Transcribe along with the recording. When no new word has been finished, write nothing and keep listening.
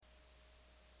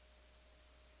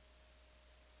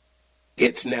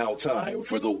It's now time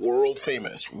for the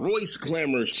world-famous Royce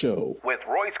Glamour Show with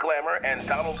Royce Glamour and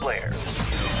Donald Blair.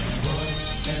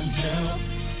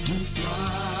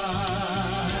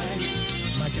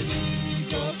 Like an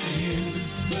eagle in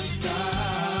the sky.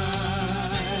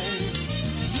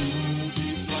 You'll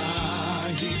be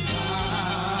flying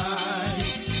high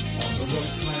on the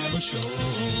Royce Glamour Show.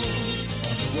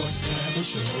 On the Royce Glamour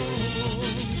Show.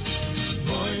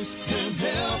 Royce can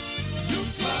help you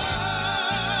fly.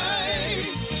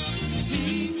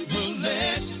 He will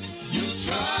let you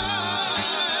try.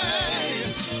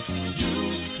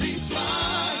 You'll be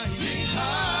flying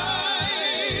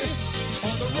high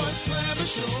on the Royce Glamour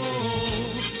Show.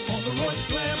 On the Royce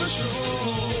Glamour Show.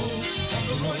 On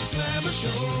the Royce Glamour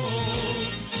Show.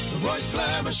 The Royce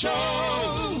Glamour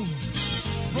Show.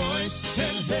 Royce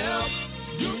can help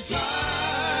you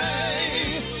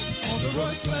fly on the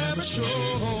Royce Glamour Show.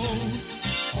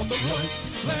 On the Royce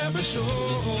Glamour Show.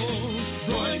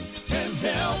 Royce can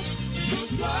help you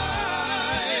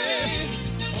fly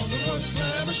on the Royce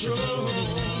Glamour Show.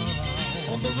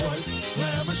 On the Royce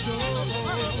Glamour Show.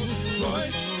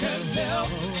 Royce can help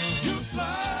you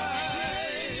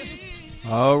fly.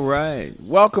 All right.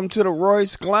 Welcome to the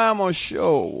Royce Glamour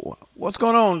Show. What's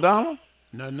going on, Donald?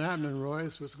 Nothing happening,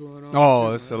 Royce. What's going on?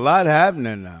 Oh, it's a lot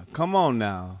happening now. Come on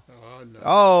now. Oh, no.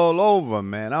 All over,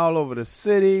 man. All over the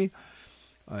city.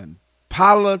 And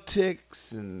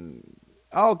politics and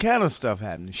all kind of stuff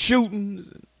happening. Shootings.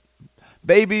 And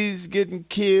babies getting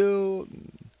killed.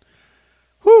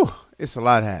 Whew. It's a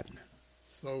lot happening.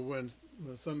 So when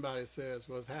somebody says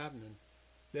what's happening,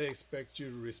 they expect you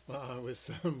to respond with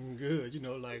something good. You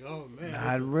know, like, oh, man.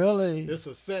 Not really. There's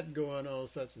a set going on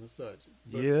such and such.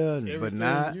 But Yeah, but everything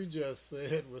not. you just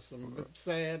said was some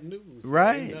sad news.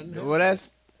 Right. Ain't nothing Well,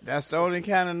 happening. that's the only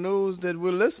kind of news that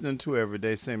we're listening to every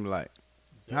day, seem like.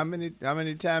 How many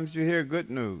times you hear good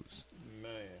news?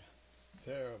 Man, it's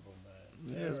terrible, man.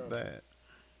 Yeah, it's Terrible. bad.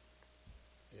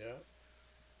 Yeah.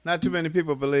 Not too many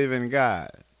people believe in God.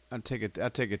 I take it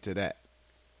to that.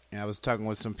 And I was talking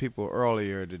with some people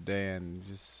earlier today, and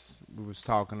we was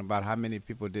talking about how many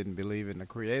people didn't believe in the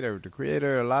Creator. The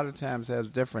Creator a lot of times has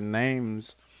different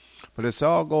names, but it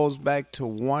all goes back to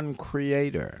one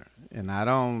Creator. And I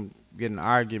don't get in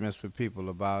arguments with people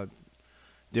about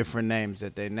different names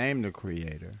that they name the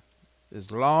Creator. As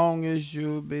long as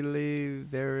you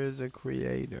believe there is a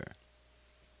Creator.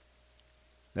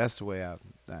 That's the way I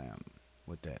am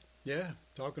with that. Yeah,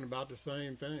 talking about the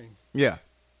same thing. Yeah.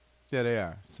 Yeah, they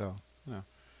are. So, I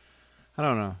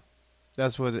don't know.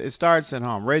 That's what it starts at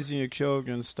home. Raising your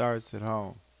children starts at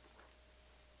home.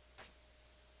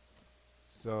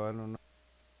 So, I don't know.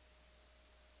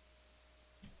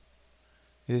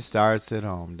 It starts at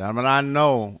home. But I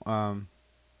know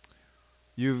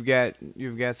you've got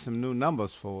some new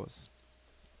numbers for us.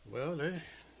 Well, they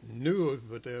knew it,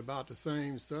 but they're about the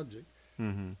same subject.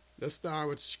 Mm-hmm. Let's start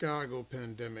with the Chicago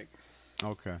pandemic.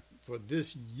 Okay. For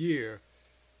this year,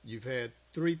 you've had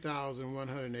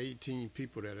 3,118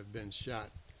 people that have been shot,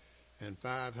 and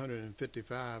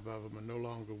 555 of them are no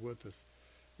longer with us.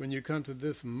 When you come to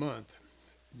this month,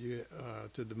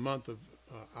 to the month of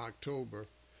October,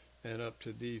 and up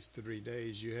to these 3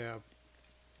 days, you have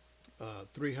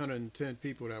 310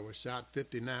 people that were shot.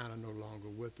 59 are no longer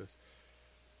with us.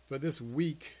 For this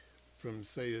week, from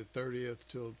say the 30th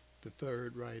till the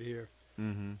 3rd right here,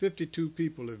 52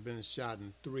 people have been shot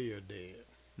and 3 are dead.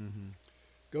 Mm-hmm.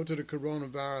 Go to the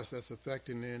coronavirus that's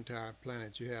affecting the entire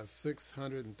planet. You have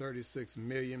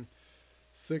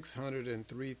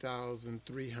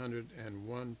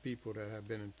 636,603,301 people that have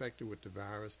been infected with the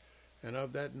virus. And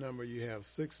of that number, you have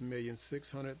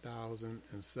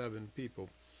 6,600,007 people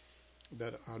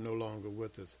that are no longer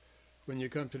with us. When you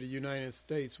come to the United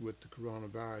States with the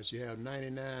coronavirus, you have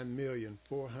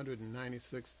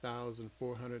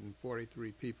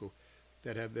 99,496,443 people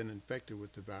that have been infected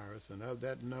with the virus. And of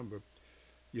that number,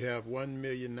 you have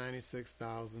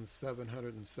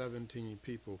 1,096,717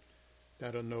 people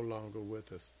that are no longer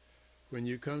with us. When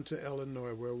you come to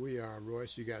Illinois, where we are,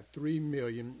 Royce, you got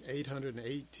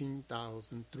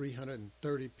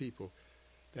 3,818,330 people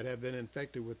that have been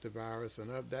infected with the virus, and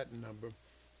of that number,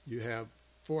 you have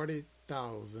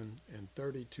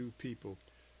 40,032 people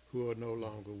who are no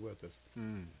longer with us.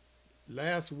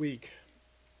 Last week,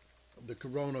 the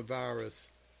coronavirus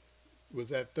was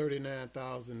at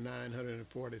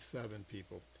 39,947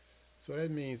 people. So that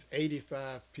means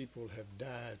 85 people have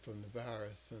died from the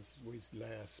virus since we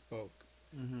last spoke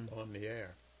on the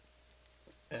air.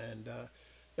 And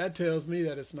that tells me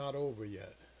that it's not over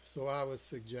yet. So I would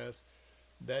suggest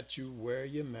that you wear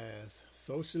your mask,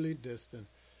 socially distant,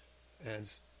 and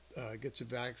get your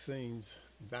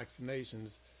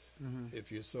vaccinations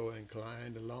if you're so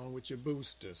inclined, along with your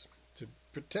boosters, to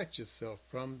protect yourself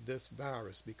from this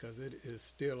virus because it is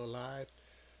still alive.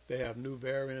 They have new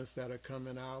variants that are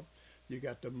coming out. You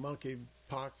got the monkey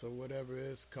pox or whatever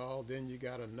it's called. Then you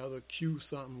got another Q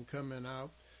something coming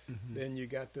out. Then you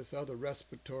got this other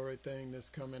respiratory thing that's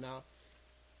coming out.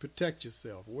 Protect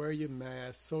yourself. Wear your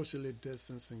mask, socially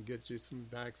distance, and get you some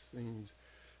vaccines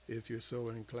if you're so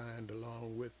inclined,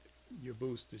 along with your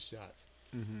booster shots.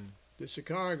 The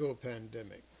Chicago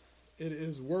pandemic, it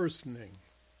is worsening.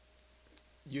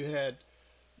 You had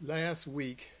last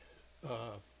week,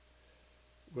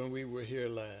 when we were here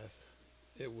last,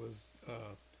 it was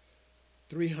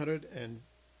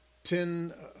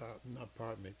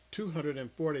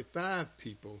 245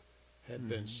 people had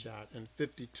been shot and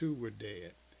 52 were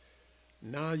dead.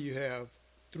 Now you have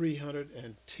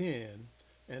 310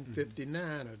 and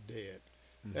 59 are dead.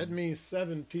 That means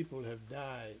 7 people have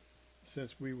died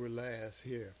since we were last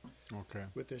here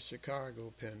with the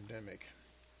Chicago pandemic.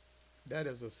 That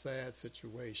is a sad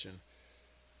situation.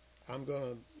 I'm going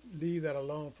to leave that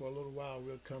alone for a little while.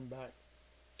 We'll come back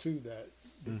to that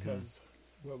because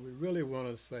what we really want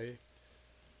to say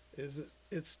is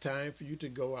it's time for you to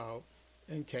go out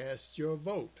and cast your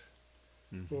vote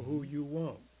for who you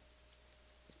want.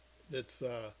 It's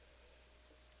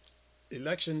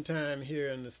election time here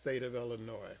in the state of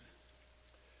Illinois.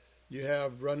 You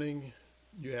have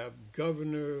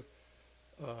governor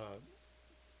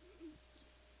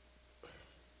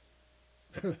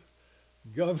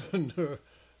governor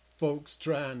folks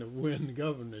trying to win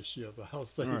governorship. I'll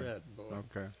say that, boy.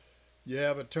 Okay. You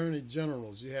have attorney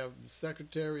generals. You have the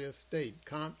secretary of state,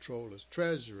 comptrollers,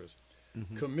 treasurers,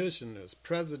 commissioners,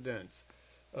 presidents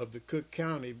of the Cook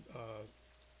County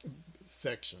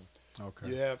section. Okay.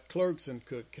 You have clerks in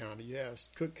Cook County. You have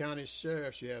Cook County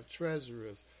sheriffs. You have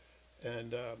treasurers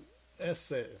and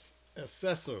assessors.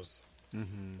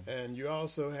 And you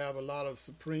also have a lot of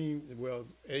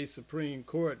a Supreme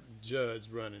Court judge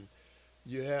running.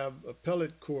 You have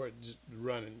appellate court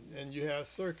running, and you have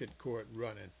circuit court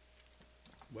running.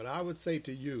 What I would say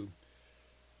to you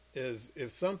is if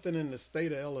something in the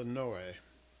state of Illinois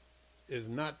is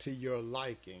not to your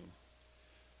liking,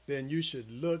 then you should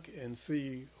look and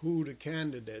see who the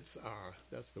candidates are.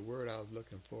 That's the word I was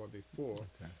looking for before.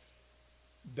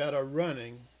 That are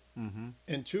running,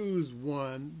 and choose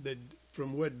one that,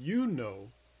 from what you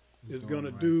know, is going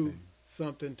to do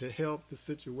something to help the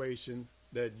situation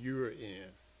that you're in.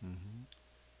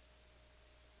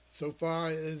 So far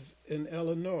as in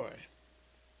Illinois,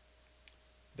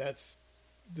 that's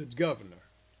the governor.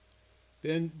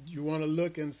 Then you want to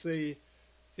look and see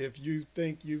if you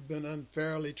think you've been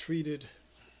unfairly treated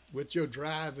with your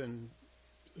driving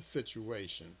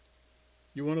situation.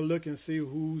 You want to look and see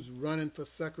who's running for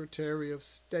Secretary of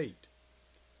State.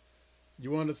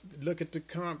 You want to look at the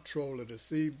comptroller to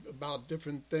see about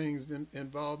different things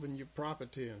involving your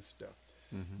property and stuff.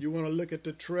 You want to look at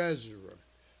the treasurer.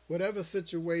 Whatever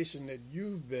situation that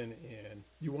you've been in,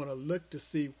 you want to look to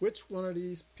see which one of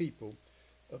these people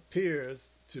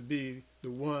appears to be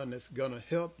the one that's going to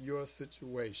help your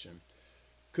situation.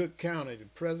 Cook County, the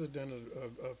president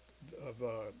of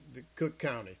the Cook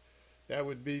County, that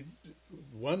would be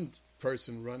one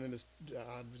person running.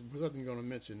 I wasn't going to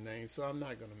mention names, so I'm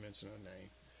not going to mention her name.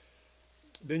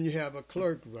 Then you have a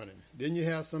clerk running. Then you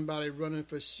have somebody running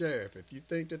for sheriff. If you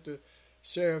think that the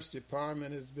sheriff's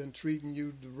department has been treating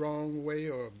you the wrong way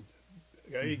or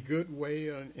a good way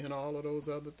in all of those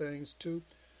other things too,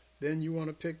 then you want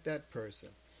to pick that person.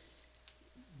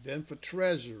 Then for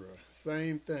treasurer,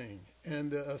 same thing.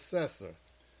 And the assessor,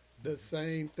 the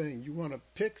same thing. You want to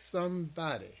pick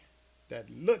somebody that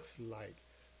looks like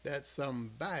that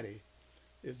somebody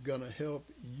is going to help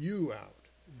you out.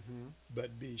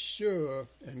 But be sure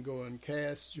and go and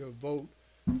cast your vote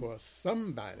for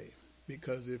somebody,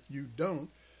 because if you don't,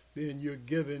 then you're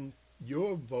giving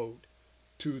your vote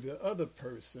to the other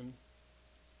person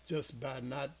just by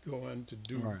not going to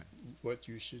do what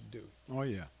you should do. Oh,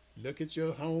 yeah. Look at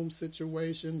your home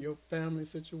situation, your family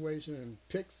situation, and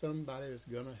pick somebody that's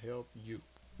going to help you.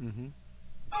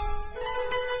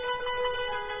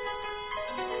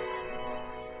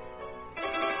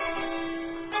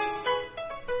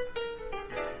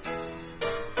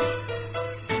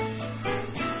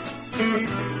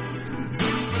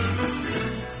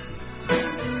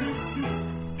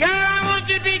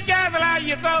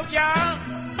 You vote, y'all.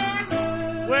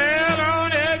 Well,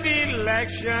 on every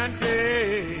election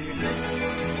day.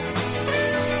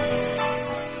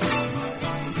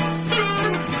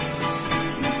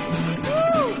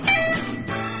 Woo.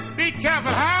 Be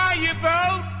careful how you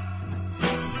vote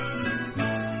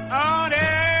on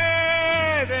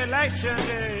every election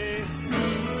day.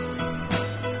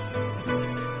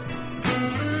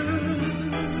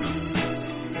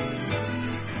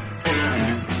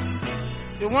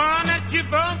 the one that you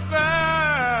vote for.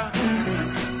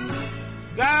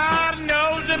 God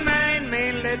knows the man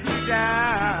may let you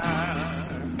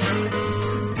down.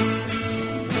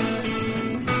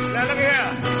 Now look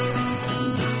here.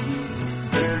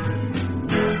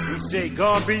 He say,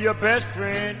 gonna be your best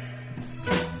friend.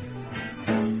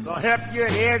 Gonna help you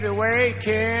in every way he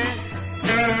can.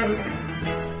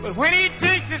 But when he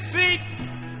takes the seat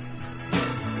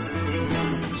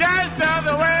just the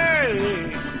other way,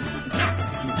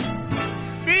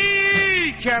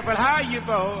 be careful how you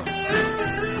vote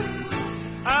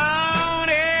on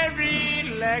every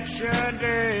election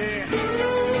day.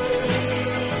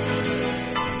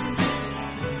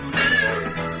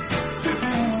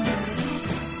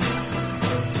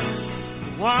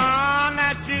 One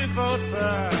that you vote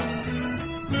for,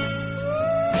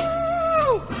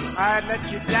 I'd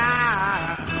let you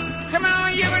down. Come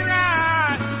on, you and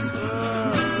ride.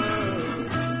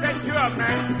 Set you up,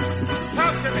 man.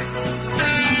 Talk to me.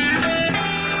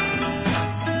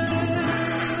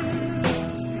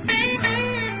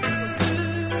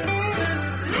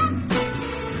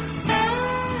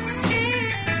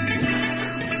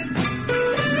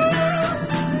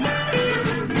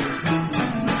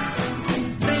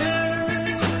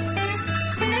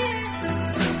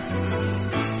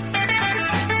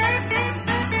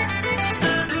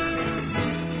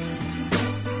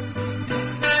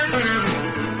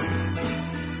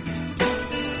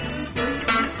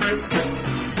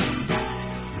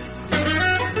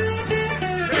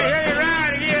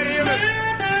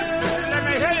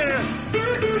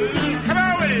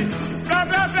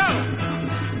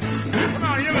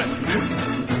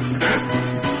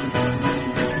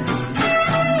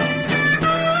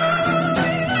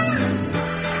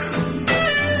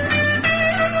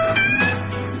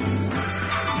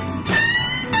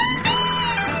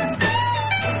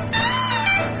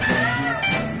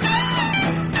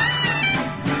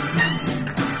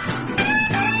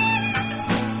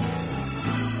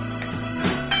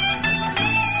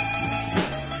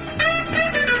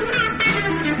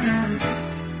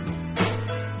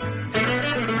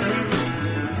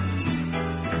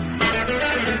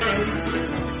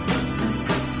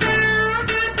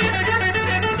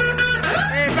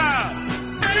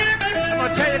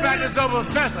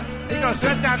 Professor, he gonna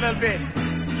stretch out a little bit.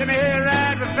 Let me hear you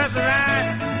ride, Professor,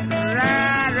 ride.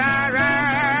 Ride, ride,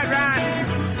 ride, ride.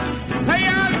 Hey,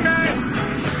 y'all, guys.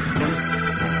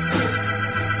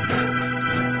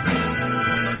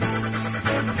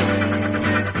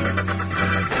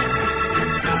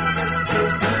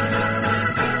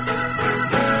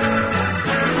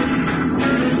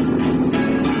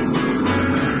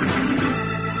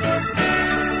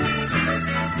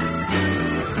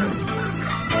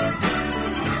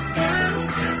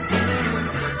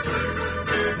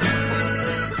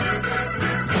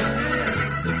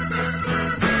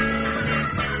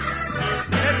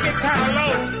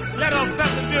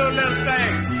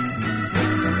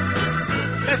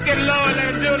 Let's get low and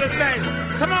let's do this thing.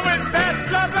 Come on, with fast,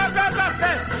 blah, blah, blah, blah,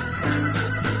 fast.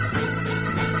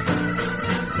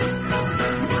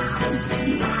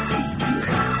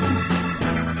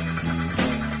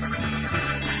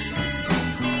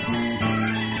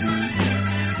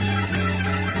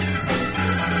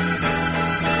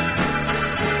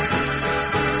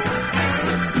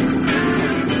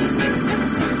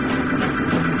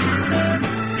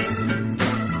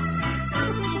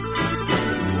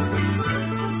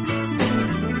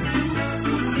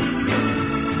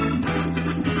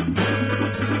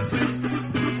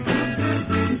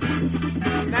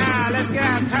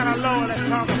 Kind of low, let's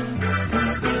talk.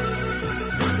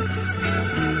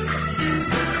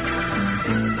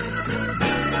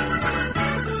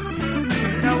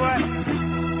 You know what?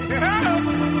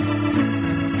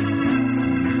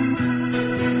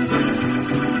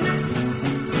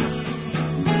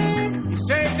 You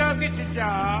say go get your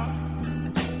job,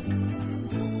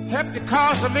 help the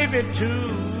cost a little bit too.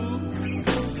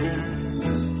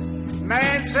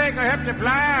 Man say go help the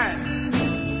blind.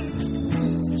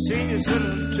 Senior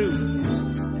citizens too.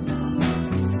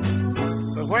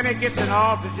 But when it gets in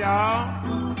office, y'all,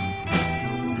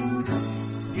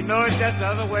 you know it's just the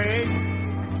other way.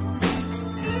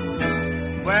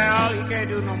 Well, he can't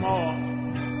do no more.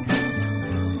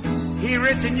 He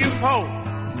rich and you poor.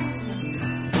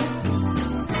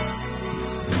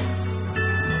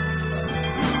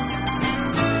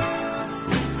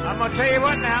 I'm gonna tell you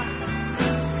what now.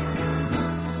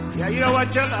 Yeah, you know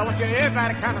what, children? I want you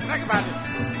everybody kind of think about this.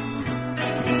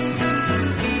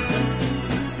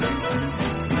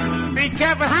 Be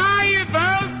careful how you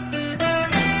vote.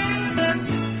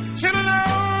 Children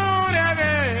on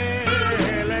every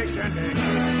election day.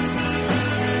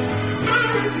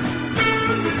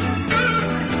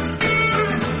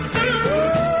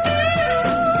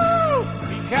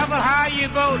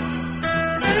 vote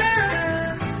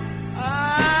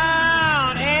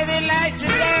on every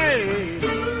election day.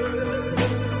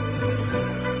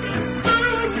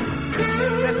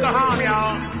 That's the harm,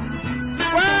 y'all.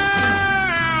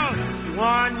 Well,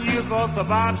 one you vote for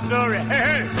Bob Story.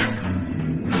 Hey,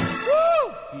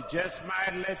 woo! He just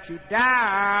might let you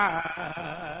die.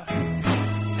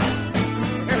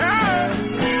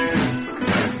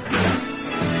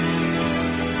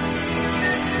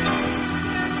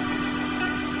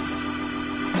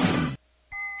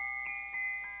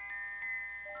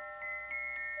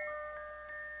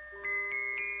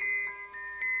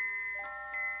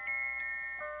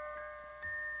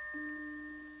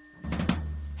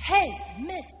 Hey,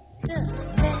 Mr.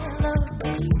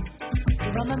 Melody,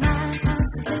 you're on my mind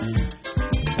constantly,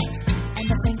 and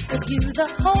I think of you the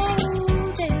whole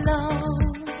day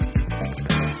long.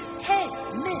 Hey,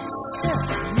 Mr.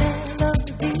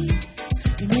 Melody,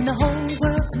 you mean the whole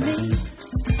world to me.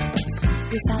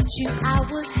 Without you, I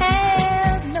would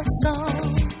have no song.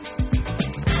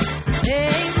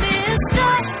 Hey, Mr.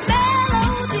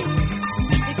 Melody,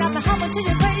 you got me humming to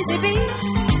your crazy beat.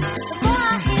 The more I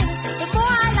hear it, the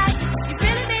more I like it. You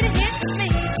really made a hit for me,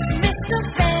 Mr.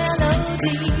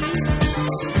 Melody.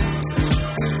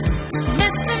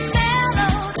 Mr.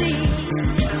 Melody,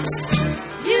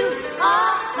 you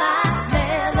are my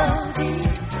melody.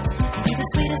 You're the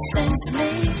sweetest things to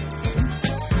me.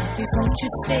 Please won't you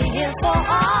stay here for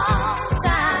all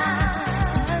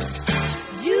time?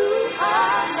 You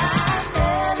are my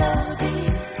melody.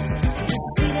 You're as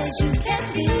sweet as you can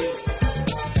be.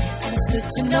 It's good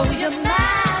to know you're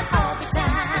mine all the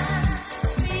time.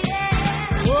 Yeah.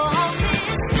 Oh,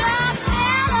 Mr.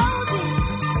 Melody,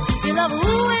 you love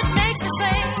who it makes me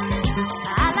sing.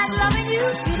 I like loving you,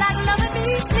 you like loving me.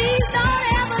 Please don't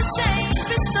ever change,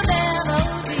 Mr.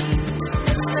 Melody,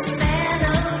 Mr.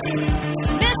 Melody,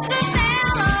 Mr.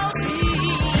 Melody.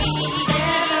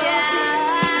 Yeah.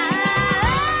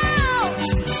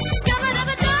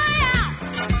 Scubba-dubba-doo-ya,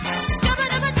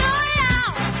 scubba-dubba-doo-ya,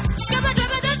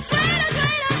 scubba-dubba-doo.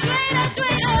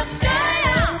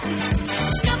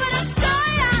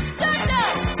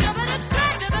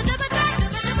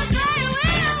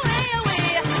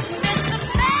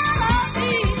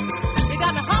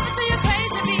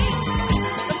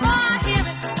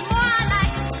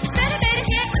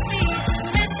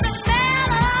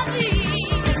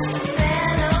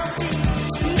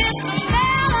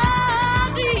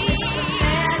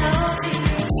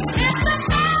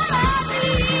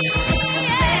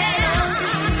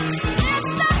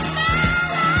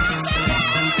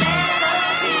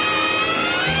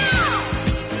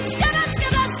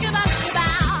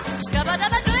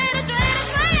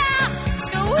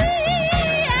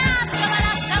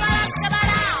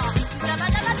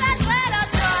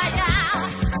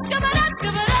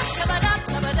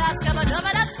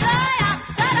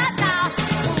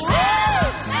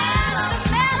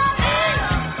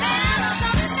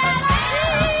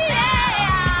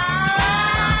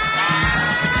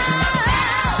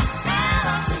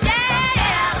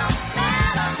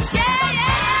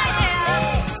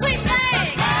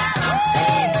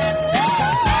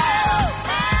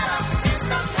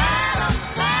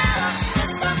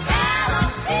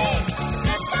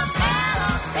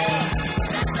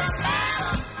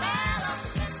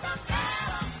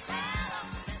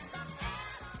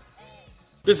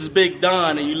 This is Big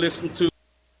Don, and you listen to...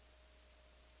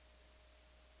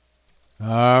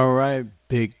 All right,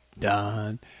 Big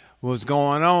Don. What's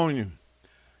going on?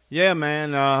 Yeah,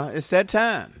 man, it's that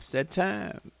time. It's that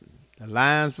time. The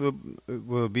lines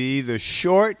will be either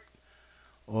short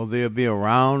or they'll be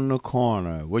around the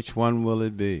corner. Which one will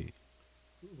it be?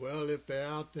 Well, if they're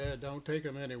out there, don't take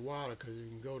them any water because you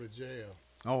can go to jail.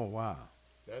 Oh, wow.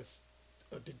 That's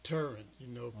a deterrent,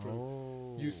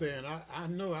 from you saying, I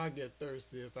know I get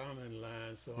thirsty if I'm in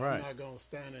line, so right. I'm not going to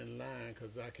stand in line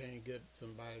because I can't get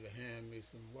somebody to hand me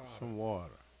some water. Some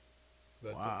water.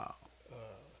 But wow.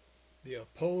 The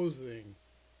opposing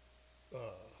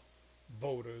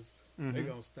voters, they're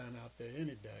going to stand out there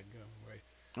any daggone way.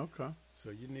 Okay. So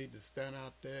you need to stand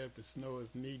out there if the snow is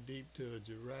knee-deep to a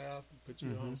giraffe, put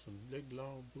you on some big,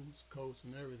 long boots, coats,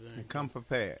 and everything. And come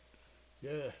prepared.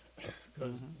 Yeah,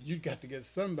 because you got to get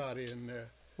somebody in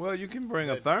there. Well, you can bring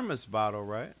a thermos bottle,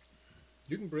 right?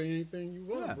 You can bring anything you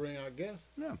want to bring, I guess.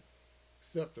 Yeah.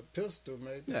 Except a pistol,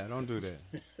 maybe. Yeah, don't do that.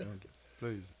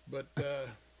 Please. But,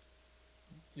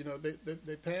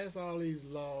 they pass all these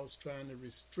laws trying to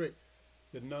restrict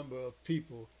the number of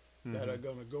people that are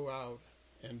going to go out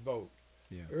and vote.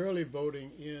 Yeah. Early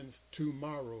voting ends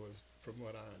tomorrow, from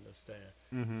what I understand.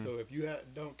 So if you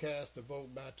don't cast a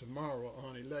vote by tomorrow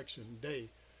on election day,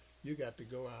 you got to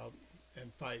go out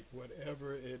and fight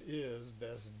whatever it is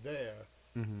that's there,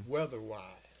 Mhm.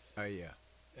 weather-wise, Oh yeah.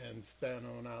 and stand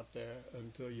on out there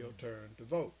until your turn to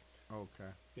vote. Okay.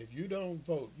 If you don't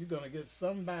vote, you're going to get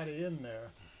somebody in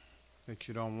there, That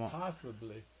you don't want.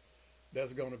 possibly,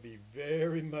 that's going to be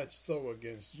very much so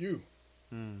against you.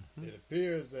 Mm-hmm. It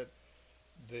appears that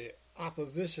the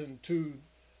opposition to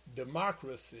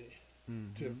democracy,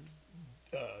 to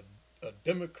a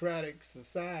democratic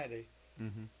society,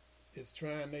 Mm-hmm. is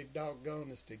trying their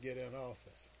doggonest to get in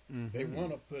office. Mm-hmm. They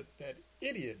want to put that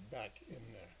idiot back in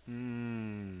there.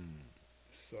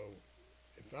 So,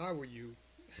 if I were you,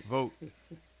 Vote.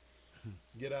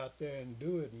 get out there and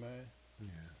do it, man. Yeah.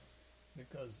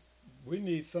 Because we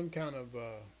need some kind of,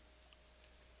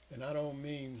 and I don't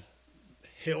mean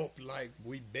help like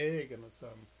we begging or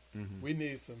something. Mm-hmm. We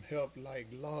need some help like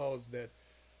laws that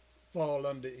fall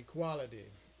under equality,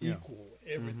 Yeah. equal,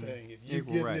 everything. If you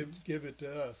Equal rights. give it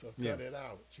to us or Yeah. cut it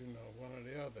out, one or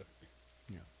the other.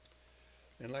 Yeah.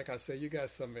 And like I said, you got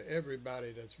some of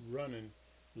everybody that's running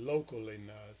locally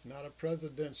now. It's not a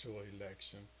presidential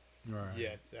election Right.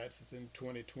 yet. That's in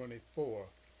 2024.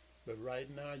 But right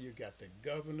now, you got the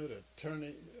governor, the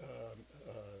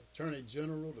attorney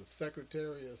general, the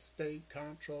secretary of state,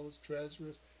 comptrollers,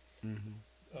 treasurers, Mm-hmm.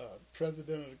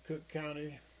 president of Cook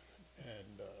County,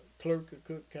 and clerk of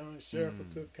Cook County, sheriff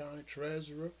of Cook County,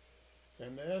 treasurer,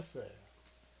 and the SR.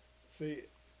 See,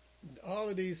 all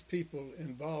of these people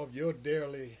involve your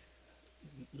daily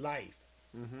life.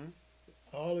 Mm-hmm.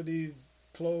 All of these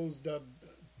closed up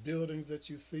buildings that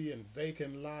you see and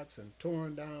vacant lots and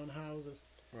torn down houses,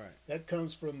 Right. that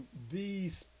comes from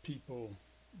these people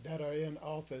that are in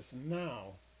office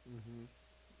now, Mm-hmm.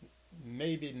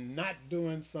 maybe not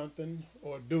doing something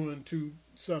or doing to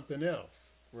something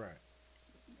else. Right.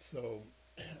 So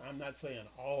I'm not saying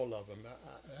all of them.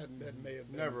 That may have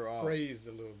been Never all. phrased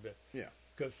a little bit. Yeah.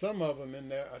 Because some of them in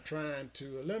there are trying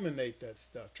to eliminate that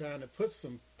stuff, trying to put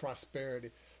some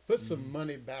prosperity, put some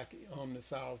money back on the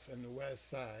South and the West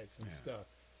sides and stuff.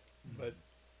 But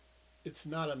it's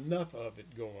not enough of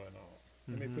it going on.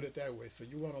 Let me put it that way. So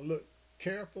you want to look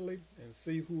carefully and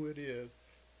see who it is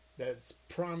that's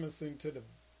promising to the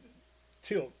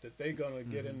tilt that they're going to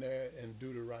get in there and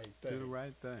do the right thing. Do the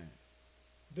right thing.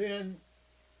 Then,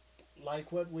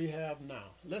 like what we have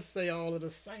now, let's say all of the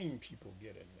same people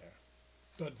get in there.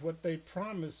 But what they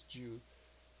promised you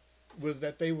was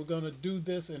that they were going to do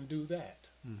this and do that.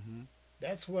 Mm-hmm.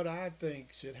 That's what I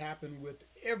think should happen with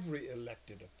every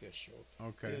elected official.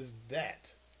 Okay. Is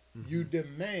that you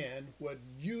demand what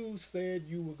you said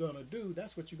you were going to do,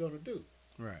 that's what you're going to do.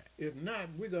 Right. If not,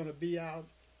 we're going to be out,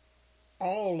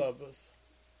 all of us,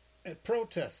 and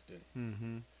protesting.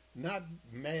 Mm-hmm. Not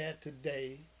mad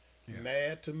today, Yeah.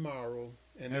 mad tomorrow,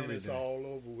 and Every then it's day. all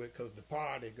over with because the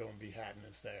party going to be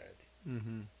happening Saturday.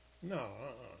 Mm-hmm. No,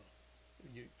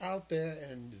 you out there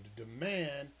and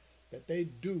demand that they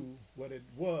do what it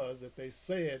was that they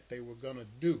said they were going to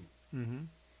do. Mm-hmm.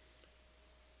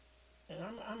 And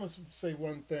I'm going to say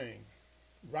one thing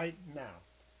right now.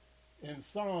 In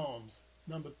Psalms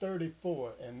number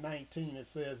 34 and 19, it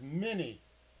says, "Many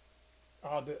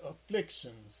are the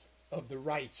afflictions of the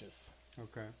righteous,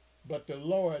 Okay. but the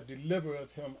Lord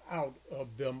delivereth him out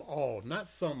of them all." Not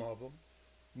some of them,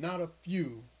 not a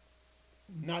few,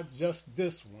 not just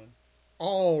this one,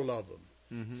 all of them.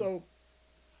 Mm-hmm. So,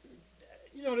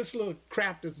 this little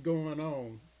crap that's going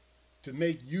on to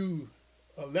make you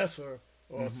a lesser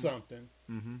or something,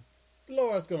 Mm-hmm. the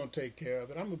Lord's going to take care of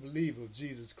it. I'm a believer of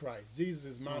Jesus Christ. Jesus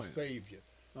is my Oh, yeah. Savior.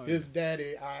 Oh, His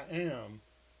daddy, I am,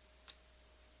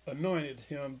 anointed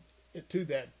him to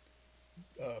that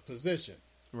position.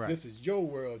 Right. This is your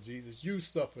world, Jesus. You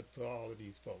suffered for all of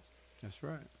these folks. That's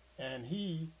right. And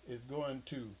he is going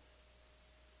to,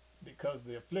 because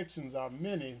the afflictions are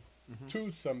many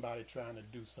to somebody trying to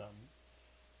do something,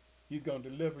 he's going to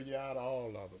deliver you out of all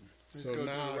of them. He's So gonna do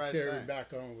now the right I carry thing.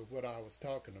 back on with what I was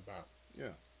talking about.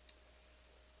 Yeah.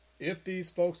 If these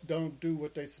folks don't do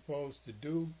what they're supposed to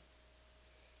do,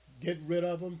 get rid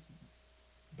of them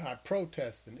by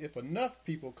protesting. If enough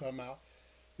people come out,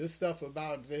 this stuff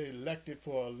about they're elected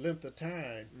for a length of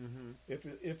time,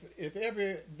 if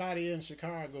everybody in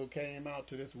Chicago came out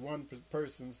to this one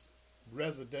person's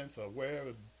residence or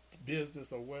wherever,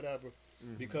 business or whatever,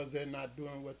 because they're not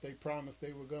doing what they promised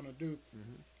they were going to do,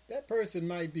 that person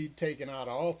might be taken out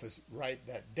of office right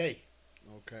that day.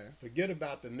 Okay. Forget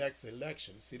about the next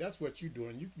election. See, that's what you're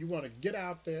doing. You want to get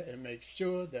out there and make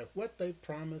sure that what they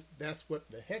promised, that's what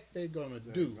the heck they're going to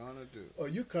do. Gonna do. Or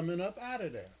you coming up out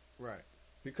of there. Right.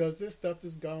 Because this stuff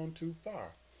has gone too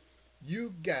far.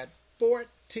 You got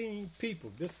 14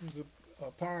 people. This is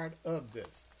a part of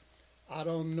this. I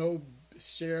don't know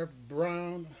Sheriff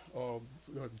Brown or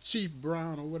Chief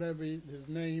Brown or whatever his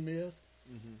name is.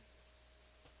 Mm-hmm.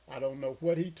 I don't know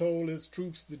what he told his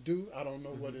troops to do. I don't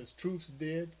know what his troops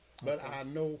did, but I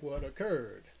know what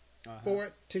occurred.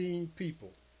 14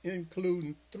 people,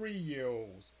 including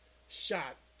 3-year-olds,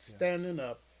 shot standing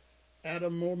up at a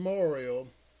memorial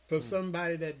for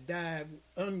somebody that died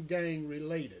ungang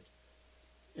related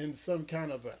in some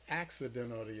kind of an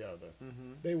accident or the other.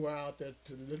 They were out there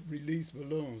to release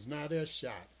balloons. Now they're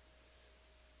shot.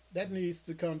 That needs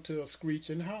to come to a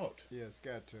screeching halt. Yeah, it's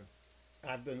got to.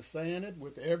 I've been saying it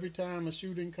with every time a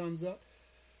shooting comes up,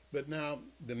 but now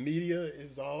the media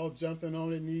is all jumping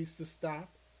on it, needs to stop.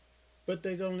 But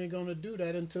they're only going to do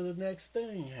that until the next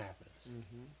thing happens.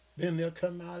 Then they'll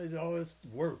come out and it's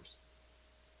worse.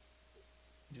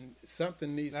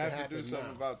 Something needs to happen now. I have to do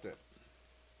something about that.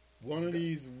 One of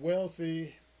these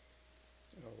wealthy,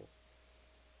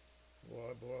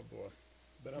 boy,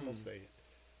 but I'm going to say it.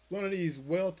 One of these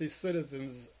wealthy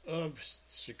citizens of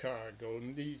Chicago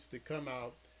needs to come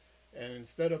out and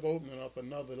instead of opening up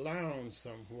another lounge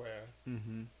somewhere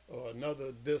or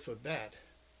another this or that,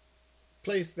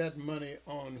 place that money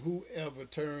on whoever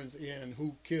turns in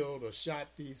who killed or shot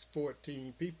these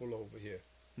 14 people over here.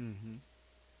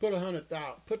 Put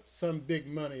 $100,000, put some big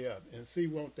money up and see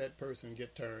won't that person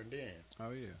get turned in.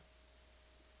 Oh, yeah.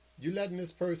 You letting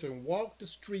this person walk the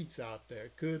streets out there.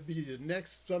 Could be the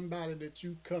next somebody that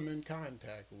you come in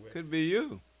contact with. Could be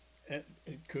you. And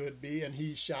it could be, and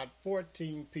he shot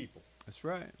 14 people. That's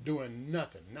right. Doing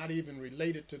nothing, not even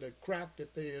related to the crap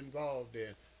that they're involved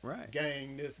in. Right.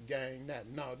 Gang this, gang that.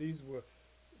 No, these were,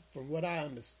 from what I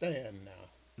understand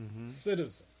now,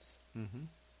 citizens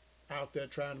out there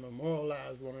trying to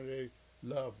memorialize one of their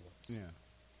loved ones. Yeah.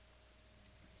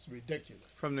 It's ridiculous.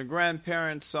 From the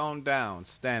grandparents on down,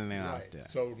 standing out there.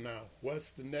 So now,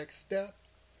 what's the next step?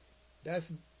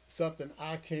 That's something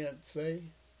I can't say,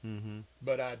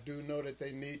 but I do know that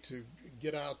they need to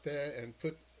get out there and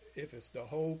put, if it's the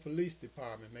whole police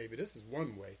department, maybe this is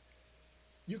one way,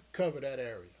 you cover that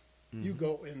area. You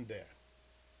go in there,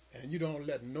 and you don't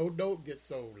let no dope get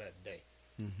sold that day,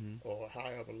 or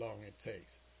however long it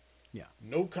takes. Yeah.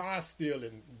 No car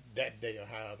stealing that day or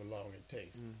however long it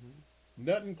takes.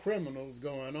 Nothing criminals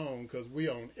going on because we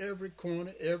on every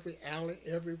corner, every alley,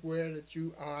 everywhere that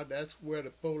you are, that's where the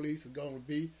police are going to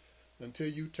be until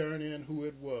you turn in who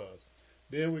it was.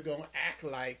 Then we're going to act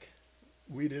like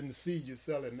we didn't see you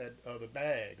selling that other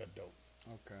bag of dope.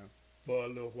 Okay. For a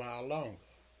little while longer.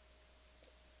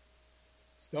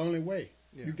 It's the only way.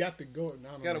 Yeah. You got to go.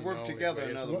 You got to work together,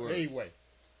 in other words. A way.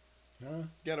 Huh? You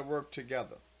got to work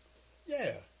together.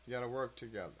 Yeah. You got to work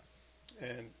together.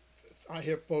 And I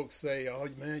hear folks say, oh,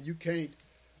 man, you can't,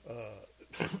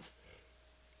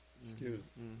 excuse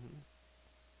me.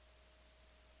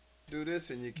 Do this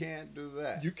and you can't do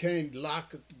that. You can't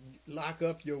lock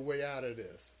up your way out of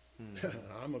this.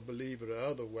 I'm a believer the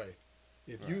other way.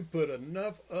 If you put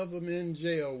enough of them in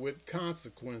jail with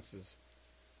consequences,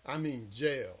 I mean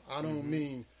jail. I don't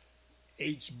mean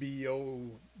HBO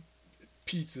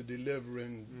pizza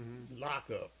delivering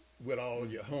lockup with all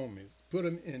your homies. Put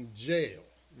them in jail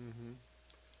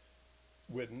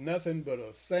with nothing but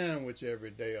a sandwich every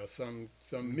day or some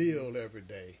meal every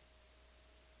day.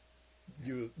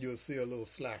 You'll see a little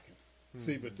slacking.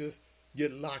 See, but this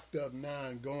get locked up now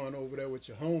and going over there with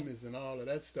your homies and all of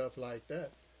that stuff like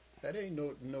that, that ain't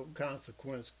no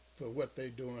consequence for what they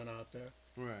doing out there.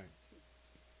 Right.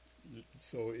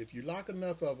 So if you lock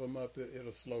enough of them up,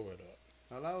 it'll slow it up.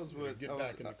 Well, I was with, get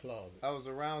back in the closet. I was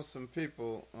around some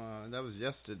people, that was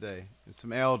yesterday,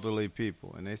 some elderly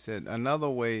people, and they said another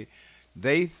way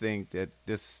they think that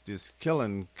this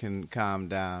killing can calm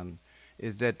down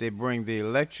is that they bring the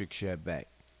electric chair back.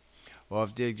 Or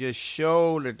if they just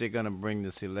show that they're going to bring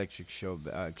this electric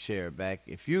chair back,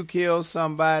 if you kill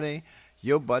somebody,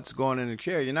 your butt's going in the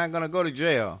chair. You're not going to go to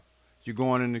jail. You're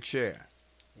going in the chair.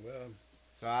 Well,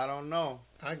 so I don't know.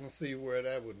 I can see where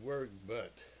that would work,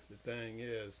 but the thing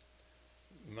is,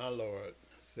 my Lord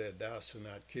said, thou shalt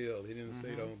not kill. He didn't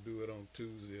say don't do it on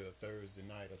Tuesday or Thursday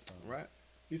night or something. Right.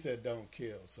 He said don't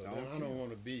kill. So then I don't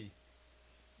want to be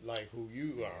like who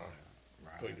you are.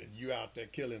 Right. So you out there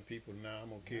killing people, now I'm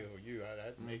going to kill you.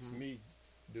 That makes me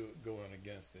going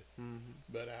against it.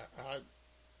 But I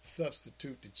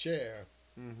substitute the chair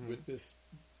with this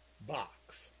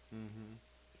box.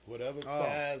 Whatever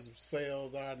size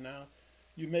cells are now,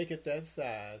 you make it that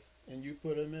size and you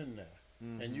put them in there.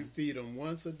 And you feed them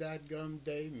once a dadgum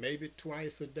day, maybe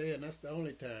twice a day, and that's the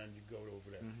only time you go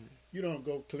over there. You don't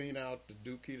go clean out the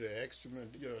dookie, the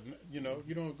excrement, you know,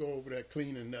 you don't go over there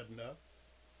cleaning nothing up.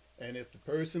 And if the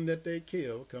person that they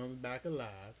kill comes back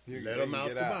alive, let them out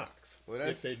the box. Well,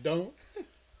 if they don't,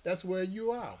 that's where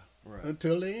you are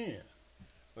until the end.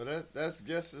 Well, that's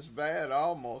just as bad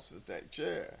almost as that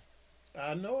chair.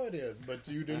 I know it is, but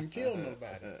you didn't kill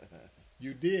nobody.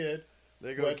 You did.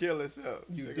 They're going to kill themselves.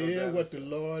 You did what the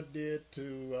Lord did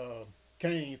to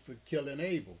Cain for killing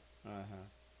Abel.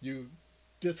 You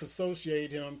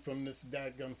disassociate him from this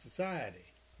daggum society.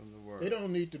 From the world. They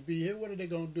don't need to be here. What are they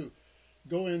going to do?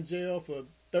 Go in jail for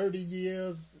 30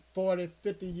 years, 40,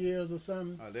 50 years or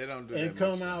something? Oh, they don't do and that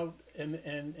come much out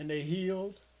and they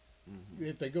healed?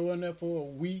 If they go in there for a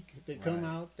week, they come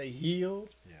out, they healed?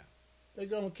 Yeah. They're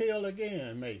going to kill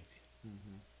again, maybe.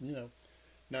 You know.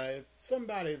 Now, if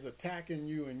somebody is attacking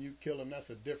you and you kill them, that's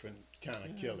a different kind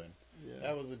of killing. Yeah.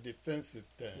 That was a defensive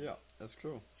thing. Yeah, that's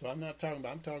true. So I'm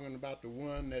talking about the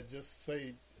one that just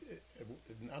say,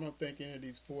 I don't think any of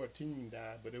these 14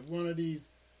 died, but if one of these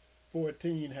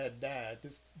 14 had died,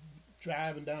 just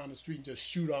driving down the street and just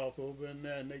shoot off over in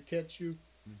there and they catch you,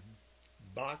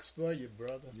 box for you,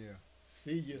 brother. Yeah.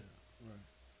 See you. Right.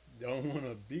 Don't want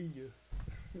to be you.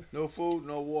 No food,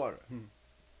 no water.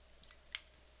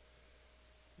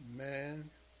 Man.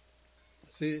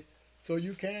 See, so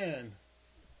you can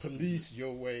police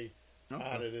your way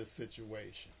out of this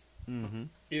situation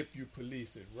if you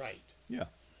police it right. Yeah.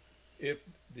 If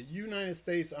the United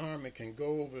States Army can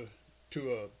go over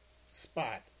to a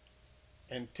spot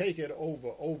and take it over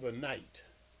overnight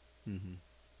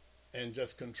and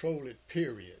just control it,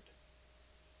 period.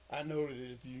 I know that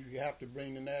if you have to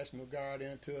bring the National Guard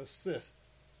in to assist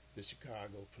the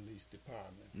Chicago Police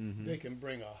Department, they can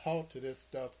bring a halt to this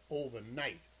stuff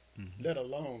overnight, let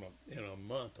alone in a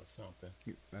month or something.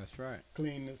 That's right.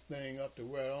 Clean this thing up to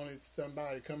where only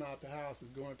somebody come out the house is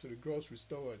going to the grocery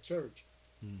store or church.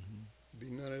 Be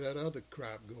none of that other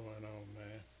crap going on,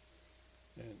 man.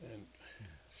 And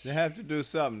they have to do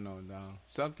something, though, Donald.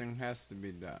 Something has to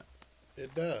be done.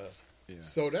 It does. Yeah.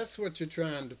 So that's what you're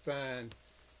trying to find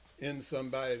in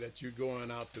somebody that you're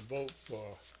going out to vote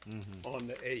for on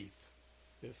the 8th.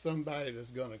 Is somebody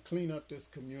that's going to clean up this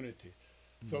community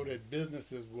so that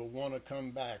businesses will want to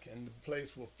come back and the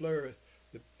place will flourish.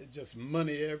 Just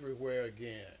money everywhere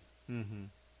again.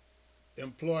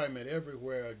 Employment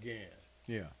everywhere again.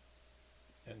 Yeah.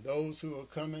 And those who are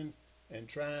coming and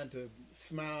trying to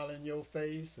smile in your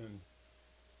face and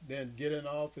then get in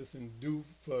office and do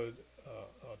for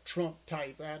a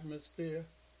Trump-type atmosphere,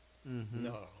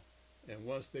 no. And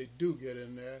once they do get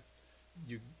in there,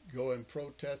 you go and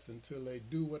protest until they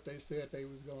do what they said they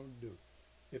was going to do.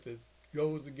 If it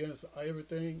goes against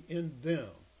everything in them,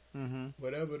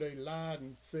 whatever they lied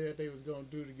and said they was going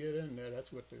to do to get in there,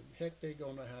 that's what the heck they're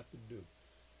going to have to do.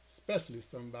 Especially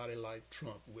somebody like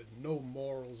Trump with no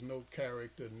morals, no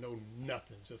character, no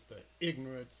nothing. Just an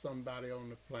ignorant somebody on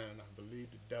the planet. I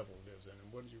believe the devil lives in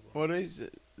him. What do you want? Well,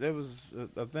 there was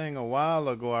a thing a while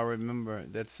ago, I remember,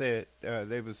 that said,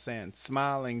 they was saying,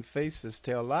 smiling faces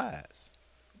tell lies.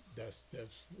 That's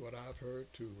what I've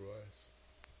heard too, Royce.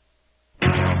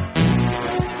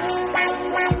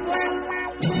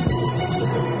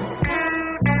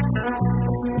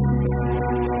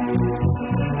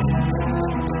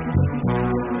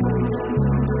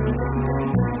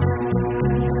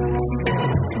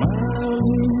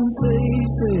 Smiling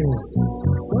faces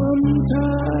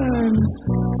sometimes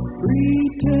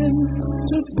pretend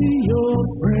to be your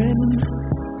friend.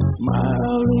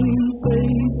 Smiling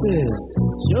faces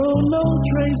show no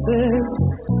traces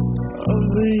of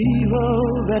the evil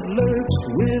that lurks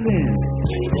within.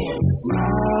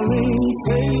 Smiling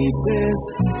faces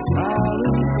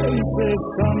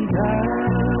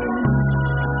sometimes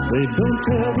they don't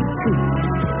tell the truth.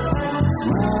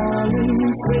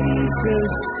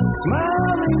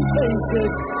 Smiling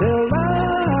faces tell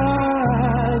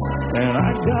lies, and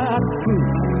I got proof.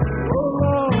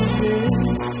 Oh, yeah.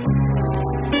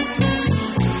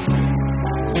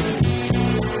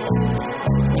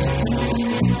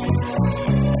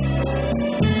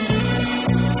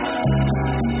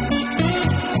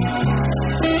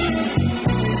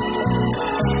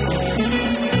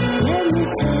 Let me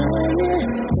tell you,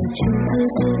 the truth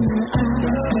is in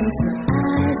your eyes.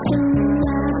 I don't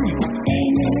lie.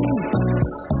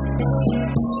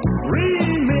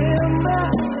 Remember,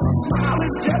 I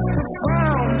was just a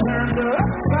clown turned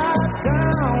upside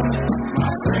down,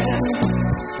 my friend.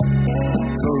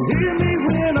 So hear me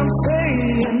when I'm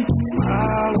saying,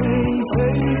 smiling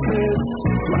faces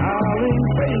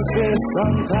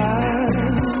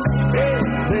sometimes, hey,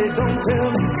 they don't tell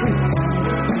the truth.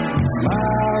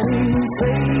 Smiling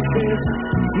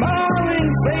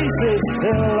faces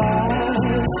tell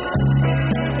lies,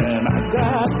 and I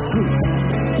got proof.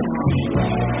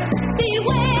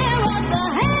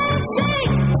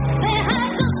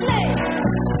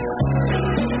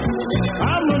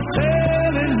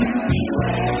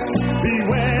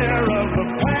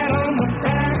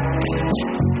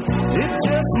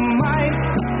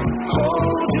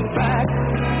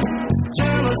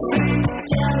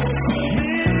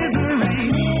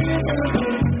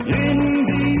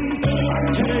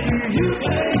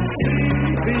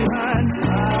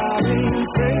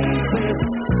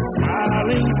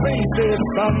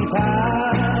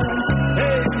 sometimes.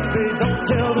 Hey, they don't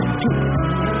tell the truth.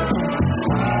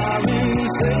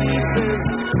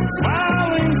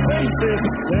 Smiling faces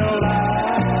tell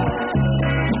lies,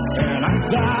 and I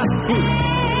got proof.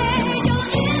 Your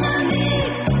enemy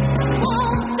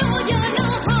won't do you no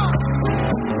harm,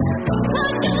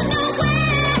 but you know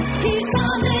where he's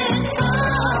coming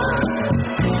from.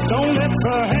 Don't let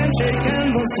the handshake and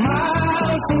the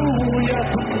smile fool you.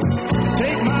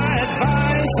 Take my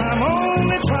advice, I'm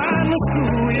only trying to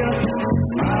school you.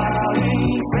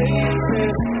 Smiling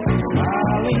faces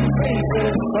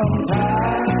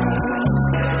sometimes,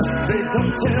 they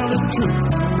don't tell the truth.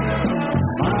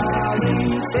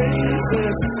 Smiling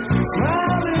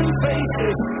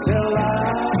faces tell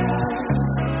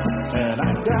lies, and I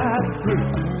got proof.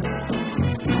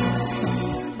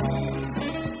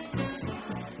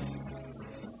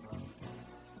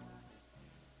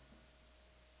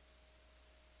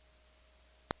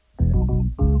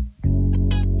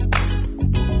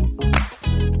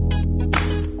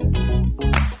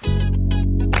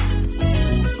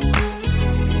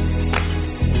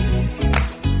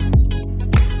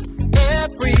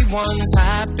 Everyone's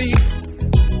happy.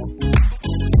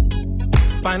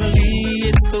 Finally,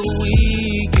 it's the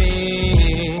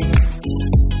weekend.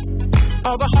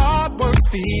 All the hard work's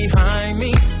behind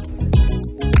me.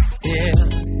 Yeah.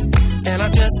 And I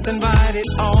just invited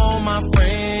all my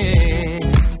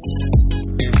friends.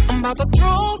 I'm about to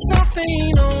throw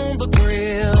something on the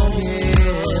grill,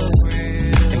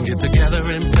 yeah. And get together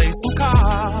and play some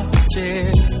cards,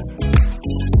 yeah.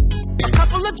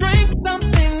 Couple of drinks,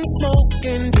 something, smoke,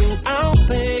 and do our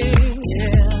thing.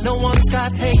 Yeah. No one's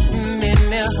got hating in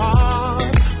their heart.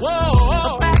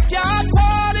 Whoa, a backyard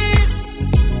party.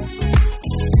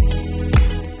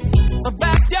 A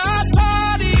backyard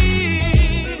party.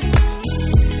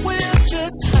 We'll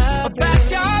just have a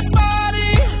backyard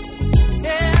party.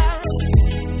 Yeah.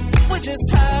 We'll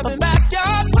just have a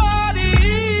backyard party.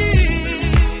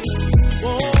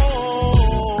 Whoa.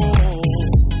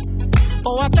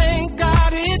 Oh, I thank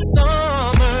God it's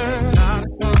summer. Not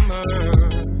summer.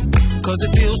 'Cause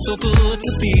it feels so good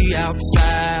to be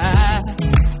outside.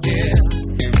 Yeah.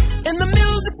 And the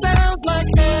music sounds like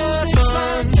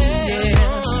heaven.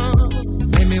 Yeah.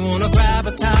 Made me wanna grab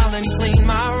a towel and clean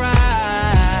my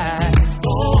ride.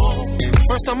 Oh.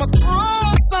 First I'ma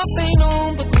throw something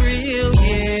on the grill,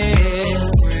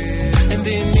 yeah. And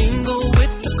then mingle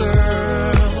with the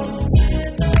girls.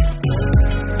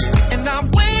 And I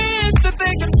wish that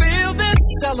they could feel this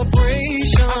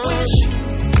celebration. I wish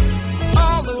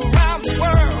all around the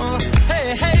world. Hey,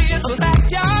 hey, it's a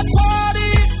backyard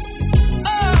party.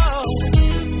 Oh,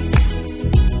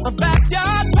 a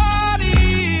backyard party.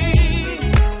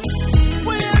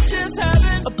 We're just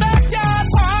having a backyard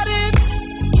party.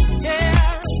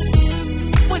 Yeah,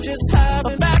 we just have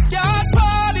a backyard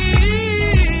party.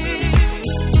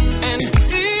 And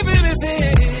even if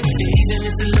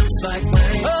it looks like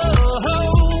rain.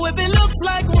 Oh, if it looks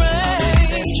like rain,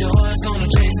 that joy's gonna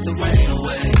chase the rain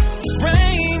away.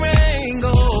 Rain, go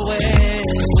away.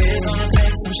 'Cause we're gonna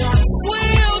take some shots.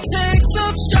 We'll take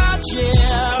some shots,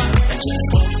 yeah. And just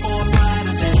hope for a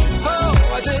brighter day. Oh,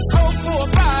 I just hope for a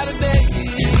brighter day.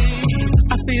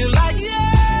 I feel like,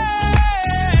 yeah.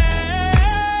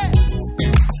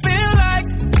 I feel like,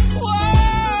 whoa.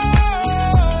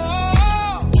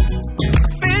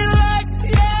 I feel like,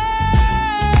 yeah.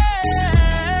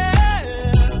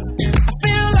 I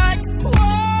feel like, whoa.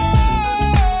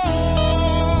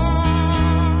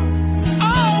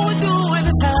 All we're doing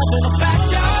is having a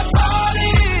backyard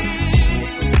party.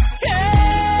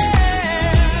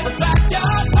 Yeah, a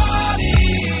backyard party.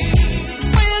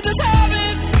 We're just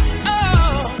having a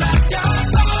backyard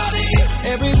party.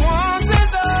 Everyone's in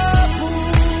the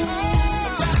pool. A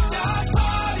backyard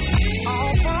party.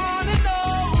 All fun and no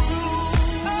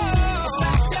rules. A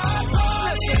backyard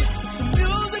party. The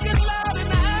music is loud and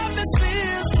the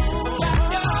atmosphere's cool. A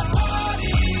backyard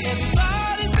party.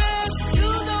 Everybody's best. You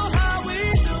know how we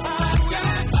do. A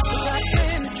backyard party.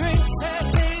 And the drinks have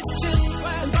taste, chill,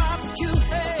 and barbecue.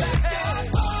 Hey, backyard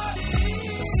party.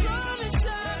 The sun is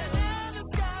shining and the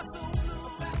sky's so blue. A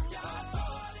backyard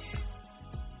party.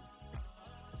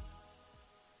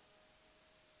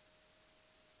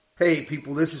 Hey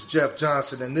people, this is Jeff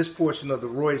Johnson, and this portion of the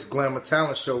Royce Glamour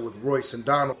Talent Show with Royce and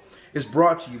Donald is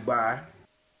brought to you by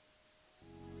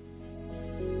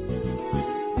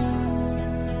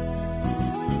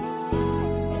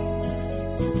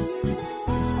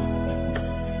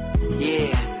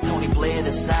Yeah, Tony Blair,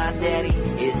 the sign daddy,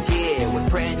 is here. With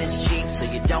printing is cheap, so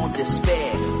you don't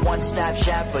despair. One-stop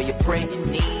shop for your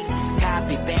printing needs.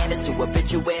 Copy banners to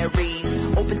obituaries.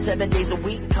 Open 7 days a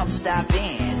week, come stop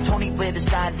in. Tony Blair, the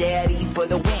sign daddy for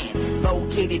the win.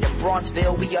 Located in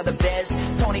Bronxville, we are the best.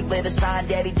 Tony Blair, the sign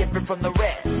daddy, different from the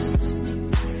rest.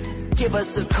 Give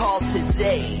us a call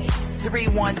today.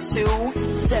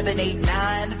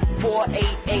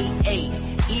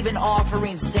 312-789-4888. Even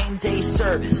offering same-day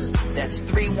service. That's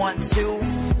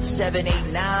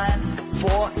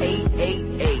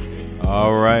 312-789-4888.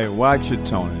 All right, watch it,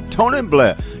 Tony. Tony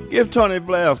Blair. Give Tony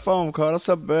Blair a phone call. That's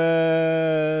a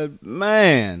bad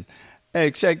man. Hey,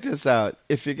 check this out.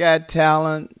 If you got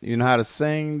talent, you know how to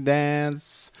sing,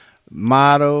 dance,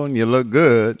 model, and you look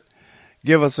good,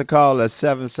 give us a call at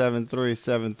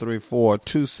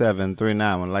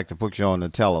 773-734-2739. We'd like to put you on the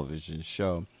television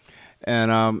show.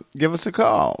 And give us a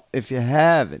call if you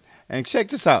have it. And check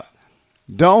this out.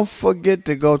 Don't forget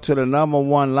to go to the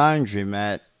 #1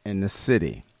 laundromat in the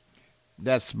city.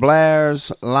 That's Blair's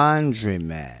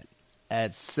Laundromat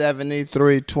at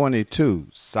 7322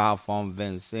 South on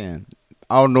Vincennes.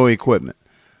 All new equipment.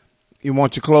 You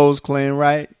want your clothes clean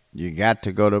right? You got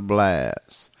to go to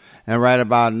Blair's. And right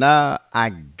about now,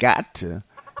 I got to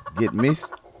get me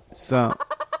some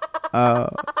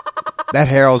that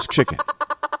Harold's chicken.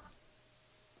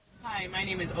 Hi, my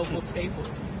name is Opal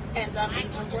Staples. And I'm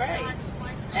Angel Gray.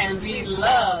 And we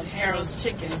love Harold's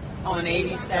Chicken on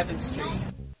 87th Street.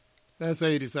 That's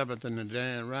 87th and the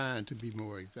Dan Ryan, to be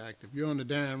more exact. If you're on the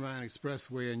Dan Ryan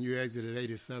Expressway and you exit at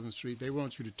 87th Street, they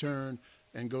want you to turn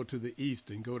and go to the east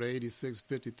and go to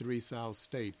 8653 South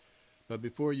State. But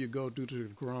before you go, due to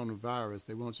the coronavirus,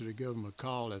 they want you to give them a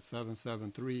call at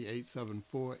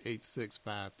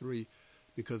 773-874-8653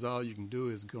 because all you can do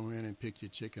is go in and pick your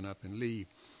chicken up and leave.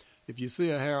 If you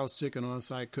see a Harold's Chicken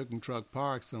on-site cooking truck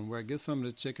parked somewhere, get some of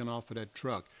the chicken off of that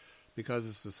truck because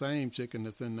it's the same chicken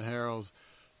that's in the Harold's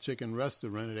Chicken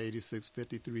Restaurant at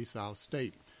 8653 South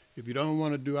State. If you don't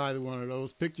want to do either one of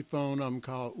those, pick your phone up and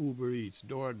call Uber Eats,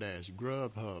 DoorDash,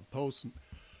 Grubhub,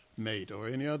 Postmate, or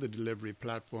any other delivery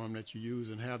platform that you use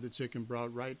and have the chicken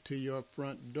brought right to your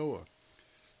front door.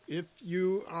 If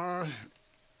you are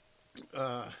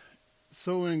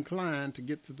so inclined to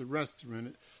get to the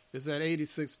restaurant, it's at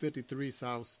 8653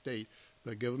 South State,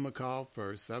 but give them a call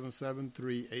first,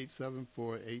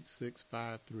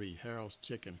 773-874-8653, Harold's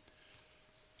Chicken.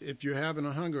 If you're having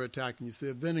a hunger attack and you see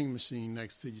a vending machine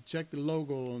next to you, check the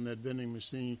logo on that vending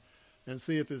machine and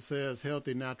see if it says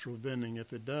Healthy Natural Vending.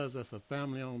 If it does, that's a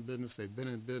family-owned business. They've been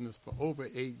in business for over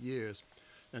 8 years,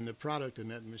 and the product in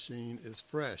that machine is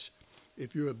fresh.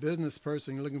 If you're a business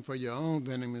person looking for your own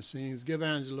vending machines, give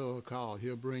Angelo a call.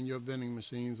 He'll bring your vending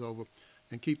machines over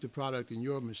and keep the product in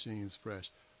your machines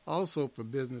fresh. Also, for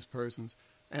business persons,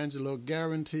 Angelo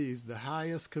guarantees the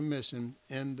highest commission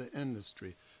in the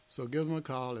industry. So give them a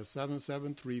call at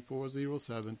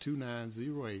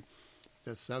 773-407-2908.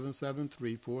 That's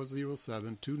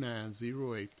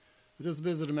 773-407-2908. Just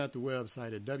visit them at the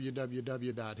website at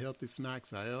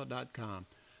www.healthysnacksil.com.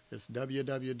 It's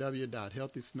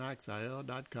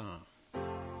www.healthysnacksil.com.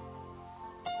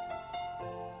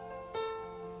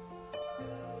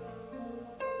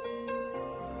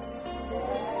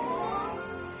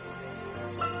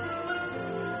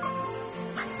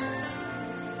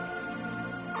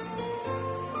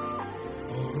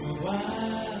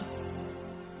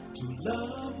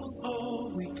 Love was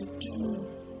all we could do.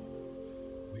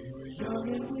 We were young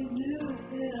and we knew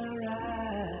in our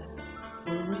eyes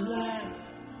were alive.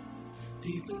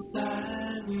 Deep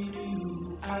inside we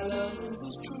knew our love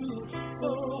was true.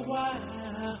 For a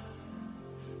while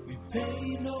we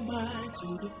paid no mind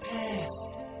to the past.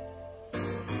 We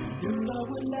knew love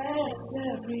would last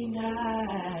every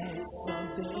night.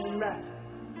 Something right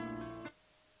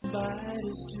invite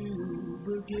us to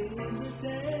begin the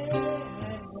day.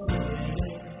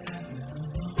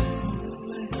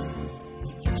 We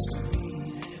used to be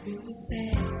happy with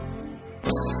sad.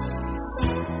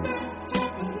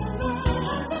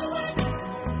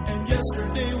 And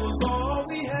yesterday was all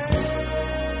we had.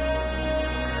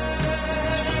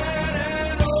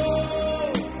 And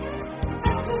oh,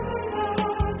 how could we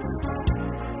love this girl?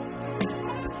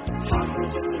 How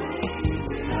could we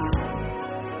leave it all?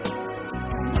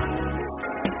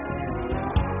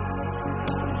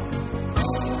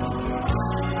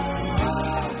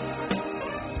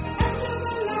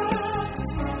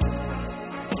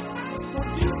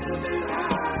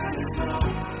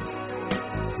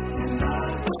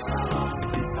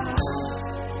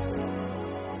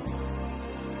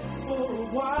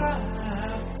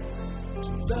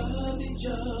 Love each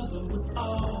other with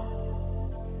all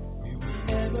we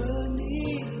would ever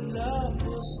need. Love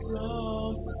was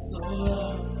strong for so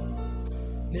long.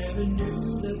 Never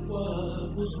knew that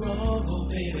what was wrong, oh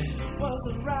baby,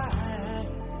 wasn't right.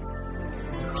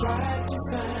 tried to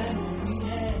find what we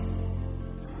had.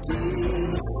 Till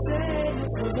the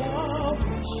sadness was all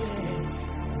we shared.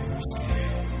 We were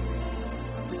scared.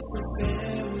 This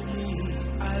affair with me,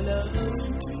 I love you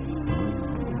too.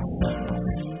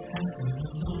 Something happened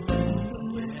along the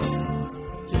way.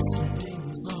 Yesterday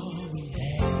was all we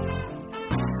had.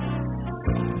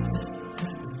 Something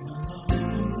happened along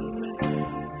the way.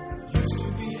 Used to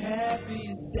be happy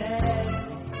and sad.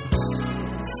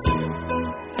 Something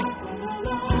happened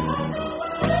along the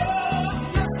way.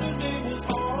 Yesterday was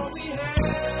all we had.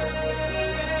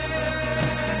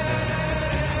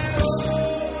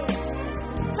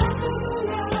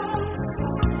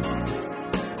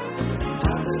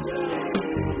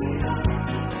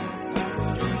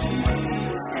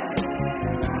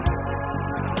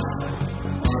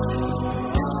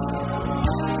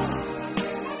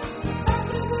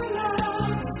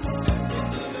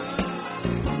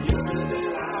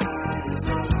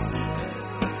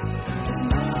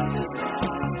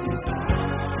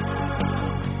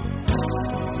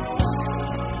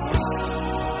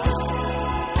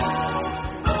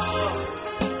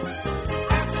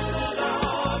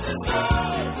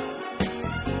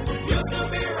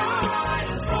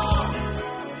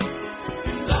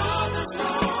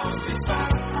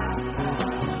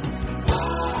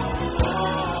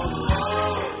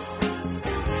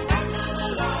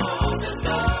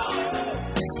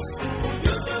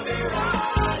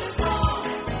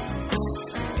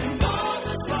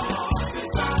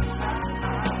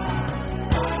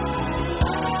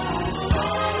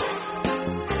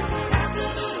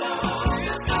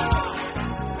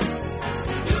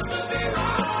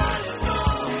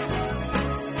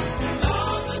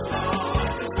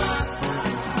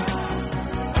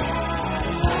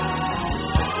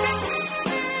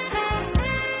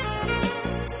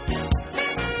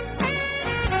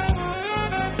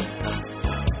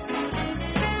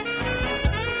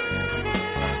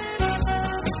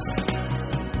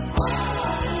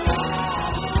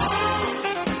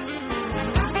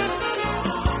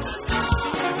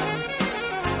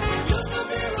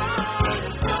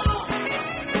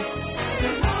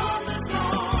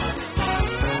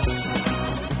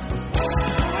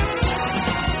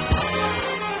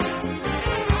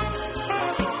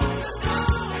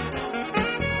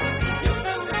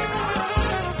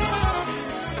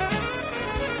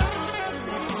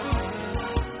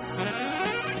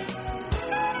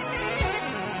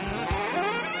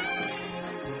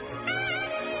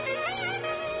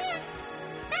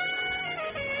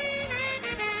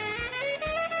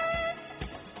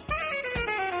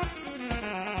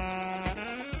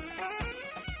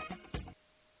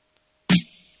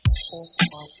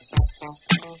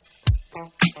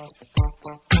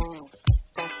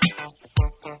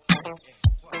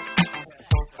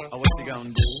 What you gonna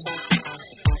do?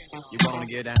 You wanna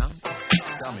get down?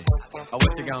 Tell me.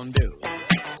 What you gonna do?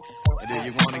 Do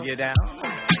you wanna get down?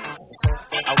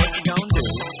 What you gonna do?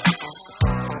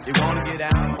 You wanna get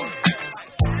down?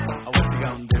 What you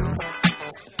gonna do?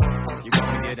 You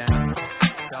wanna get down?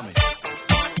 Tell me.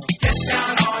 Get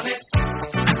down on it.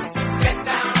 Get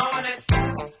down on it.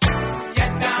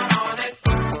 Get down on it.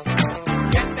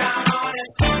 Get down on it.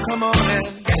 Come on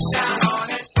and get down on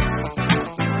it.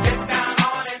 Get down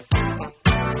on it.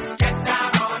 Get down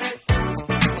on it.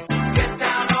 Get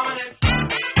down on it.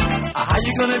 How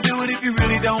you gonna do it if you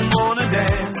really don't wanna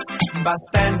dance? By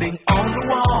standing on the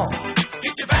wall.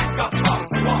 Get your back up off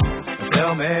the wall.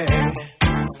 Tell me,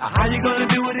 how you gonna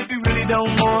do it if you really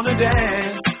don't wanna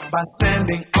dance? By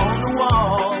standing on the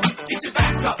wall. Get your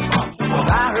back up off the wall.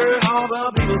 'Cause I heard all the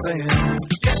people saying,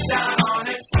 get down on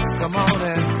it. Come on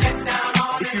and get down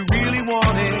on it. If you really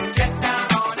want it, get down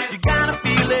on it. You gotta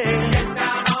feel it. Get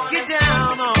down on it. Get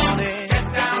down on it. Get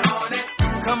down on it.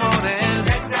 Come on and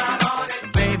get down on it.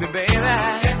 Baby, baby.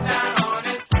 Get down on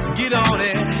it. Get on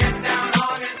it. Get down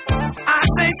on it. I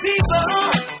say, people,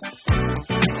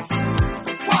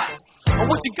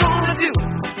 what you gonna do?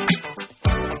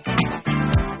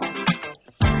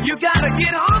 You gotta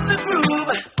get on the groove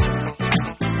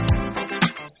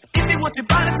if you want your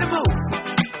body to move.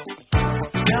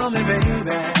 Tell me,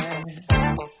 baby,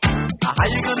 how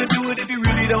you gonna do it if you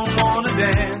really don't wanna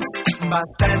dance? By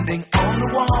standing on the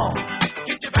wall.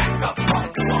 Get your back up off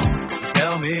the wall.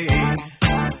 Tell me,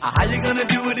 how you gonna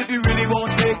do it if you really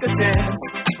won't take a chance?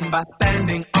 By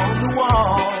standing on the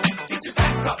wall. Get your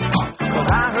back up off the wall. 'Cause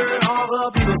I heard all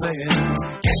the people saying,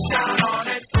 get down on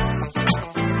it.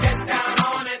 Get down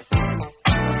on it.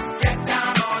 Get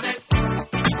down on it.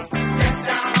 Get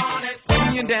down on it.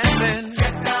 When you're dancing,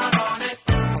 get down on it.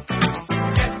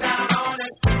 Get down on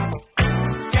it.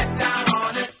 Get down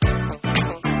on it. Get down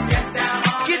on it. Get down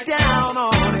on it. Get down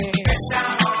on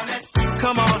it.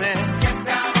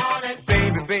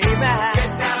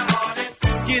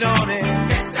 get on it.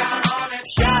 Get down on it.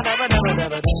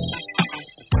 Sha-da-ba-da-ba-da-ba-da.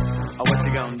 Oh, what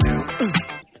you gonna do?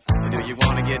 Do you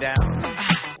wanna get down?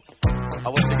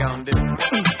 Oh, what you gonna do?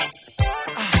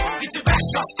 Get your back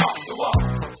up off the wall.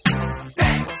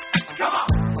 Dance, come on.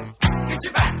 Get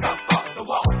your back up off the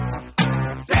wall.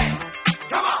 Dance,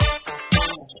 come on.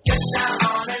 Get down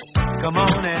on it. Come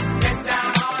on and get down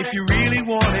on it. If you really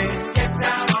want it, get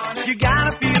down on it. You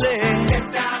gotta feel it.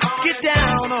 Get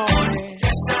down on it.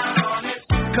 Get down on it.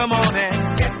 Come on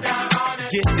and get down on it.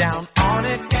 Get down on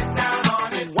it. Get down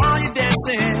on it. While you're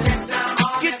dancing,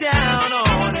 get down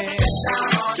on it.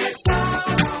 Get down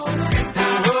on it. Oh,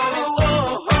 oh,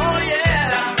 oh, oh,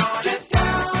 yeah.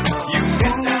 You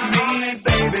move me,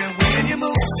 baby, when you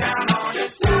move. Get down on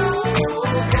it.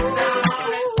 Get down on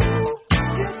it.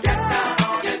 Get down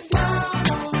on it. Get down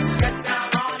on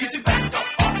it. Get your back up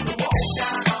off the wall. Get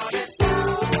down on it.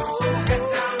 Get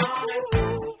down on it.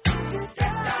 Get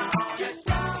down on it. Get down on it. Get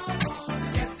down on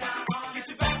it. Get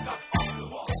your back up off the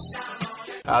wall.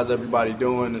 How's everybody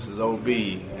doing? This is OB,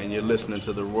 and you're listening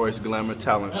to the Royce Glamour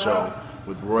Talent Show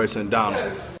with Royce and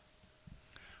Donald.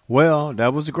 Well,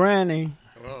 that was Granny.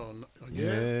 Oh,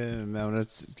 yeah, man,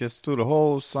 that's just through the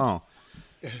whole song.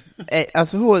 Hey, I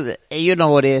said, who is it? Hey, you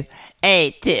know what it is.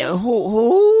 Hey,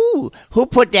 who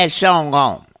put that song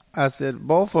on? I said,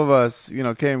 both of us,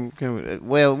 came.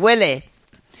 Well, Willie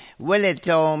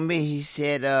told me, he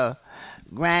said,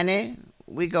 Granny,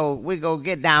 we go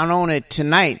get down on it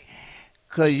tonight,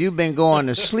 'cause you've been going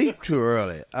to sleep too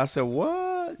early. I said,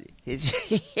 what? He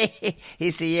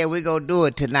said, yeah, we go do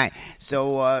it tonight.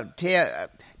 So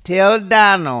tell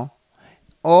Donald,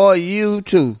 or you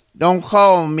too, don't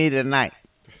call me tonight.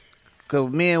 'Cause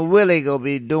me and Willie gonna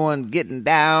be getting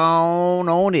down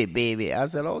on it, baby. I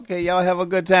said, okay, y'all have a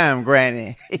good time,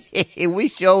 Granny. We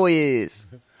sure is.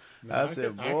 I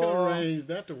said, boy. I can arrange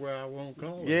that to where I won't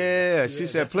call her. Yeah, she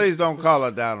said, please don't call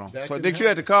her, Donald. So did you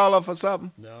have to call her for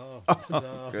something? No,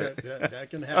 that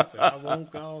can happen. I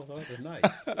won't call her tonight.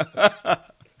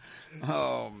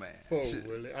 Oh, man. Poor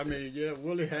Willie. I mean, yeah,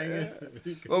 Willie hanging.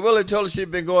 Well, Willie told her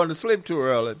she'd been going to sleep too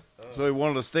early, so he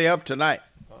wanted to stay up tonight.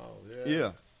 Oh, yeah.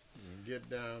 Yeah. Get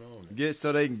down on it.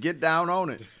 So they can get down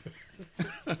on it.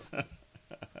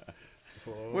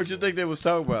 What you think they was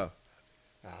talking about?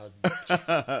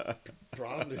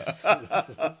 Probably.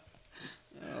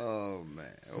 Oh,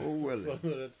 man. Oh, Willie. Some of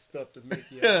that stuff to make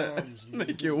your arms move.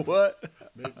 Make your what?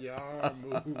 Make your arm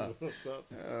move or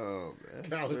something. Oh, man.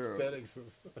 Calisthenics or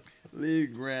something.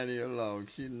 Leave Granny alone.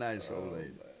 She's a nice old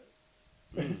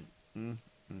lady.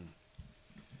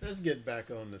 Let's get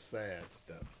back on the sad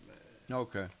stuff, man.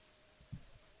 Okay.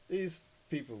 These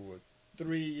people were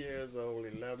 3 years old,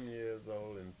 11 years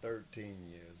old, and 13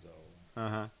 years old.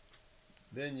 Uh-huh.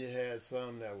 Then you had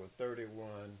some that were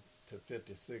 31 to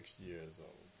 56 years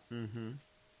old. Mm-hmm.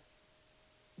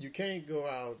 You can't go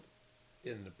out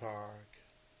in the park.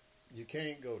 You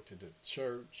can't go to the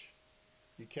church.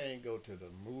 You can't go to the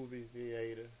movie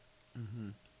theater. Mm-hmm.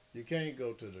 You can't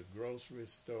go to the grocery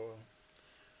store.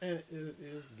 And it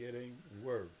is getting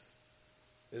worse.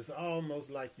 It's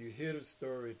almost like you hear the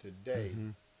story today,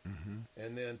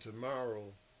 and then tomorrow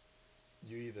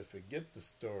you either forget the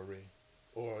story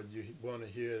or you want to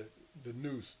hear the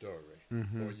new story,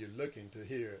 or you're looking to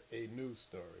hear a new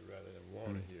story rather than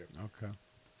want to hear. Okay.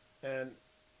 And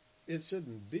it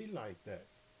shouldn't be like that.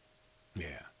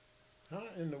 Yeah. How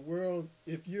in the world,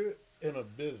 if you're in a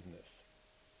business,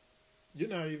 you're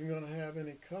not even going to have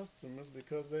any customers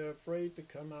because they're afraid to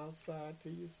come outside to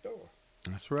your store.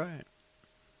 That's right.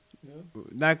 Yeah.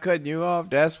 Not cutting you off,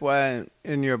 that's why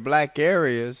in your black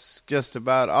areas, just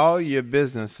about all your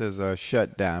businesses are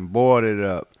shut down, boarded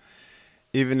up.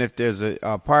 Even if there's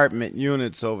apartment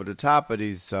units over the top of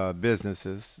these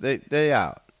businesses, they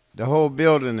out. The whole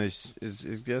building is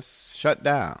just shut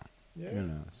down.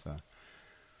 Yeah. So.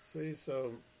 See,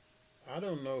 so I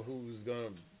don't know who's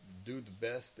going to do the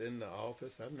best in the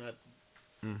office. I'm not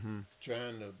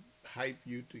trying to hype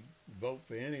you to vote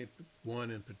for anyone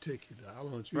in particular. I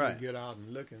want you to get out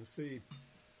and look and see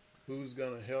who's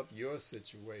going to help your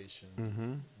situation.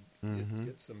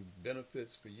 Get some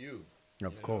benefits for you.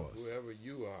 Of course. Whoever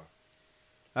you are.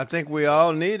 I think we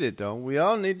all need it, though. We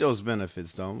all need those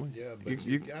benefits, don't we? Yeah, but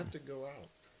you got to go out.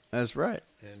 That's right.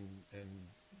 And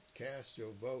cast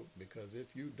your vote, because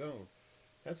if you don't,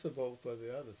 that's a vote for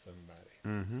the other somebody.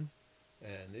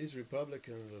 And these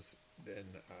Republicans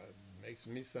makes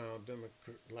me sound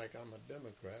like I'm a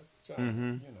Democrat. So,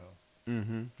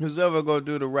 Who's ever going to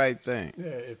do the right thing?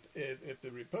 Yeah, if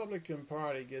the Republican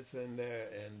Party gets in there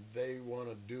and they want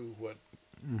to do what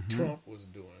Trump was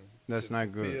doing, that's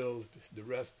not good. Fulfill the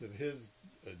rest of his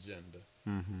agenda.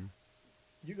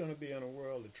 You're going to be in a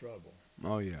world of trouble.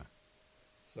 Oh, yeah.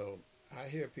 So I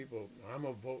hear people, I'm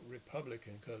going to vote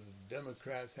Republican because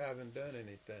Democrats haven't done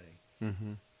anything.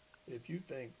 Mm-hmm. If you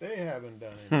think they haven't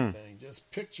done anything,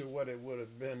 just picture what it would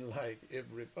have been like if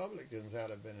Republicans had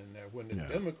been in there, when the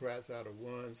Democrats are the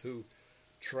ones who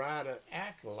try to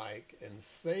act like and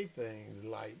say things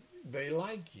like they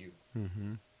like you.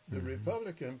 Mm-hmm. The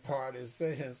Republican Party is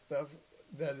saying stuff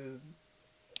that is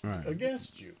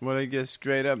against you. Well, they get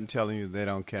straight up and telling you they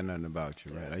don't care nothing about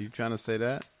you, right? Are you trying to say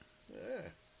that? Yeah.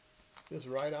 Just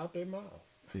right out their mouth.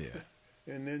 Yeah.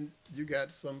 And then you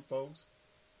got some folks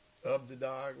of the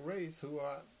dog race who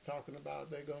are talking about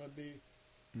they're going to be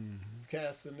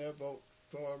casting their vote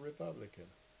for a Republican.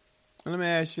 Let me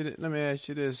ask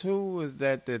you this: who was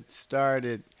that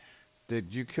started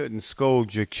that you couldn't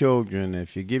scold your children?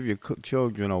 If you give your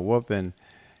children a whooping,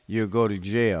 you'll go to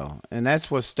jail, and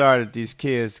that's what started these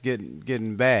kids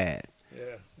getting bad.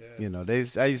 Yeah. You know,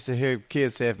 I used to hear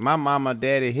kids say, "If my mama,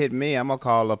 daddy hit me, I'm gonna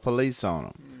call the police on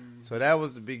them." So that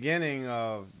was the beginning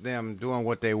of them doing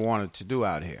what they wanted to do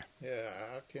out here. Yeah,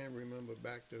 I can't remember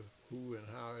back to who and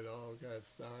how it all got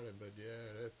started, but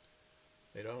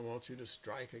they don't want you to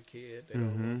strike a kid. They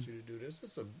don't want you to do this.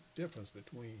 It's a difference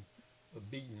between a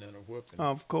beating and a whooping.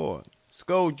 Of course.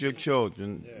 Scold your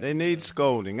children. They need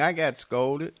scolding. I got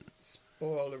scolded.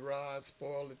 Spoil the rod,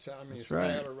 spoil the child. I mean,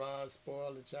 spare the rod,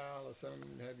 spoil the child or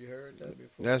something. Have you heard that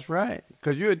before? That's right.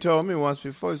 Because you had told me once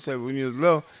before, you said when you was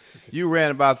little, you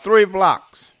ran about 3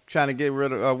 blocks trying to get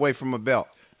away from a belt.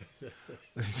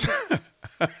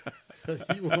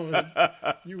 You want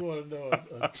to know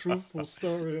a truthful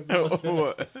story about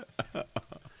that?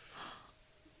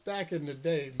 Back in the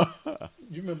day,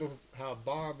 you remember how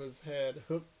barbers had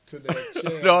hooked to their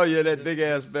chair? Oh, yeah, that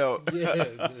big-ass belt. Yeah,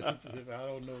 I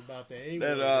don't know about the A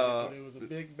word, but it was a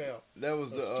big belt. That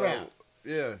was the strap.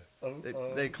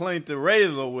 They cleaned the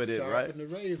razor with it, right? Sharpened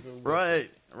the razor with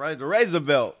Right, the razor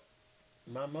belt.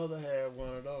 My mother had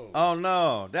one of those. Oh,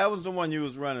 no, that was the one you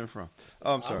was running from.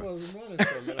 Oh, I'm sorry. I wasn't running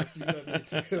from it, if you let me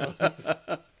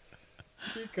tell.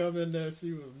 She come in there,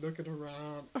 she was looking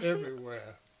around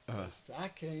everywhere. I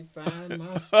can't find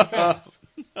my strap.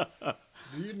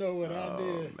 Do you know what I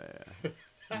did? Man.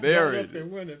 I Buried got up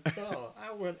and went and saw.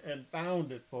 I went and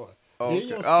found it for her. Okay. Here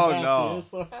your strap no. is,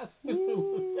 so I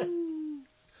stood.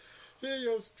 Here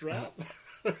your strap.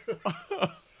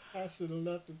 I should have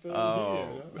left the thing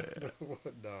here.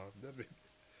 No,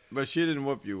 but she didn't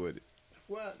whoop you with it.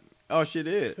 What? Oh, she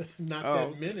did. Not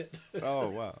that minute. Oh,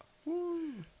 wow.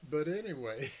 But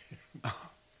anyway.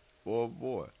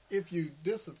 Boy. If you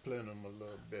discipline them a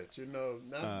little bit,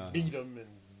 not beat them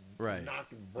and knock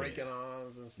them, breaking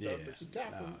arms and stuff, but you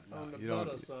tap them on the butt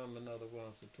or something another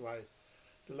once or twice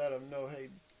to let them know, hey,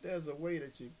 there's a way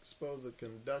that you're supposed to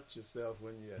conduct yourself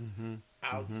when you're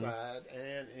outside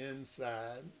and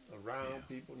inside, around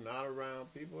people, not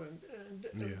around people,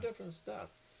 and different stuff.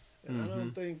 And I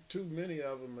don't think too many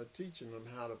of them are teaching them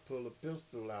how to pull a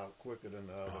pistol out quicker than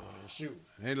the other one and shoot.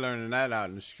 They learning that out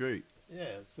in the street.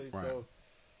 Yeah, see, so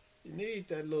you need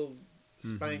that little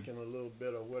spanking a little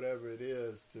bit or whatever it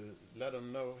is to let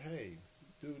them know, hey,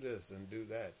 do this and do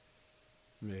that.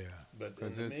 Yeah, but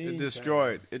it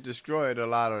destroyed a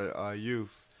lot of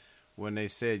youth when they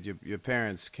said your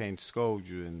parents can't scold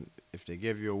you, and if they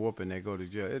give you a whooping, they go to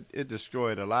jail. It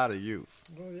destroyed a lot of youth.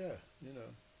 Oh yeah,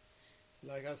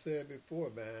 like I said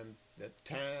before, man, that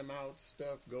timeout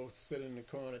stuff. Go sit in the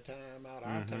corner, timeout.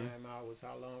 Our timeout was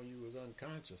how long you was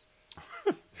unconscious.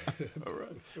 All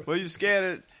right. Well, you scared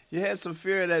it. You had some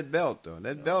fear of that belt, though.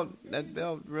 That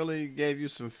belt really gave you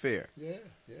some fear. Yeah.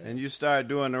 And you started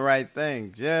doing the right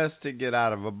thing just to get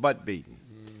out of a butt beating.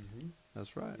 Mm-hmm.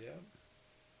 That's right.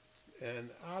 Yeah. And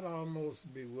I'd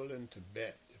almost be willing to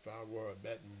bet, if I were a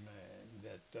betting man,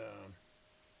 that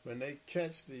when they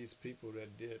catch these people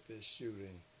that did this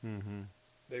shooting,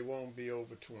 they won't be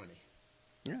over 20.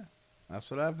 Yeah,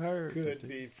 that's what I've heard. Could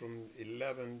be from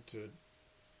 11 to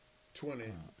 20.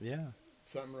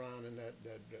 Something around in that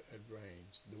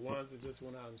range. The ones that just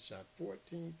went out and shot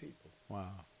 14 people.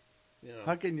 Wow.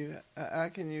 How can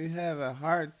you have a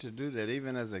heart to do that,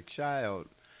 even as a child,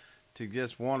 to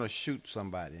just want to shoot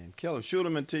somebody and kill them, shoot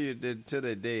them until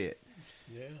they're dead?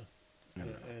 Yeah.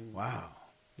 And wow.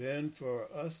 Then for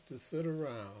us to sit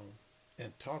around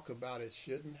and talk about it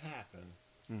shouldn't happen,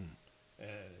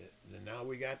 and now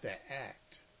we got to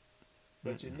act.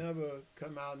 But you never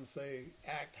come out and say,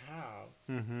 act how,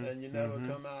 and you never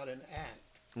come out and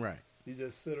act. Right. You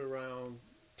just sit around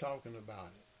talking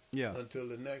about it. Yeah. Until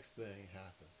the next thing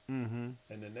happens.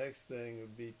 And the next thing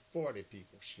would be 40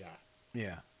 people shot.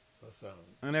 Yeah. Or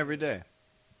something. And every day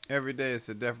it's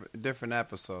a different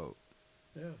episode.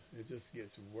 Yeah, it just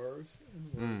gets worse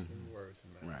and worse and worse,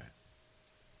 man. Right.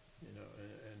 You know,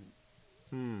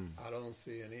 and I don't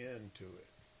see an end to it.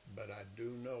 But I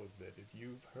do know that if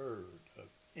you've heard of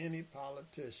any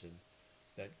politician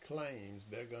that claims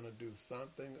they're going to do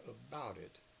something about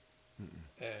it,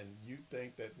 and you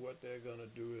think that what they're going to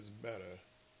do is better,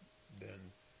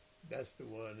 then that's the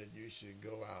one that you should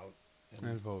go out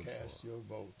and vote cast your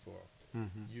vote for.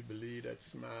 You believe that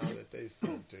smile that they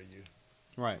sent to you.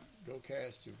 Right. Go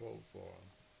cast your vote for them.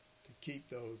 To keep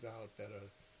those out that are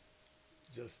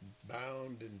just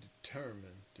bound and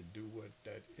determined to do what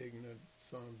that ignorant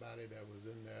somebody that was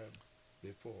in there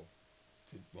before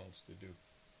wants to do.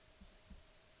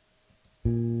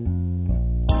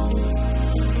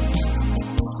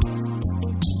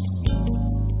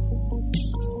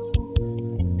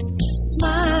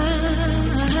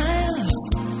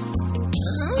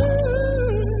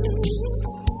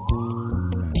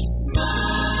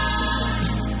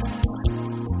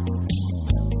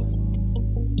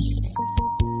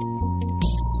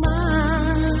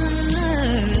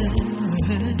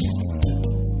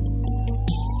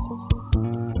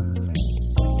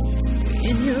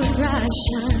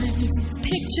 Shine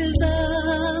pictures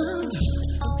of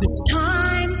this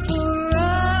time for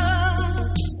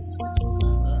us.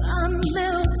 I'm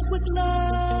melt with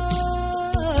love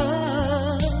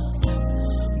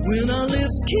when our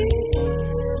lips kiss.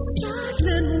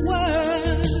 Silent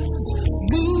words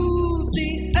move the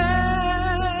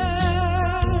earth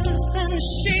and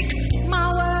shake my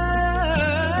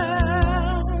world,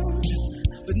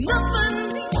 but nothing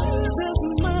means as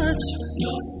much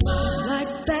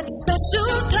like that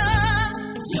special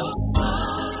touch, your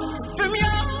smile, from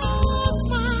your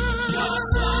smile. Your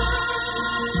smile.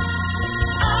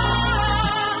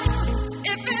 Oh,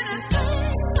 if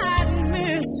anything I'd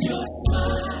miss, your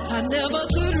smile. I never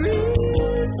could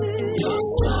resist your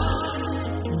smile.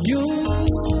 Your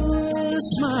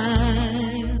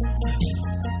smile.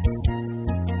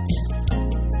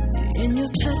 In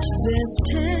your touch there's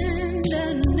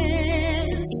tenderness,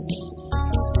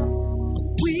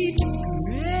 sweet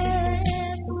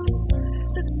caress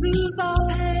that soothes our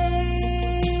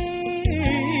pain.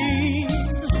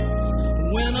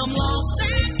 When I'm lost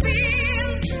and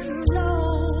feeling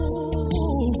low,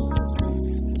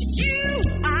 to you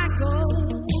I go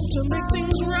to make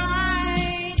things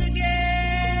right again.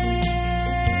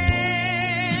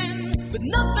 But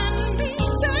nothing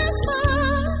means as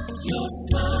much, your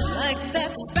smile, like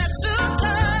that special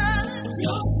touch,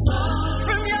 your smile,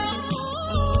 from your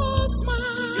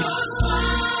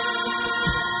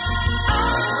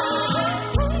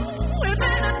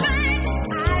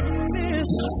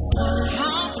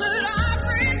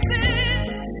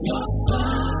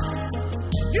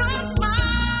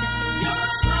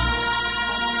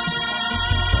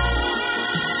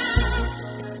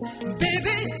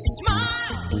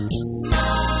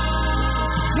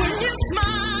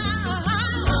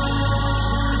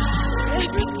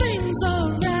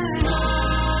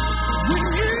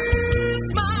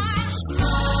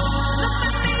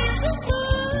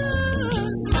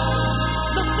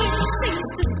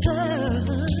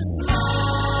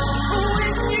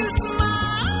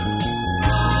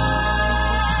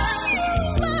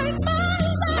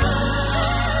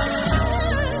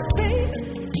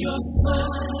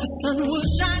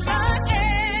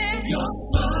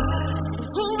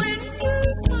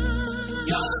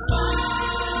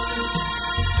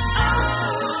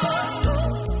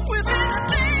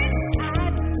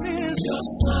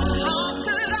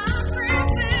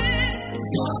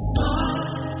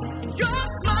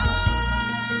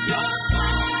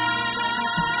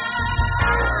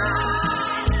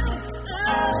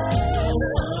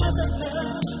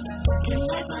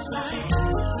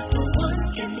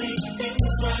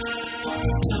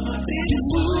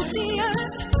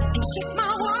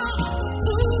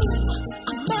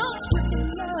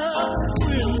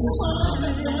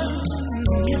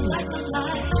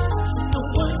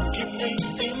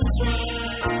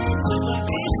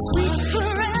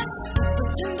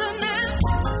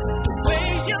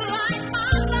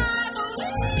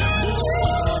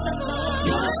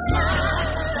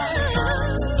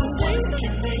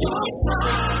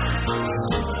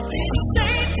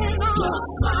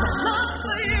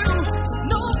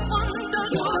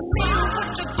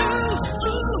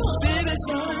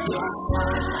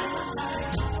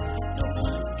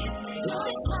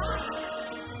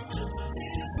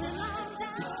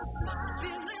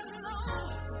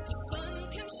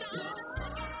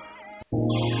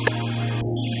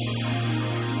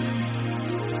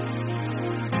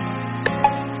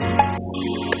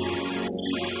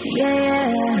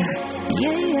Yeah,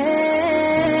 yeah,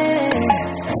 yeah.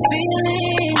 Feeling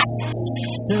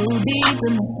So deep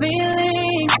in my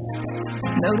feelings,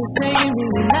 notice they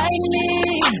really like me.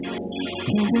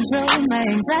 Can't control my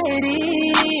anxiety.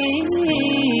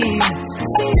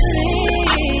 Feeling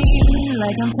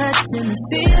like I'm touching the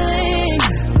ceiling.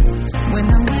 When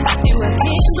I'm with you, I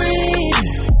can't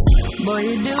breathe. Boy,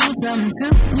 you do something to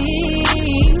me.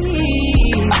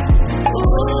 Ooh,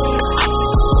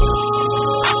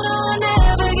 I'll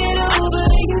never get over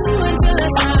you until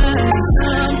I find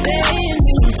something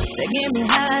new that get me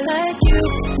high like you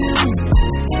do.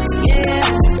 Yeah.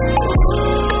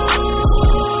 Ooh,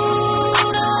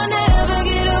 I'll never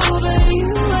get over you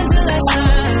until I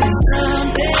find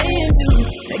something new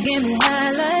that get me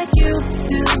high like you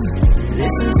do.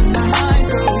 Listen to my heart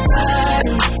go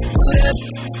bottom, boot up,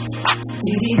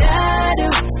 dee-dee-da-do,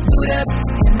 boot up,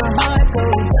 and my heart go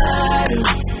bottom,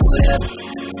 boot up,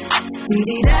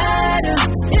 dee-dee-da-do,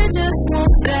 it just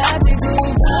won't stop, it go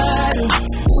bottom,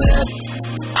 boot up,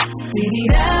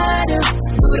 dee-dee-da-do,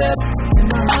 boot up, and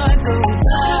my heart go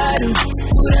bottom,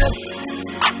 boot up,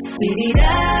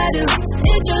 dee-dee-da-do,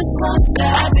 it just won't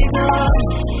stop, it go.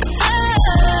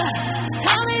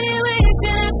 How many ways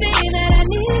can I say that I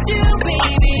need you,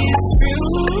 baby? It's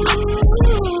true.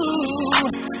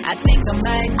 I think I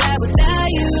might die without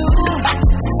you.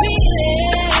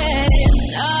 Feeling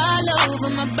all over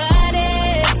my body.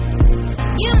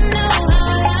 You know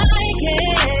how I like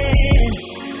it.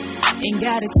 Ain't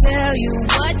gotta tell you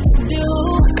what to do.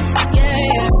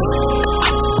 Yeah. Ooh,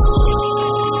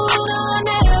 I'll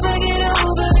never get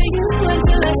over you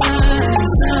until I find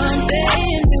something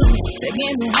new that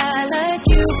get me high like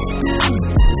you do.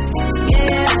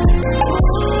 Yeah. Ooh,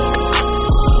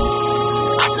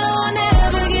 I'll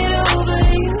never get over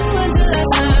you until I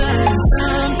find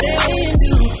something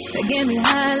new that get me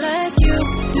high like you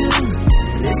do.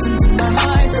 Listen to my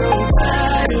heart go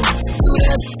bottom, boot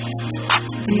up,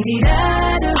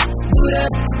 dee-dee-da-do, boot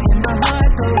up, and my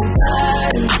heart go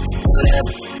bottom, boot up,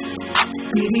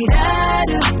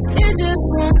 dee-dee-da-do, it just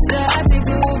won't stop, it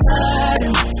go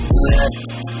bottom, boot up,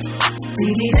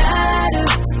 dee-dee-da-do,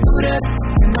 boot up,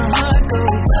 and my heart go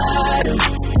bottom,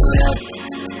 boot up,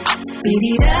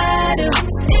 dee-dee-da-do,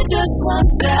 it just won't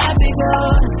stop, it go.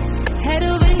 Head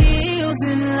over heels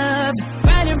in love,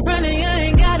 right in front of you,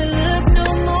 ain't gotta look no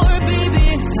more,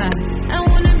 baby. I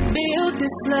wanna build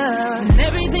this love, and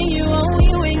everything you own,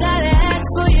 you ain't gotta ask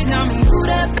for. You got me boot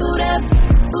up, boot up,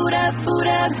 boot up, boot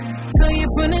up. So you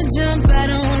from the jump, I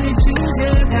don't wanna choose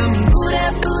you. Got me boot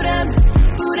up, boot up,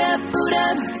 boot up, boot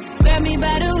up. Grab me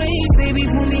by the waist, baby,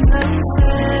 pull me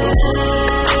closer.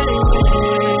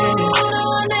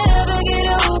 I'll never get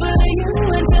over you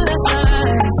until I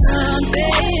find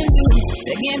something new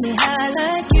that get me high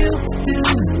like you do.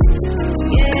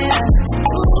 Yeah.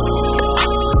 Ooh,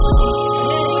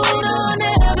 I'll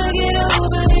never get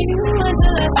over you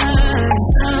until I find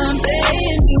something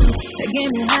new that get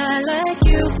me high like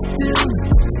you do.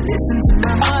 Listen to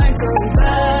my heart go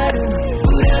bottom,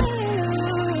 boot up,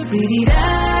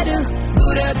 dee-dee-da-do,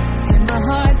 boot up, and my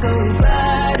heart go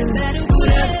bottom,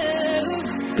 boot up,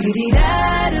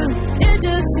 dee-dee-da-do, it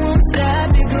just won't stop,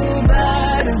 it go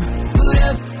bottom, boot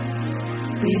up,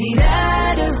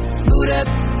 dee-dee-da-do, boot up,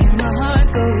 and my heart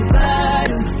go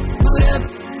bottom, boot up,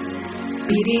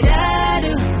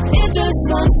 dee-dee-da-do, it just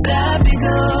won't stop, it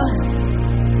go.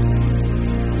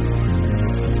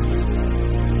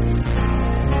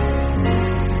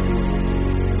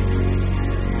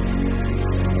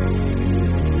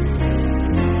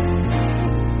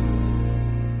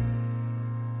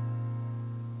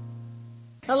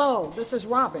 Hello, this is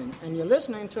Robin, and you're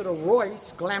listening to the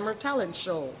Royce Glamour Talent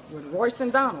Show with Royce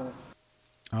and Donald.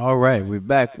 All right, we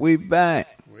back. We back.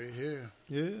 We're here.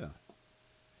 Yeah.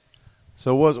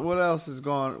 So what else is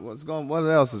going? What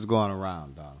else is going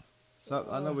around, Donald? So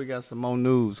I know we got some more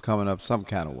news coming up some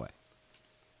kind of way.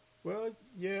 Well,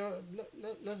 yeah.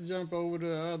 Let's jump over to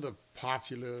the other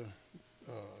popular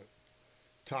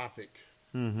topic.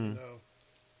 Mm-hmm. You know.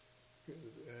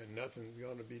 And nothing's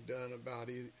going to be done about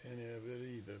any of it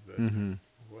either, but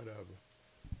whatever.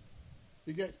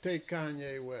 You got to take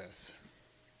Kanye West.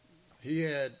 He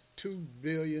had $2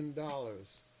 billion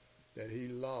that he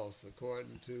lost,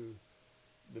 according to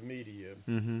the media,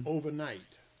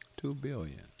 overnight. $2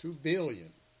 billion. $2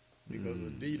 billion, because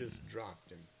Adidas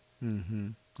dropped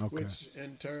him. Okay. Which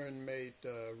in turn made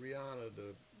Rihanna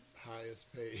the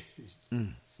highest paid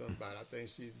somebody. I think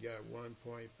she's got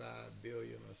 1.5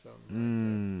 billion or something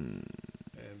like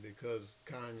that. And because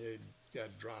Kanye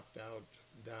got dropped out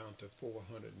down to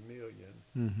 400 million,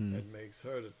 that makes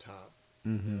her the top.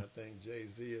 And I think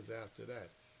Jay-Z is after that.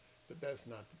 But that's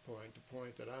not the point. The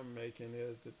point that I'm making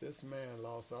is that this man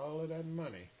lost all of that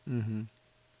money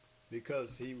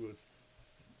because he was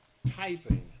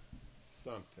typing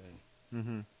something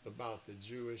Mm-hmm. about the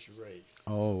Jewish race.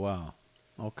 Oh, wow.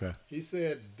 Okay. He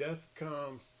said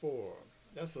DEFCON 4.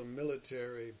 That's a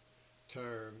military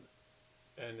term,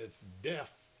 and it's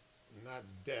deaf, not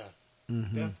death.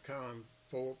 Mm-hmm. DEFCON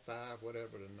 4, 5,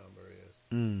 whatever the number is.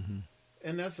 Mm-hmm.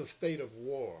 And that's a state of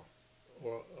war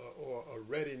or a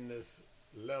readiness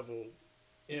level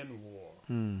in war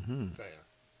Mm-hmm. there.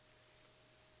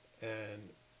 And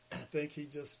I think he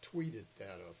just tweeted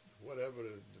that or whatever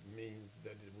it means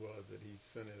that it was that he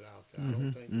sent it out there. I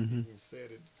don't think he even said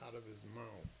it out of his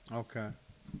mouth. Okay.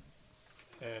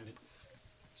 And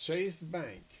Chase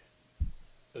Bank,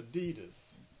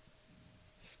 Adidas,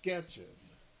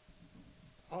 Skechers,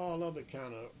 all other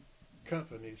kind of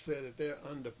companies said that they're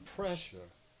under pressure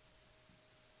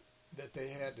that they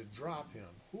had to drop him.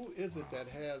 Who is it that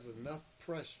has enough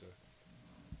pressure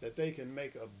that they can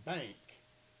make a bank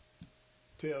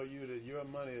tell you that your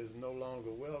money is no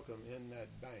longer welcome in that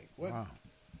bank? What? Wow.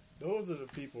 Those are the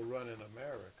people running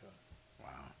America.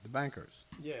 Wow. The bankers.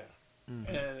 Yeah.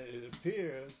 Mm-hmm. And it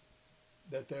appears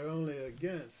that they're only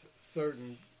against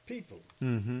certain people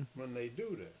Mm-hmm. when they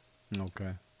do this.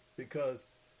 Okay. Because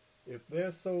if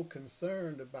they're so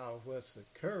concerned about what's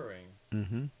occurring,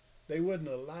 Mm-hmm. they wouldn't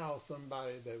allow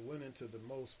somebody that went into the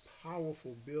most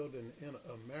powerful building in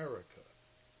America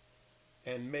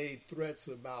and made threats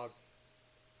about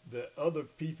the other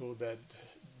people that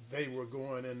they were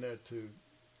going in there to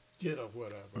get or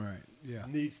whatever. Right. Yeah.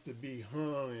 Needs to be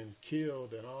hung and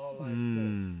killed and all like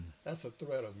this. That's a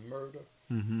threat of murder.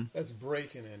 Mm-hmm. That's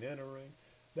breaking and entering.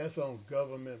 That's on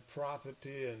government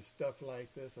property and stuff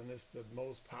like this. And it's the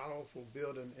most powerful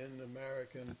building in the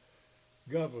American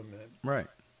government. Right.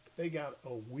 They got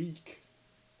a week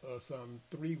or some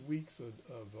 3 weeks of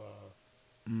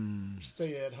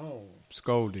stay at home.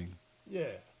 Scolding.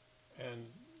 Yeah. And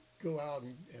go out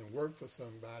and work for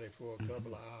somebody for a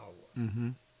couple of hours. Mm-hmm.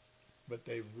 But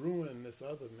they ruined this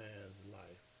other man's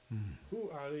life. Mm-hmm. Who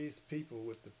are these people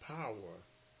with the power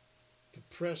to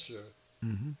pressure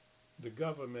Mm-hmm. the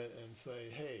government and say,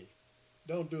 hey,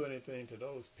 don't do anything to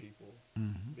those people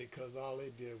Mm-hmm. because all they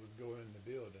did was go in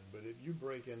the building. But if you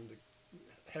break into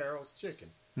Harold's Chicken,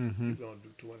 Mm-hmm. you're going to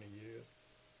do 20 years.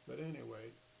 But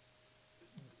anyway,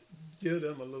 give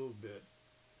them a little bit.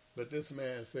 But this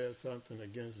man says something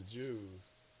against Jews,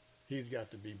 he's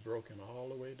got to be broken all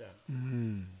the way down.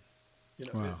 Mm-hmm. You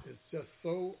know, Wow. it's just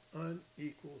so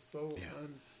unequal, so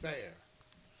unfair.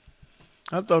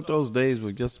 I thought those days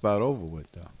were just about over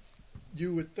with, though.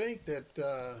 You would think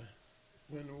that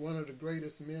when one of the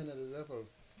greatest men that has ever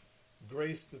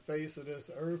graced the face of this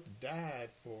earth died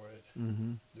for it,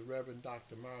 Mm-hmm. the Reverend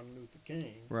Dr. Martin Luther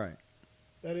King, Right.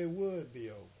 that it would be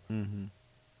over. Mm-hmm.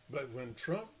 But when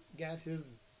Trump got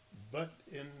his butt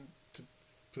into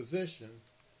position,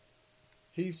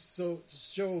 he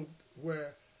showed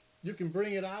where you can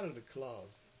bring it out of the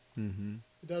closet. Mm-hmm.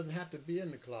 It doesn't have to be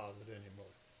in the closet anymore.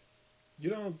 You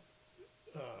don't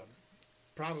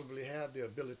probably have the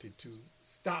ability to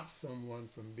stop someone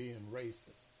from being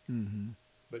racist, Mm-hmm.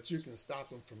 but you can stop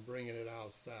them from bringing it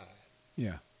outside.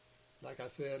 Yeah. Like I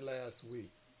said last week,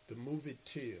 the movie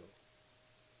Till.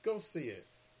 Go see it.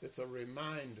 It's a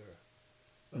reminder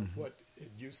of what it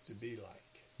used to be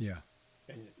like. Yeah.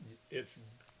 And it's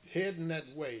heading that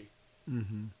way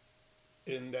Mm-hmm.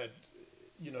 in that,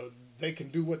 you know, they can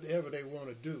do whatever they want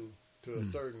to do to a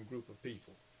certain group of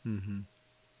people. Mm-hmm.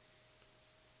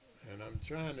 And I'm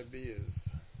trying to be as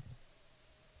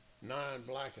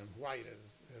non-black and white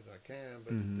as I can,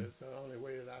 but that's the only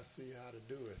way that I see how to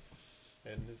do it.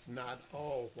 And it's not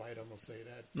all white, I'm going to say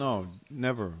that. No,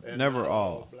 never. And Never not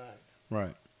all. black.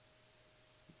 Right.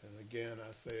 And again,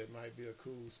 I say it might be a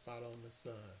cool spot on the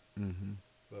sun. Mm-hmm.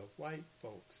 But white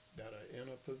folks that are in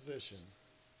a position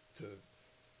to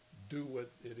do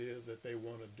what it is that they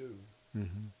want to do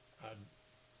Mm-hmm. are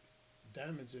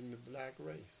damaging the black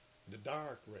race, the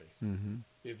dark race. Mm-hmm.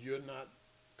 If you're not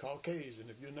Caucasian,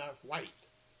 if you're not white,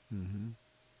 Mm-hmm.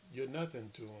 you're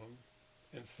nothing to them.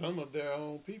 And some of their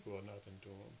own people are nothing to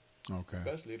them, Okay.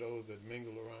 especially those that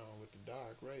mingle around with the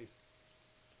dark race.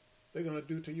 They're going to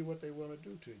do to you what they want to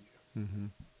do to you. Mm-hmm.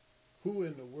 Who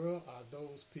in the world are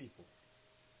those people?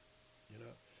 You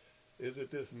know, is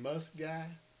it this Musk guy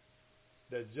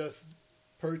that just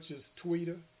purchased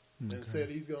Twitter and said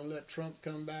he's going to let Trump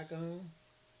come back on?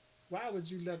 Why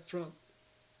would you let Trump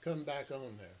come back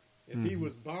on there? If he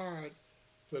was barred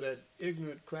for that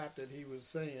ignorant crap that he was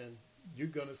saying, you're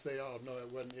going to say, oh, no,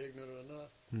 it wasn't ignorant enough.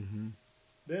 Mm-hmm.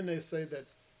 Then they say that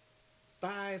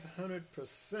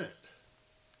 500%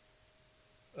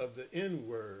 of the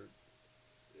N-word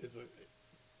is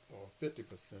or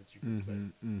 50%, you could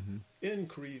say,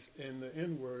 increase in the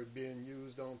N-word being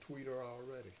used on Twitter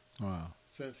already. Wow.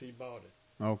 Since he bought it.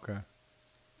 Okay.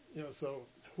 You know, so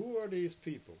who are these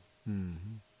people?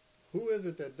 Mm-hmm. Who is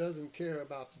it that doesn't care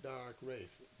about the dark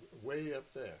race? Way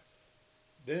up there.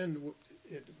 Then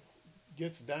it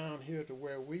gets down here to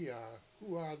where we are.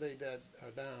 Who are they that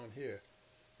are down here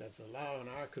that's allowing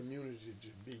our community to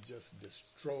be just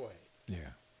destroyed?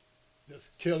 Yeah.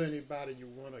 Just kill anybody you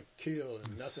want to kill and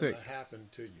nothing Sick. will happen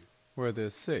to you. Where they're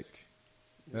sick.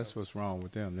 That's what's wrong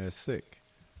with them. They're sick.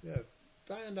 Yeah.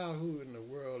 Find out who in the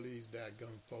world these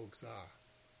dadgum folks are.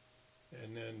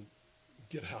 And then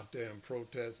get out there and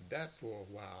protest that for a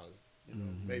while. You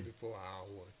know, maybe for an hour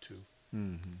or two.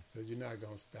 Because you're not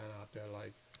going to stand out there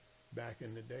like back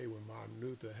in the day when Martin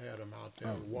Luther had them out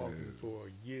there walking for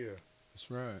a year. That's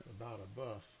right. About a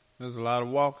bus. There's a lot of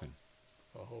walking.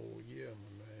 A whole year, my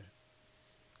man.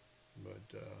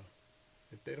 But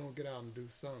if they don't get out and do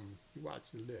something, you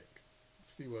watch the lick.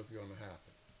 See what's going to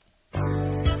happen.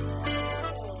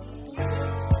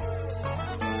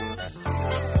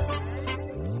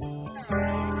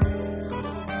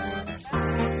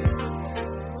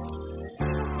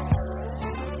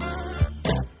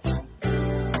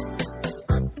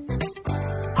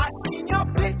 I seen your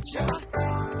picture,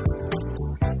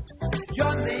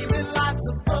 your name and lots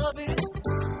above it.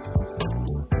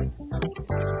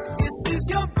 This is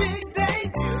your big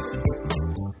debut.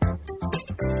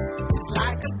 It's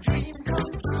like a dream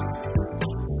come true.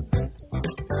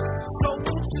 So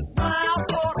won't you smile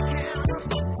for the camera?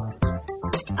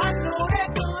 I know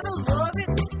they're gonna love it.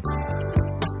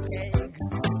 Yeah.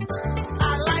 I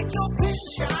like your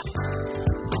picture.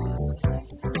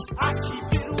 I keep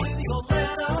it with your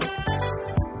letter.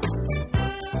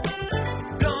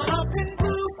 Done up in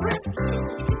blueprint blue.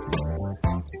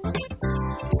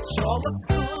 Sure looks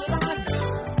good on you.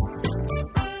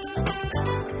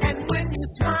 And when you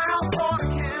smile for the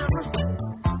camera,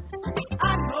 I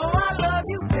know I love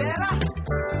you better.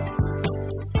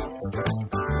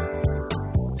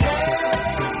 Hey,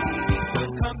 it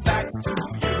will come back to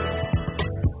you.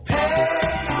 Hey,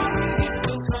 it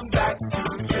will come back to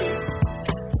you.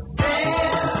 Then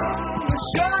the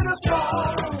shutter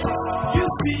falls. You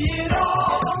see it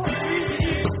all.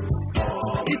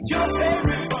 It's your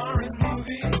favorite foreign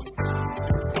movie.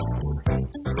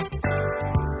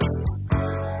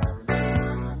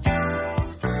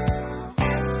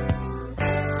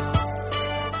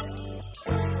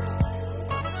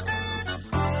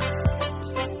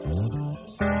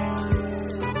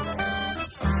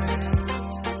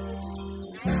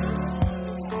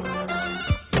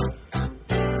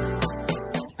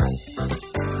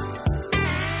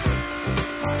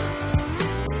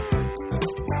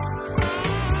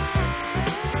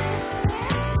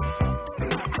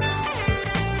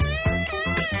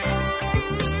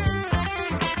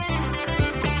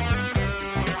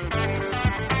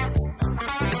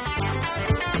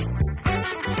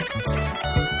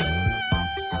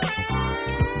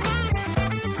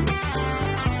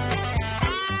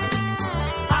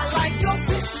 I like your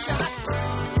picture.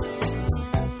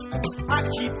 I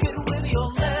keep it with your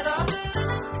letter.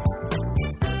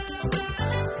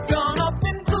 Gone up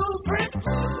in blueprint.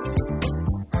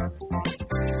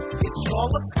 It sure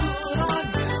looks good on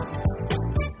you.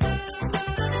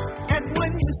 And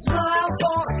when you smile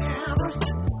for the camera,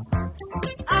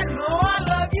 I know I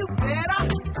love you better.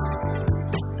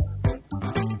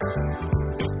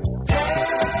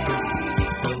 Hey,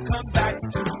 it will come back to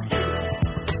you.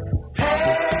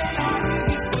 Hey,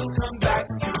 it will come back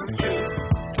to you.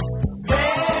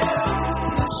 Then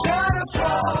the shutter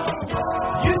falls.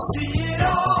 You see it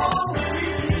all.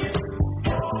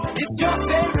 It's your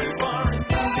favorite foreign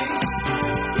movie.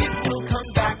 It will come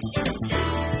back to you.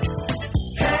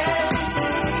 Hey,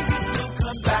 it will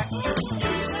come back to you.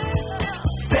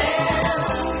 Then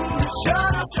the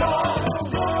shutter falls.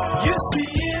 You see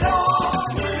it all.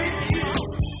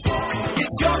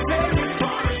 It's your favorite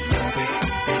foreign movie.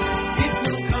 It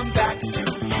will come back to you.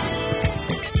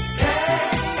 Hey,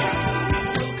 it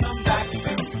will come back to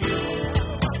you.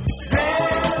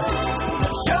 Then the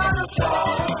shutter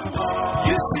falls.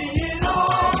 You see it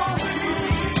all.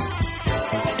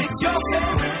 It's your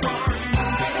favorite foreign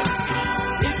movie.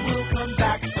 It will come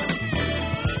back to you.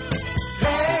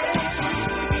 Hey,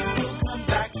 it will come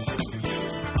back to you.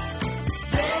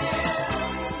 Then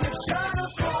the shutter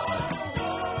falls.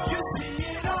 You see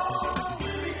it all.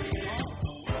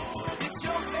 It's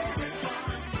your favorite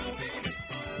foreign movie.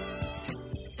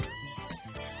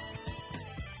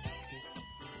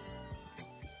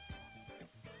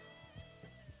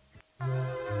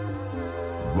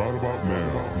 Right about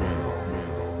now,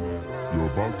 You're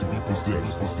about to be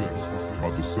possessed by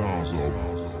the sounds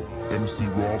of MC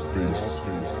Raw Face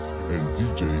and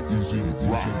DJ Easy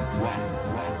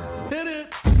Rock. Hit it!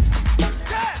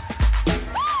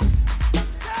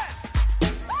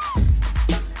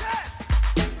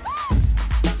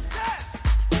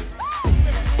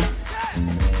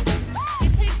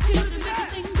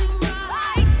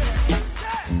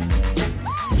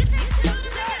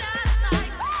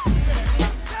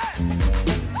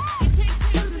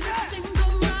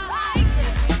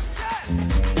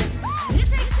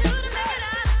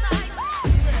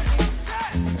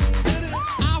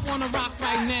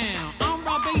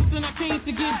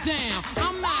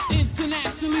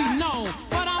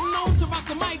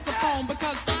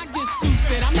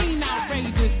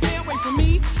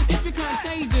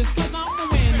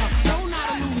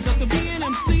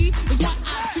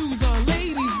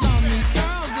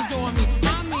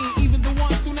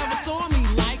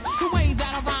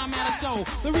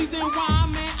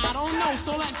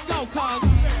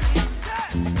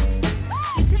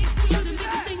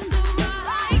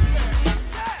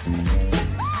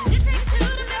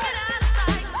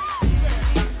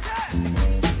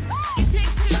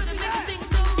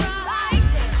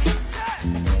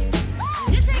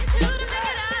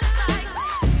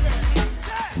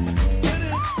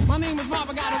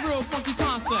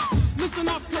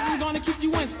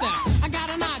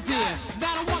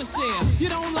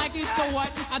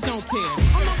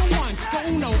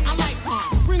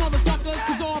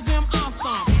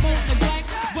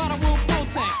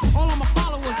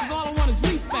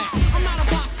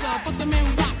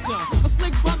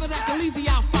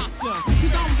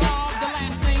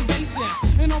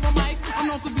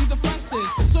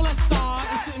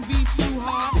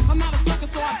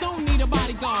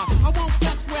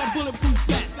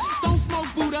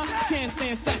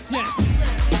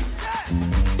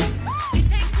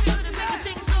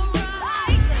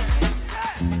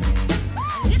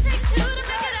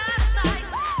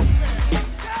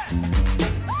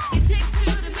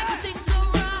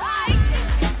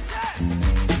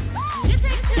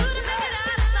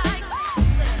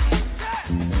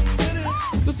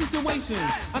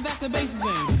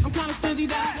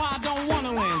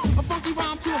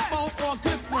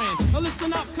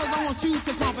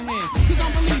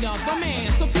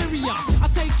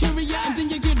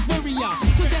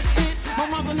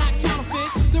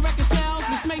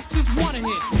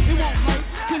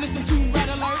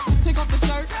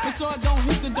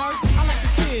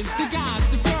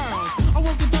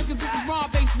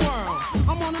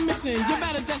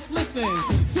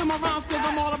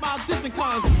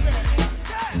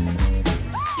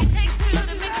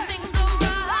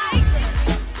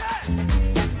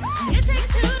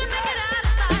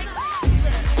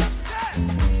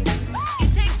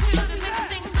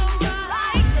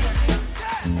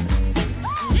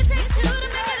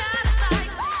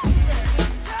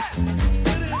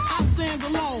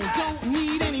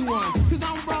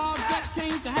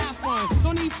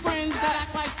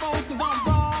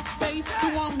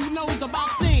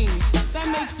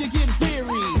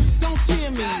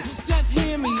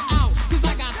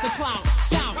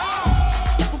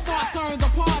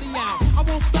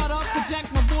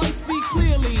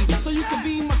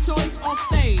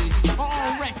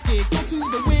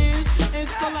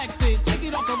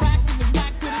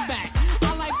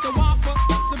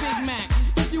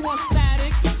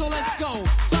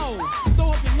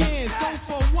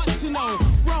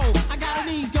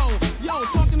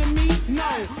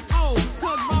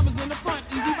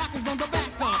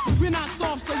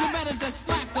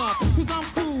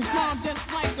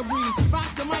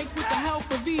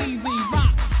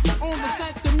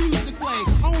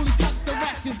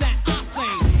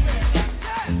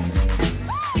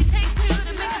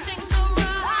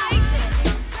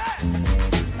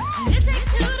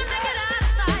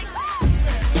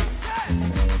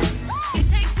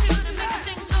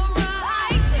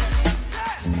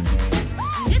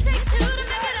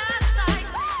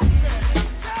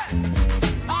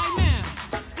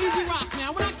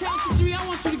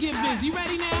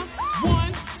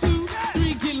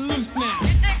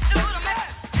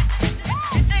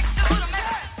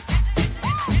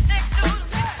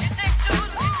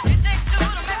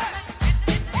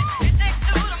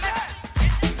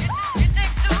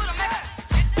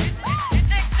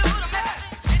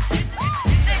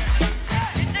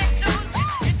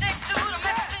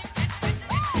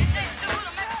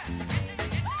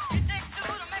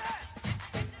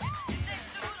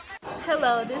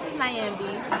 Hello, this is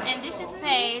Nyambi. And this is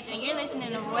Paige, and you're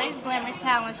listening to Royce Glamour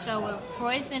Talent Show with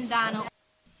Royce and Donald.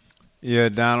 Yeah,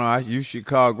 Donald, you should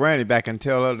call Granny back and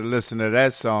tell her to listen to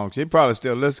that song. She probably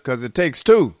still listen because it takes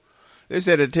two. They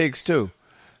said it takes two.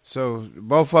 So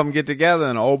both of them get together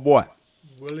and oh boy.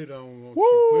 Willie don't want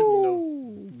you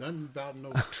putting nothing about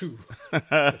no two.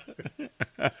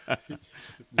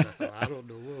 No, I don't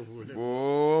know what.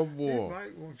 Oh boy. He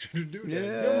might want you to do that.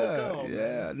 Yeah, Give him a call, yeah.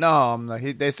 man. No, I'm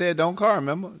like, they said don't call.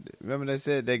 Remember they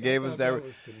said they gave us that.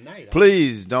 Was tonight.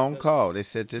 Please don't call. They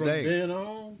said today. From then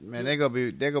on, man, they're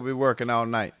gonna be working all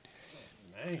night.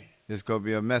 Man, it's gonna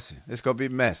be a messy. It's gonna be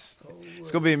mess.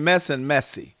 It's gonna be mess and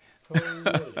messy.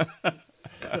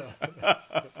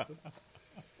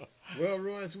 Well,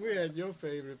 Royce, we're at your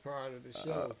favorite part of the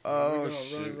show. We're going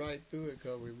to run right through it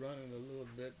because we're running a little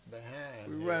bit behind.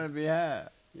 We're running behind.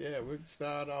 Yeah, we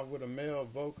start off with a male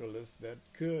vocalist that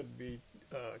could be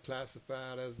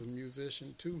classified as a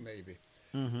musician too, maybe.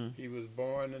 Mm-hmm. He was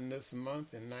born in this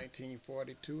month in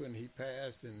 1942, and he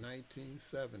passed in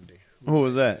 1970. Who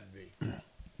was that?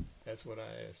 That's what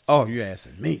I asked. Oh, you're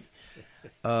asking me.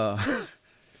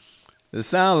 It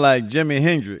sounds like Jimi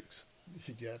Hendrix.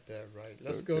 You got that right.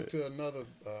 Let's go to another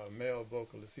male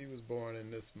vocalist. He was born in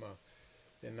this month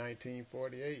in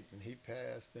 1948, and he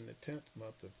passed in the 10th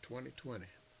month of 2020.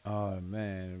 Oh,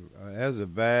 man. That's a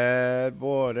bad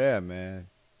boy there, man.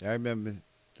 I remember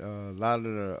a lot of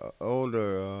the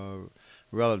older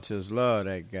relatives love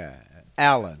that guy.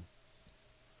 Alan.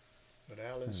 But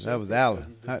Alan that was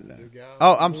Alan. The guy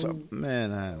I'm sorry.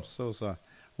 Man, I'm so sorry.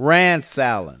 Rance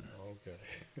Allen. Okay.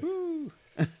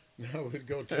 Now we'd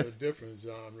go to a different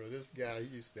genre. This guy, he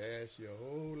used to ask you a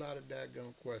whole lot of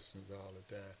daggone questions all the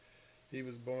time. He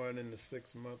was born in the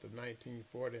 6th month of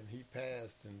 1940, and he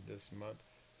passed in this month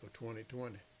of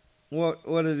 2020.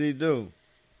 What did he do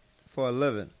for a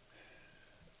living?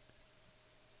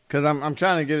 Because I'm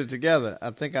trying to get it together. I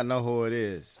think I know who it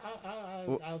is.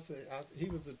 I'll say he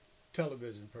was a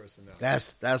television personality.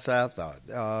 That's how I thought.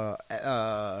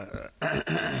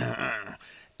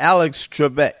 Alex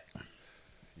Trebek.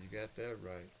 You got that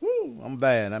right. Woo, I'm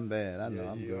bad. I know.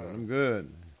 I'm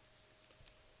good.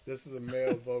 This is a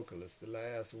male vocalist, the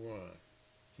last one.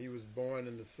 He was born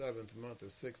in the 7th month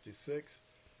of 66,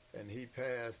 and he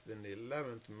passed in the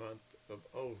 11th month of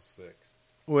 06.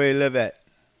 Where he live at?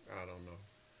 I don't know.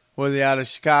 Was he out of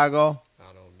Chicago?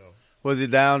 I don't know. Was he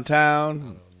downtown? I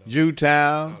don't know.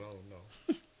 Jewtown? I don't know.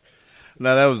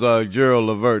 No, that was Gerald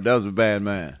Levert. That was a bad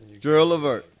man. Gerald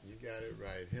Levert. You got it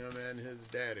right. Him and his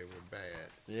daddy were bad.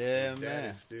 Yeah, his man.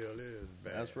 Daddy still is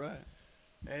bad. That's right.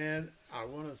 And I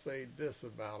want to say this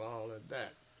about all of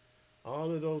that.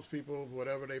 All of those people,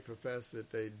 whatever they professed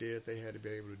that they did, they had to be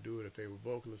able to do it. If they were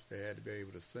vocalists, they had to be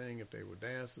able to sing. If they were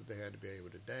dancers, they had to be able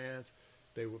to dance.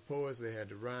 If they were poets, they had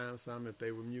to rhyme some. If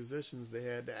they were musicians, they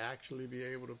had to actually be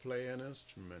able to play an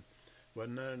instrument. But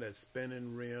none of that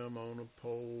spinning rim on a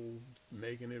pole,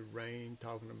 making it rain,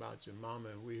 talking about your mama.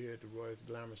 And we here at the Royce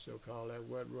Glamour Show call that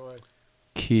what, Royce?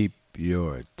 Keep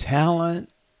your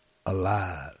talent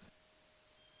alive.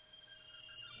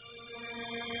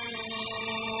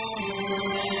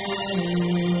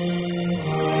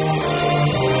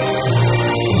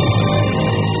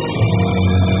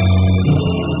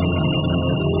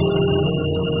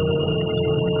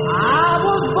 I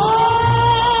was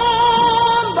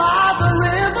born by the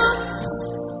river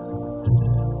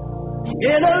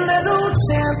in a little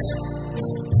tent.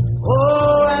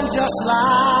 Oh, and just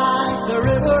like the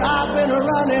river, I've been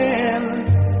running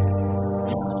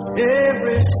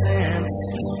ever since.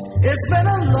 It's been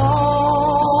a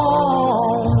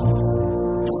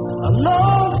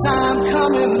long time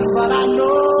coming, but I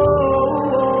know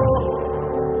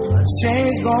a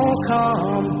change gonna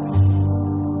come.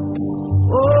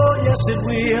 Oh, yes, it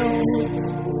will.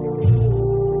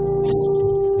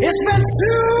 It's been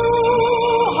too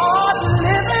hard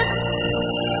living,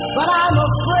 but I'm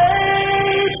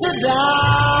afraid to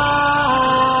die.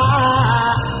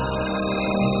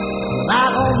 'Cause I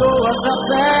don't know what's up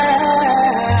there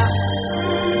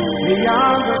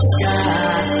beyond the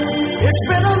sky. It's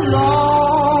been a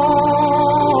long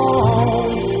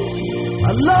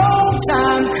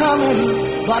time coming,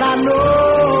 but I know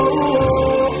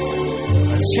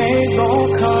change gon'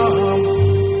 come.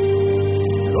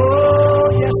 Oh,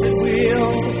 yes it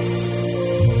will.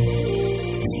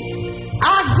 I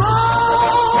go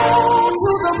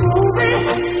to the movie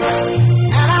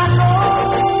and I go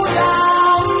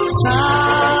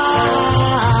downtown.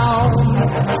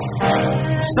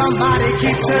 Somebody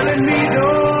keep telling me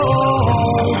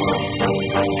don't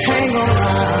hang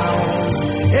around.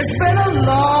 It's been a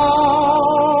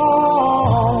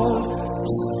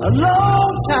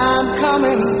long time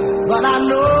coming, but I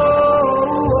know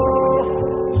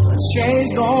a change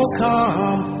gonna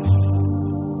come.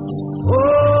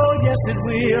 it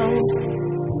will.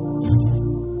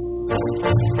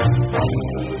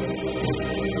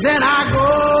 Then I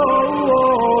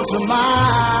go to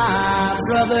my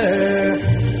brother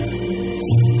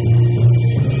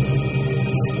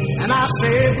and I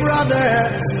say,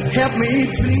 brother, help me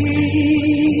please.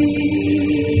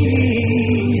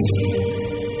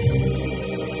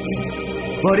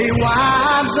 But he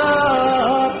winds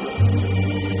up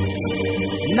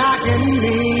knocking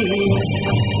me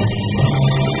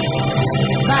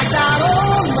back down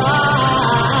on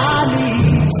my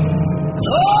knees.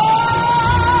 Oh,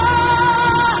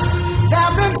 there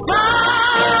have been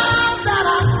times that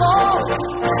I thought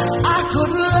I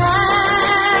could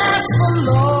last for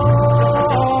long,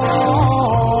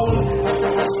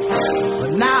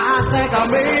 but now I think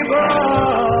I'm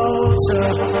able to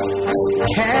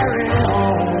carry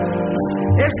on.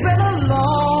 It's been a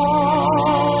long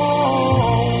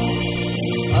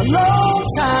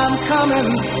time coming,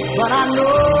 but I know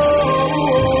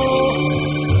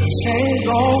change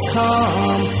gon'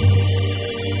 come.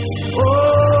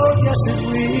 Oh, yes it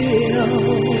will.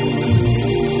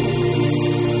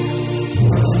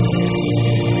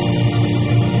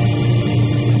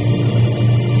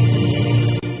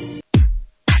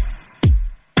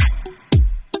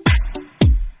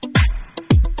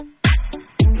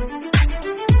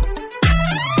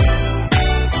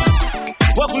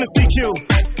 Welcome to CQ.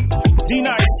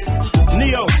 D-Nice,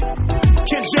 Neo,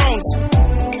 Kid Jones.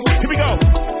 Here we go.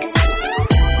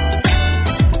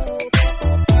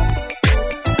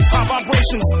 High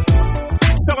vibrations,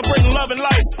 celebrating love and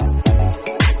life.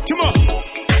 Come on.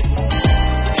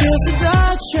 Feel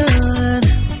seduction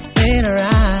in her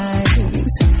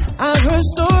eyes. I've heard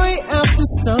story after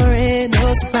story,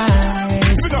 no surprise.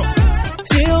 Here we go.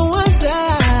 Till one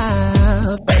day,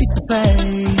 face to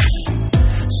face,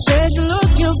 says you're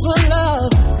looking for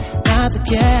love, not the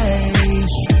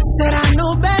case. Said I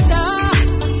know better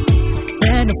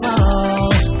than to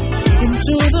fall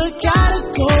into the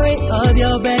category of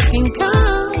your beck and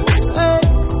call. Hey,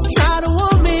 try to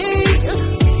want me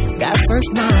that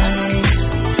first night.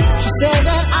 She said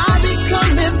that I'd be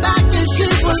coming back and she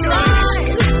was right.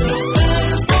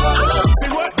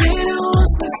 Did it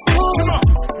once before,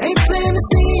 ain't plan to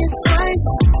see it twice.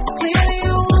 Clearly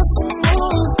I want some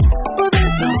more, but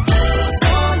there's no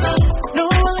no,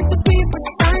 I like to be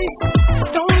precise.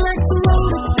 Don't like to roll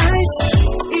the dice,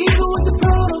 even with the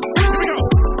prototype.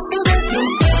 Still there's no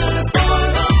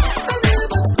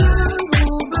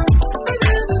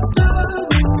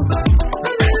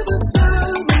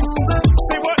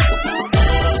Say what?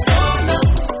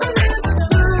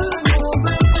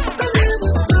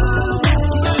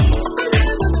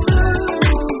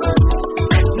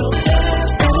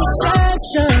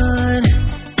 Deception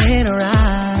in her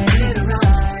eyes.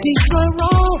 Destroy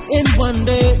wrong in one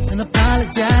day and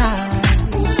apologize.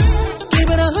 Give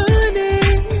it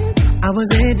 100, I was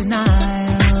in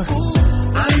denial.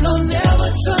 I know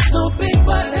never trust no big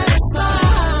butt and a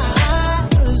smile.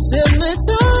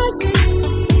 Hypnotizing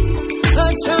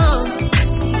her charm.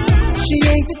 She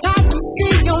ain't the type to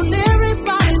see on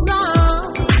everybody's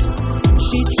arm.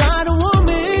 She tried to want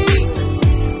me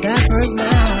that first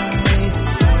night.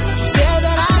 She said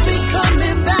that I'd be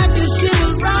coming back and she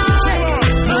was right.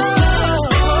 Oh,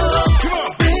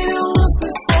 been it once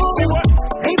before,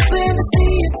 ain't plan to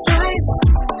see it twice.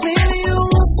 Clearly you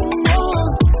want some more,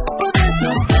 but there's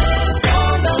no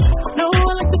no,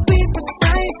 I like to be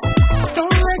precise.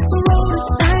 Don't like to roll the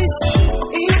dice,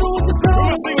 even with the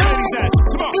pros.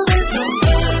 There's no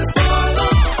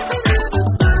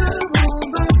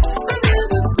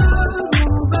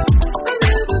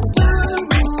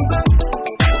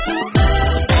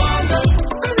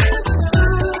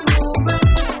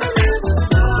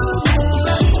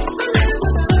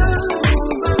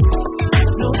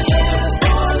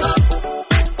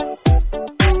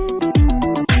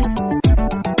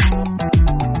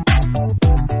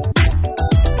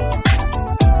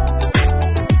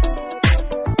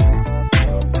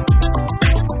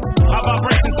High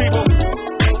vibrations, people.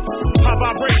 High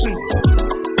vibrations.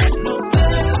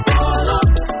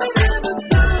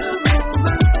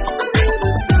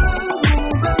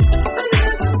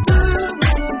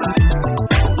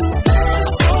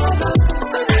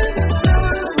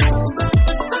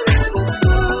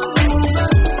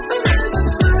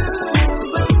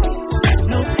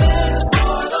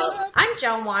 I'm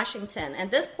Joan Washington, and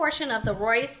this portion of the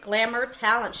Royce Glamour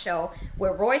Talent Show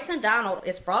with Royce and Donald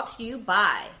is brought to you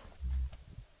by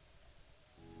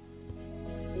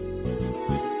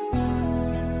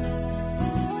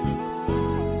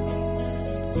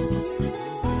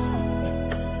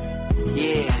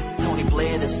Yeah, Tony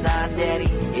Blair the sign,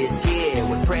 Daddy, is here.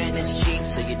 With printing is cheap,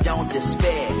 so you don't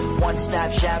despair.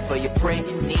 One-stop shop for your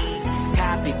printing needs.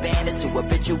 Copy banners to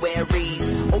obituaries.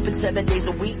 Open 7 days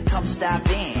a week, come stop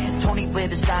in. Tony Blair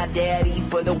the sign, Daddy,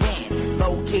 for the win.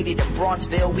 Located in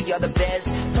Bronxville, we are the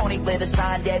best. Tony Blair the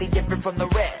sign, Daddy, different from the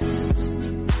rest.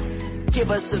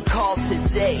 Give us a call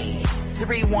today.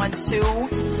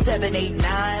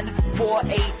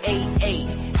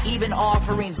 312-789-4888. Even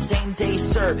offering same-day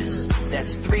service.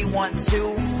 That's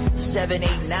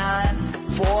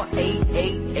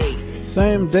 312-789-4888.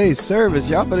 Same-day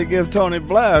service. Y'all better give Tony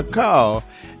Blair a call.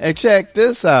 And check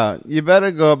this out. You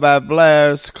better go by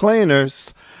Blair's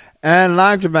Cleaners and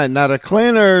Laundromat. Now, the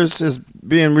Cleaners is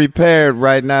being repaired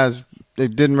right now. They're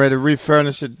getting ready to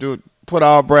refurnish it, put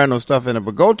all brand new stuff in it.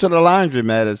 But go to the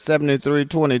Laundromat at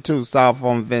 7322 South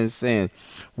on Vincennes.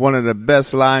 One of the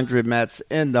best laundromats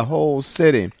in the whole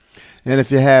city. And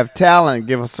if you have talent,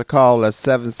 give us a call at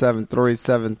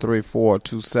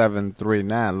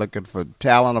 773-734-2739. Looking for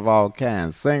talent of all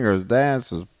kinds. Singers,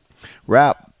 dancers,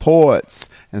 rap, poets,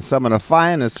 and some of the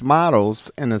finest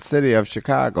models in the city of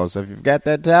Chicago. So if you've got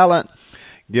that talent,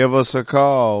 give us a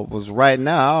call. Because right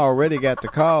now, I already got the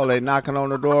call. They knocking on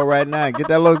the door right now. Get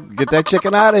that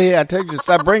chicken out of here. I tell you,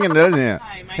 stop bringing it in here.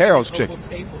 Harold's Chicken.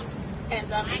 Staples,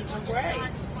 and I'm Angel Gray.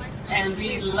 And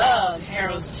we love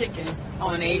Harold's Chicken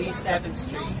on 87th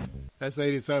Street. That's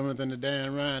 87th and the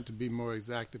Dan Ryan, to be more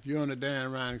exact. If you're on the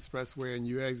Dan Ryan Expressway and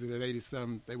you exit at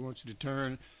 87th, they want you to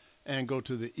turn and go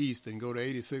to the east and go to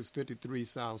 8653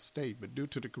 South State. But due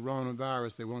to the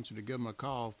coronavirus, they want you to give them a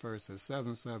call first at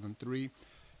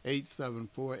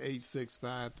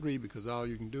 773-874-8653, because all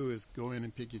you can do is go in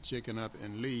and pick your chicken up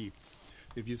and leave.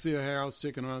 If you see a Harold's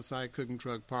Chicken on-site cooking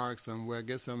truck parked somewhere,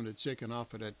 get some of the chicken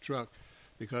off of that truck,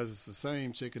 because it's the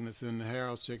same chicken that's in the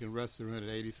Harold's Chicken restaurant at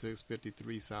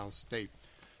 8653 South State.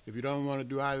 If you don't want to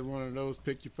do either one of those,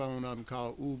 pick your phone up and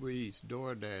call Uber Eats,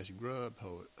 DoorDash,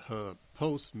 Grubhub,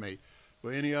 Postmate,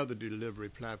 or any other delivery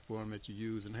platform that you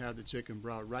use, and have the chicken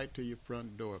brought right to your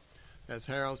front door. That's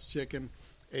Harold's Chicken,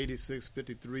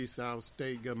 8653 South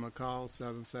State. Give them a call,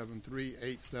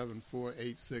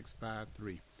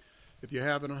 773-874-8653. If you're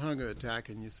having a hunger attack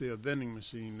and you see a vending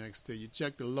machine next to you,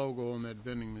 check the logo on that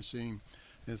vending machine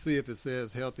and see if it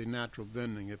says Healthy Natural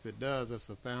Vending. If it does, that's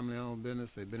a family-owned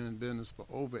business. They've been in business for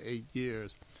over 8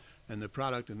 years, and the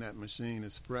product in that machine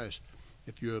is fresh.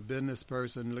 If you're a business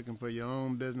person looking for your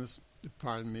own business,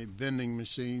 vending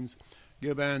machines,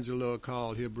 give Angelo a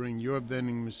call. He'll bring your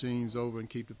vending machines over and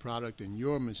keep the product in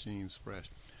your machines fresh.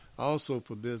 Also,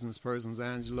 for business persons,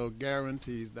 Angelo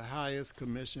guarantees the highest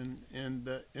commission in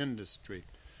the industry.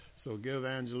 So give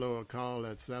Angelo a call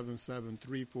at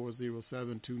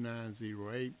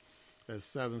 773-407-2908. That's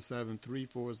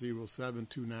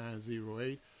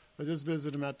 773-407-2908. Or just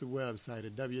visit him at the website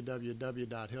at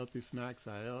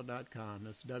www.healthysnacksil.com.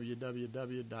 That's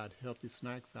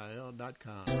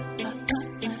www.healthysnacksil.com.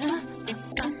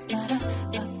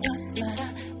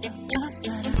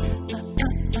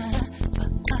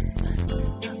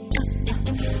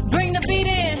 Bring the beat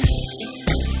in.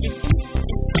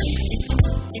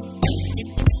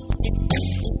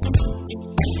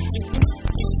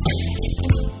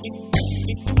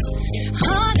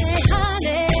 Honey,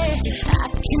 honey, I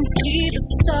can see the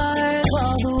stars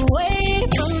all the way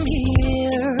from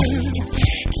here.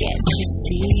 Can't you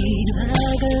see the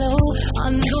glow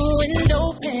on the window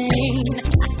pane? I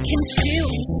can feel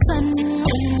the sun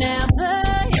whenever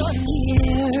you're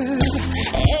near.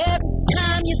 Every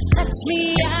time you touch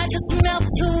me, I just melt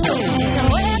away.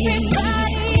 Now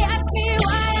everybody asks me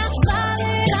why I'm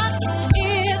smiling up from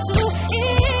ear to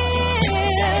ear.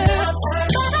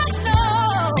 But I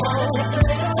know,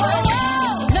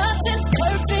 nothing's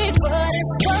perfect, but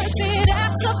it's worth it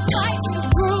after fighting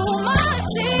through my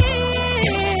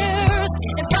tears.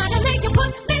 And finally you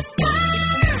put me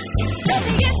first.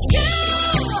 Baby, it's you.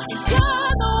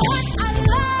 You're the one I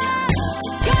love.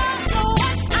 You're the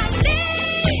one I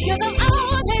need. You're the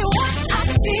only one I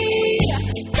see.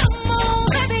 Come on,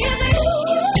 baby, it's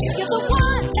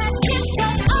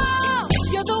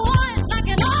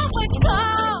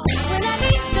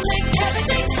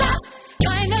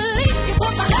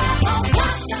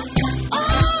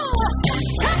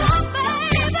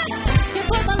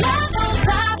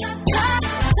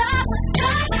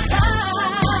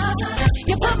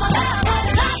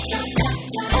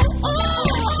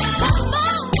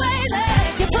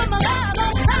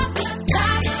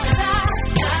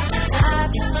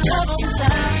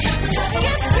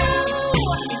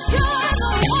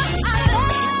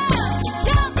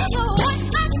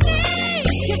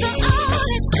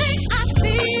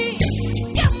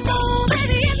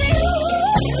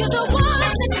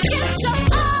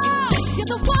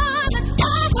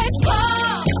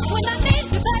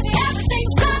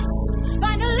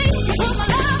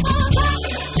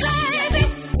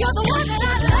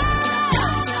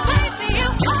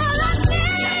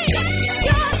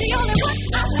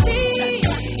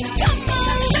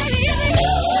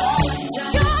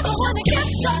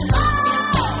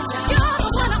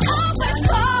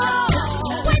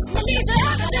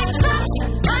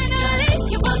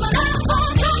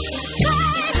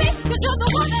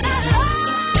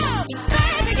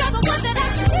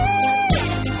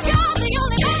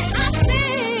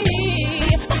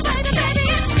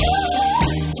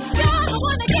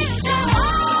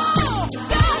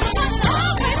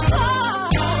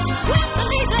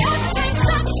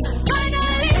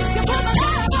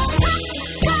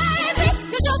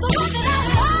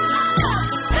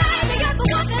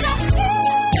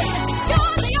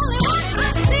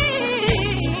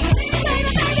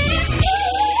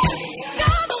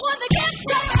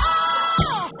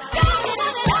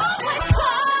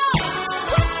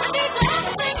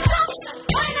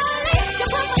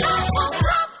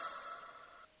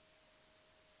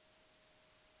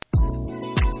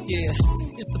Yeah,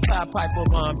 it's the Pied Piper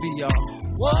of R&B, y'all.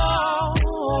 Whoa,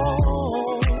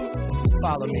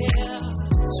 follow me,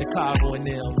 Chicago and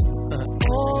them.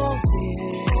 Oh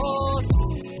yeah,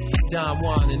 Don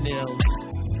Juan and them.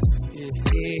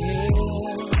 Yeah.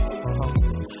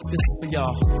 This is for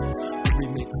y'all, the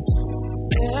remix.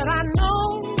 Said I know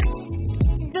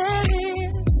that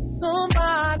it's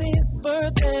somebody's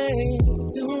birthday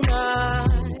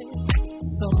tonight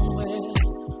somewhere,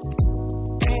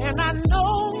 and I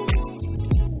know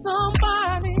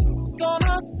somebody's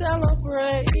gonna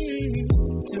celebrate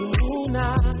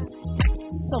tonight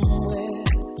somewhere.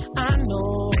 I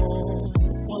know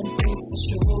one thing's for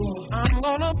sure, I'm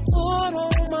gonna put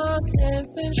on my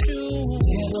dancing shoes,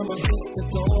 and I'ma hit the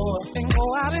door and go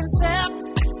out and step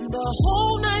the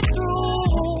whole night through.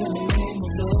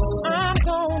 I'm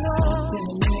gonna,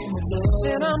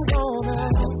 then I'm gonna,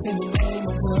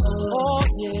 oh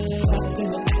yeah,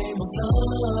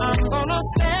 I'm gonna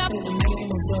step, in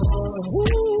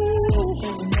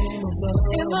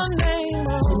the name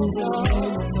of love.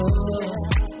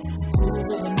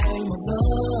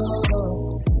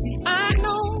 See, I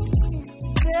know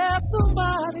there's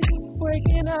somebody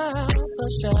breaking out the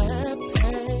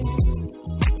champagne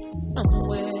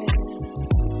somewhere,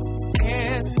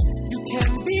 and you can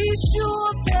be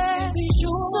sure that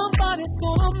somebody's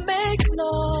gonna make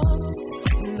love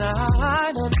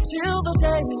night until the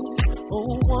day.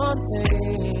 Oh, one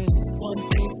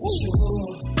thing's for sure,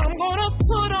 I'm gonna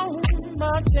put on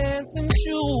my dancing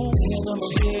shoes, and I'm gonna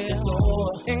hit the door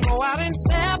and go out and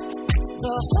step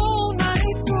the whole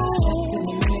night through. In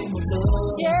the name of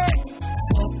love, yeah.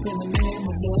 Step in the name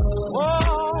of love. Whoa.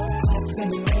 Step in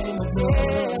the name of love.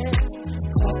 Yeah.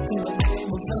 Step in the name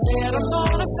of love. Said I'm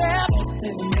gonna step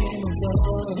in the name of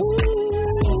love.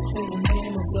 Step in the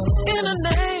name of love. In the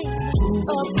name of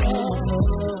love.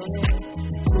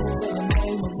 In the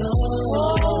name of love.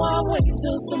 Oh, I wait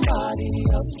till somebody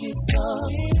else gets up.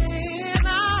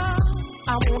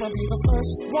 I wanna be the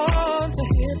first one to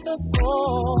hit the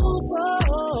floor.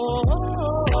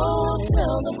 So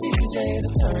tell the DJ to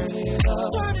turn it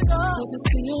up. Cause it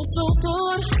feels so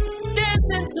good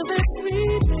dancing to this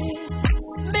remix.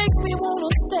 Makes me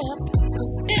wanna step,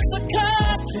 cause it's a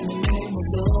cut. In the name of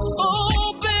love. Oh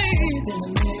baby, in the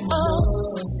name of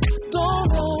love. Don't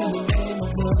know. In the name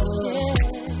of love. Yeah.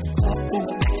 In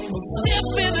the name of love. Step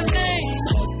in the name.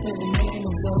 In the name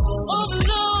of love. Of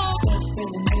love. In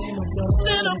the name of love.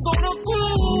 Then I'm gonna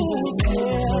groove,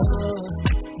 yeah.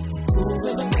 Groove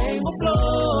in the name of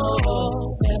love.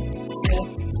 Step, step,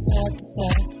 side to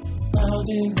side, round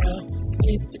and round,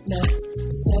 keep it now.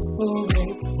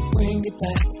 Separate, bring it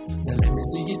back. Now let me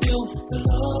see you do the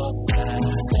love side.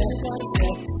 Step by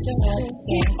step, side to side.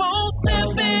 Keep on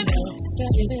stepping,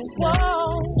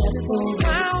 whoa. Separate,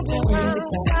 round and round,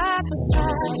 side to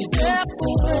side.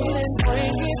 Separate and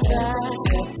bring it back.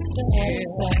 Step, side to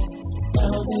side.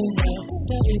 Come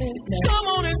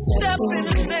on and step in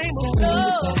the name of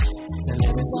love.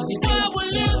 While we're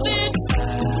living,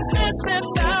 step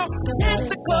steps out, hit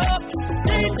the club.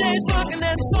 DJ's rocking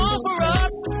that song for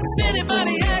us. If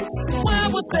anybody asks why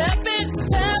we're stepping,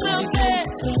 tell them that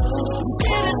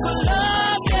did it for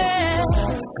love, yeah.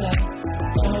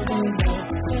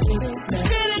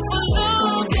 Did it for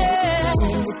love, yeah.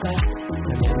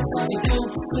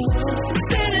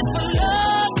 Did it for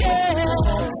love, yeah.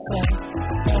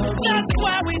 That's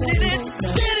why we did it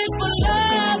for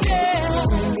love, yeah.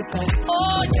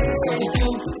 Oh yeah,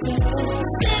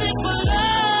 did it for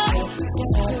love. Did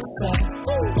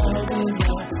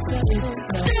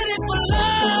it for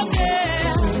love,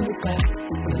 yeah.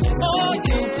 Oh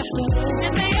yeah,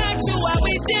 and they ask you why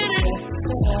we did it.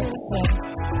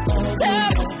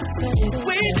 Tell them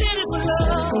we did it for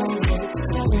love.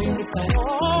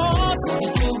 Oh,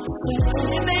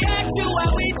 and they ask you why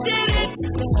we did it.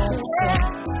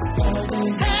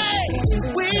 Hey,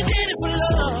 we did it for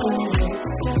love.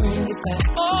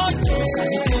 Oh yeah,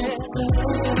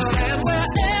 and where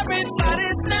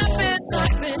everybody's snapping,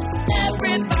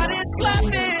 everybody's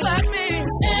clapping,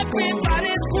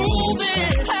 everybody's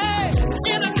grooving. Hey,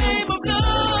 in the name of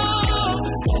love.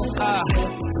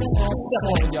 Step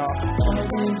on, y'all.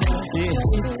 Yeah,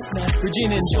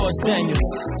 Regina and George Daniels.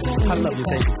 I love you,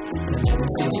 baby.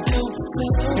 Here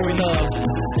we love.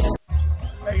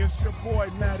 Hey, it's your boy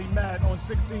Matty Matt on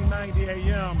 1690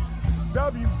 AM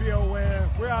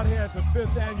WVON. We're out here at the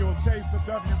 5th annual Taste of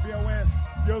WVON.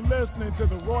 You're listening to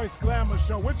the Royce Glamour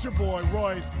Show with your boy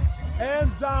Royce and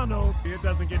Donald. It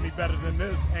doesn't get any better than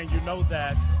this, and you know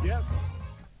that. Yes.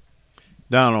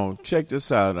 Donald, check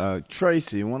this out.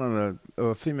 Tracy, one of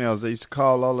the females they used to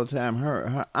call all the time,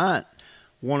 her aunt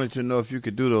wanted to know if you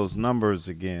could do those numbers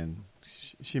again.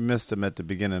 She missed them at the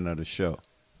beginning of the show.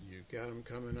 You got them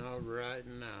coming out right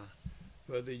now.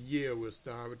 For the year, we'll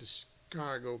start with the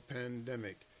Chicago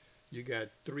pandemic. You got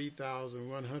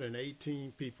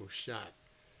 3,118 people shot.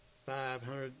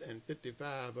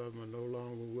 555 of them are no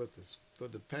longer with us. For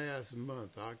the past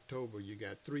month, October, you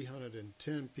got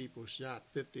 310 people shot.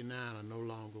 59 are no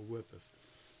longer with us.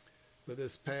 For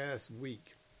this past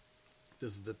week,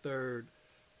 this is the third.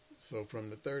 So from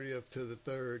the 30th to the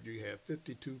 3rd, you have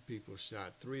 52 people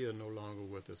shot. 3 are no longer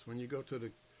with us. When you go to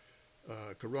the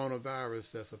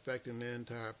coronavirus that's affecting the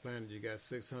entire planet, you got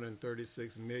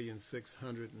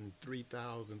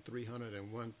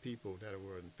 636,603,301 people that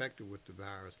were infected with the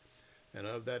virus. And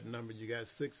of that number, you got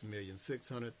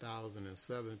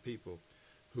 6,600,007 people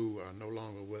who are no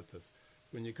longer with us.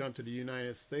 When you come to the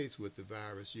United States with the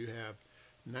virus, you have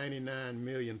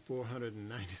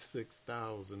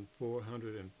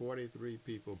 99,496,443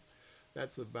 people.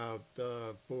 That's about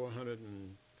 400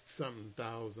 and something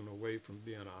thousand away from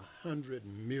being 100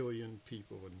 million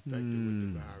people infected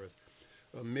with the virus.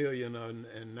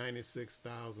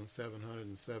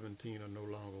 1,096,717 are no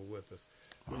longer with us.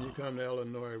 When you come to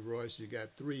Illinois, Royce, you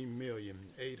got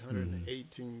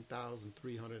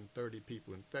 3,818,330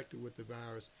 people infected with the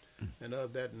virus, and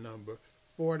of that number,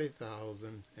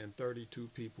 40,032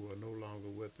 people are no longer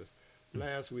with us.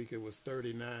 Last week it was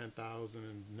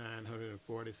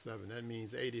 39,947. That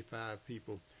means 85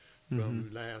 people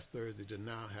from last Thursday to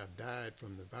now have died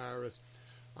from the virus.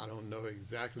 I don't know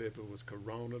exactly if it was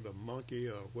corona, the monkey,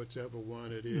 or whichever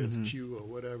one it is, Q or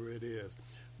whatever it is.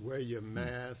 Wear your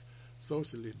mask,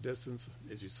 socially distance.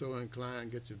 If you're so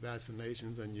inclined, get your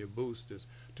vaccinations and your boosters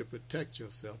to protect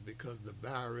yourself, because the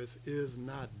virus is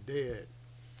not dead.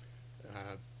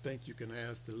 I think you can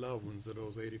ask the loved ones of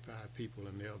those 85 people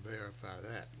and they'll verify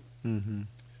that.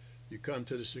 You come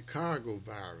to the Chicago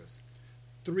virus.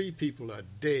 3 people are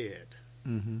dead.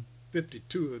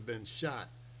 52 have been shot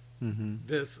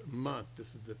this month.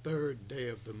 This is the 3rd day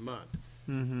of the month.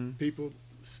 People,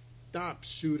 stop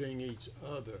shooting each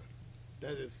other.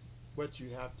 That is what you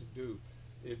have to do.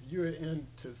 If you're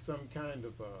into some kind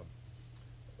of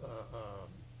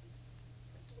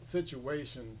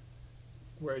situation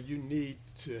where you need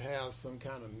to have some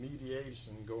kind of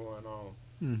mediation going on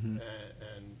and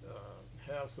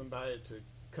have somebody to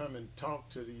come and talk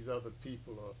to these other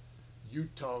people, or you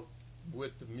talk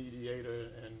with the mediator,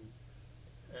 and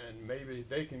maybe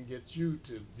they can get you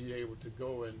to be able to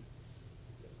go in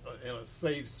a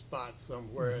safe spot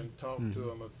somewhere and talk to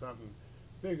them or something.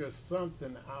 Figure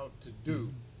something out to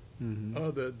do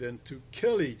other than to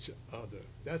kill each other.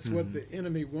 That's what the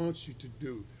enemy wants you to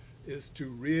do, is to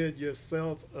rid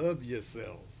yourself of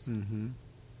yourselves.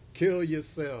 Kill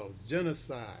yourselves,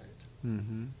 genocide.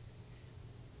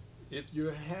 If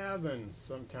you're having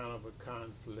some kind of a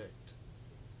conflict,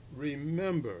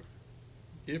 remember,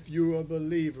 if you're a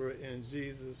believer in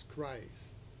Jesus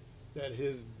Christ, that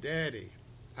his daddy,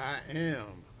 I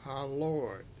am, our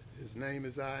Lord, his name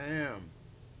is I am.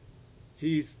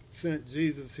 He sent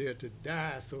Jesus here to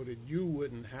die so that you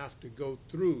wouldn't have to go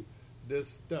through this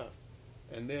stuff.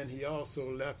 And then he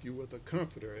also left you with a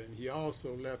comforter, and he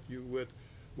also left you with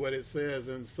what it says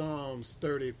in Psalms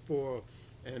 34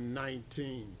 and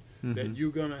 19, that you're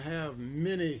going to have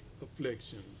many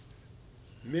afflictions.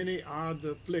 Many are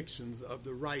the afflictions of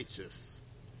the righteous,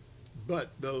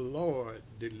 but the Lord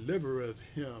delivereth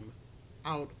him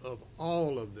out of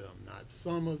all of them, not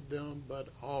some of them, but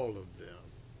all of them.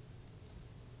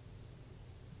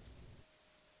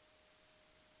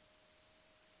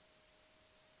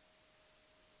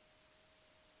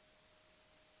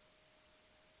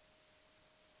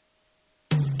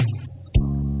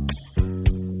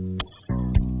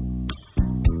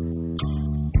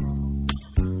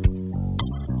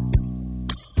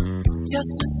 Just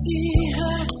to see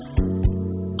her,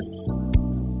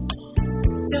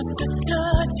 just to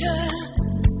touch her,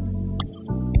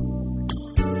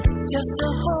 just to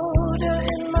hold her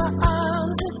in my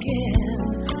arms again,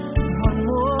 one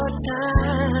more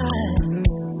time.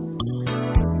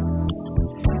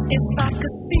 If I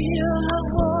could feel her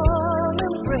warm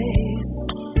embrace,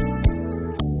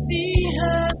 see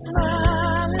her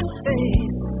smiling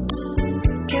face,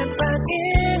 can't find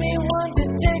anyone to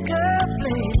take her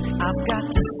place. I've got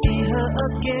to see her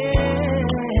again.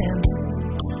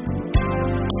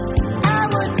 I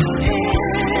would do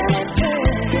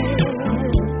anything.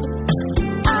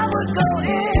 I would go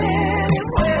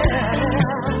anywhere.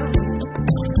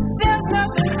 There's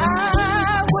nothing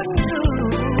I wouldn't do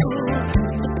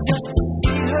just to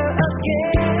see her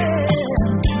again.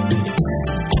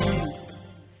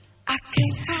 I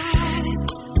can't hide it,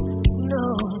 no.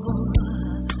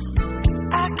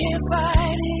 I can't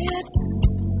fight it.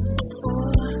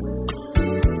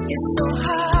 so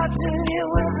hard to live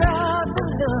without the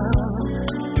love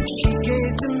she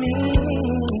gave to me.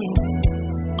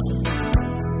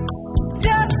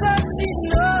 Just so she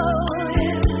knows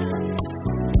it.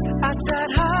 I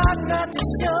tried hard not to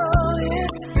show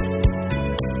it.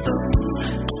 Ooh,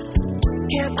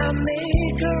 can I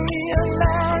make her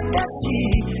realize that she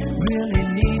really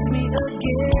needs me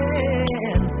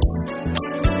again?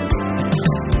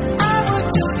 I would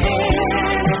do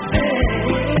anything.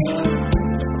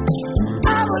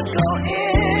 I would go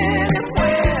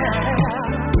anywhere.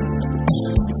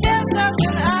 There's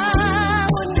nothing I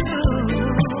would do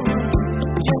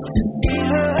just to see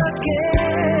her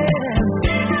again.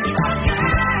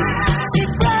 She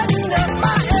brightened up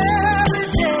my every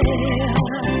day,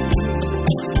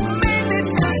 made me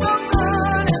feel so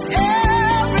good in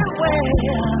every way.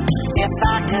 If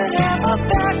I could have her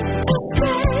back to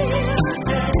stay,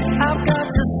 I've got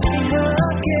to see her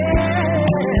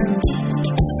again.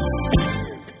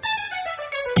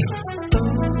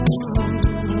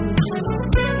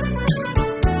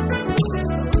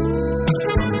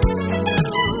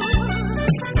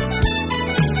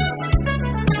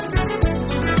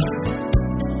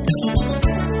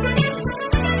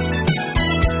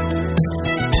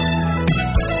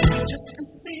 Just to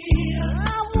see her,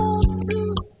 I want to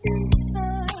see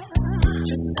her.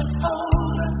 Just to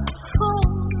hold her,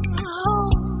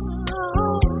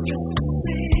 just to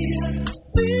see her.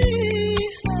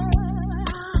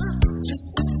 Just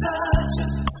to touch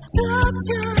her.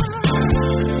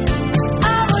 I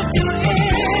would do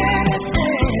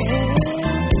anything.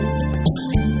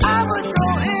 I would go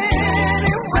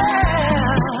anywhere.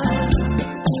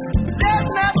 There's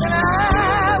nothing I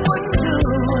wouldn't do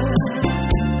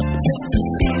just to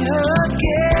see her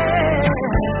again.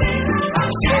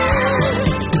 She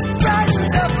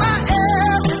brightens up my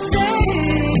every day,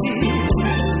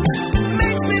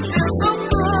 makes me feel so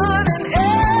good in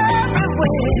every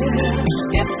way.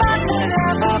 If I could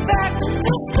have her back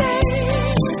to stay,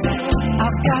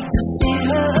 I've got to see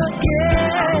her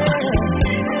again.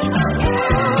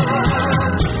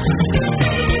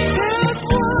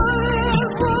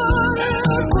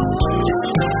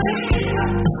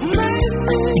 Make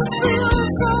me feel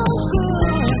so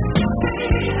good.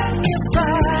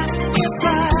 If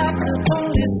I could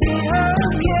only see her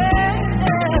again.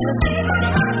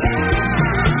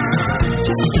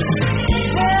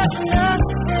 There's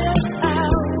nothing I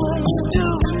wouldn't do.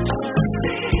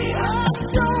 Oh,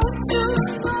 don't you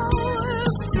know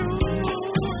it's true?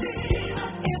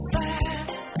 If I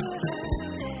could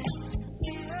only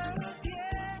see her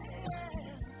again.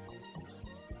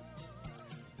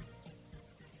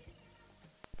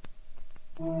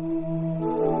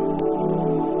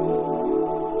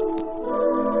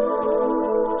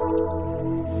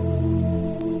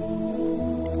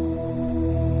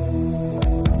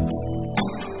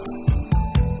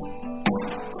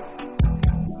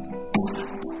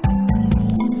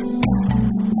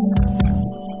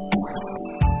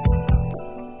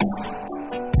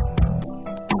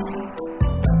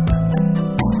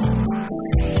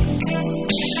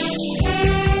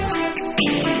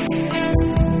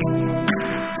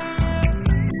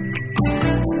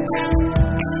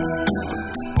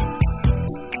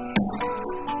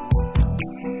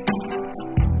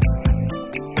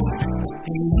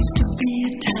 There used to be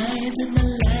a time in my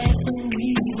life when we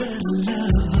were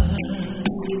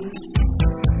lovers,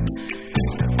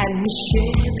 and we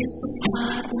shared this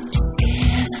apartment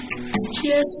together,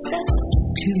 just us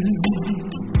two.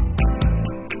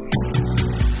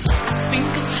 I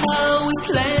think of how we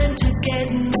planned to get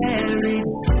married,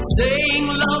 saying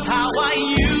love how I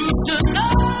used to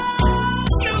know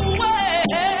you well.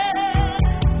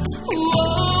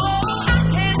 Whoa, I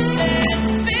can't stand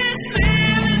this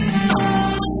feeling,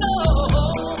 oh no.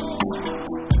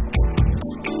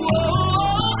 Whoa,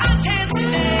 I can't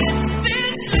stand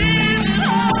this feeling,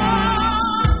 oh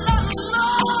no.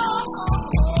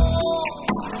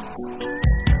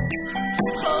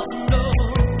 Oh no, no,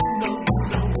 no,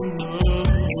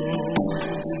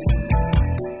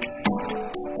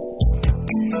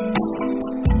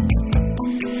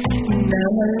 now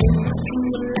I live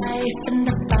single life and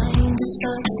I find it's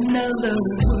another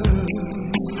world.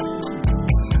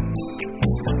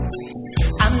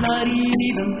 I'm not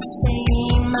even the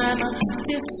same, I'm a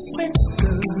different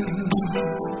girl.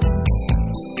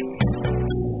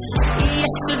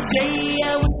 Yesterday I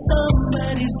was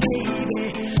somebody's baby,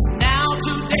 now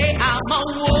today I'm a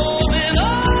woman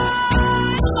of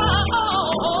my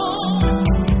own.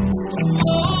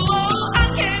 Oh, I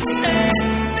can't stand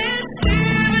this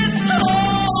feeling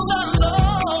all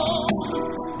alone.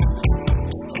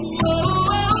 Oh,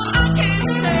 I can't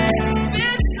stand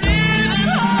this feeling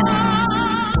all alone.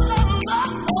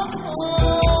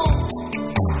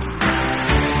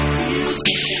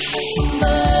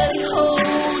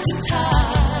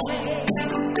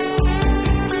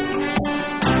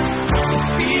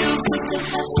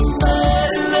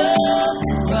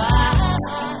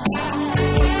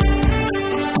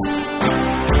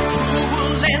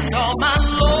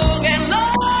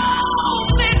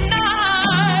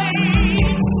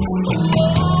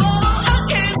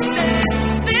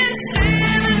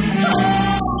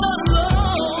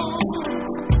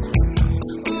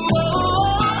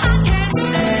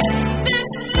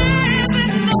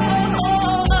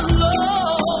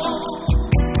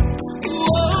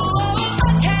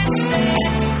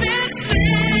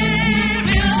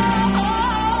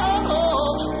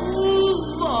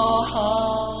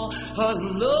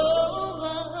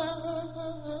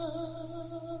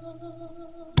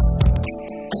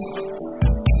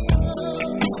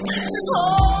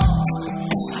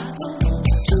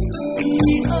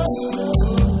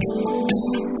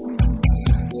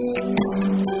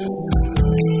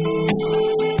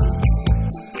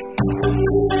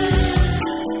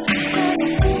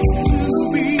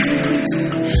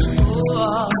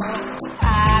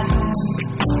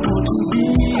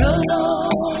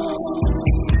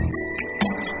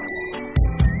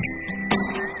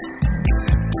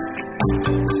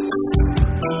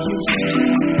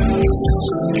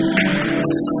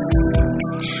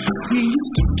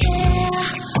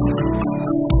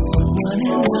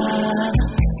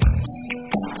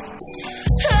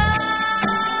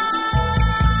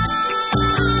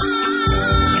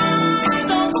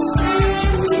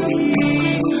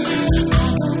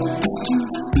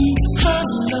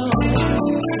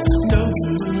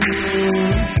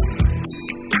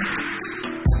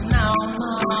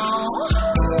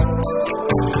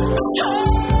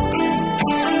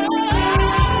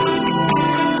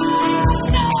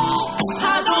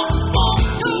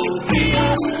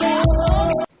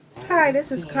 Hi,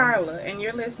 this is Carla, and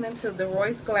you're listening to the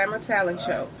Royce Glamour Talent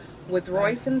Show with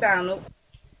Royce and Donald.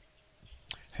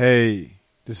 Hey,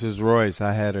 this is Royce.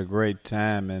 I had a great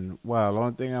time, and wow, the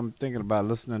only thing I'm thinking about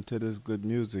listening to this good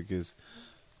music is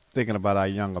thinking about our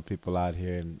younger people out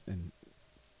here and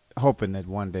hoping that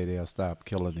one day they'll stop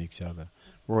killing each other.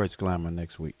 Royce Glamour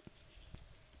next week.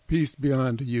 Peace be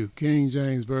unto you. King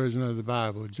James Version of the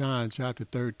Bible, John chapter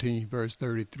 13, verse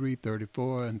 33,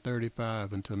 34, and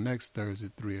 35. Until next Thursday,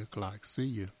 3 o'clock. See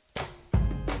you.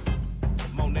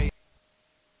 Monet.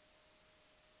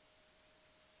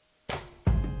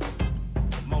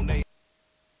 Monet.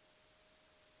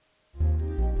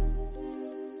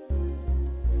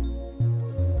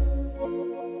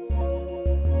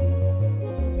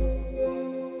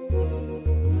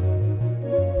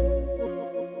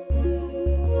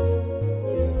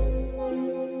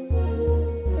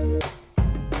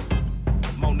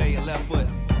 Monet, your left foot.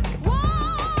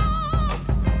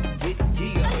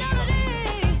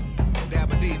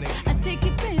 I take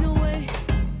your pain away.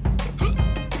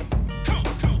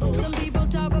 Some people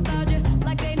talk about you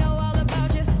like they know all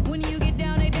about you. When you get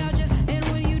down, they doubt you. And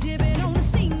when you dip it on the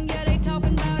scene, yeah, they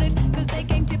talking about it. Cause they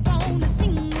can't tip on the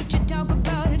scene. What you talk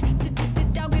about it,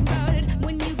 talk about it.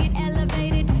 When you get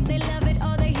elevated, they love it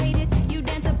or they hate it. You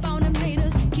dance up on them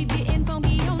haters, keep getting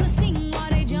funky on the scene. While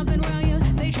they jumping around you,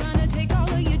 they trying to take all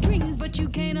of your dreams. But you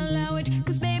can't allow it.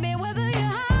 Cause baby, whether you're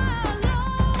high or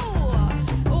low,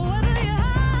 or whether you're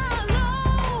high or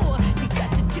low, you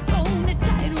got to tip on the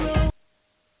tightrope.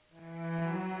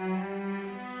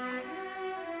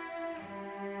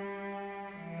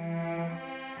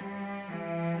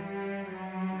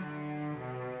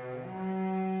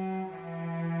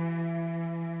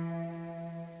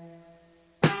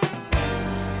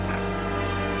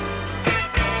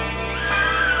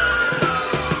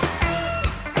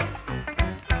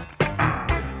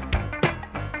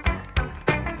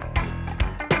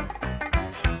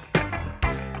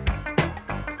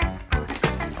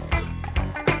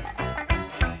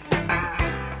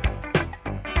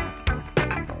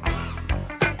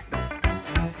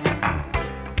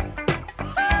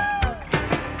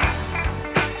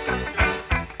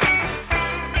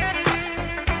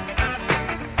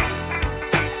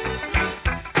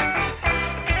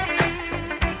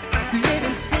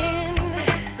 Living sin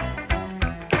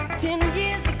 10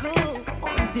 years ago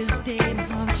on this day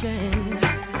motion.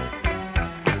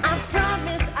 I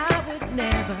promise I would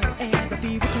never ever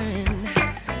be returned.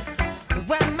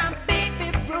 When my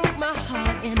baby broke my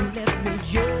heart and left me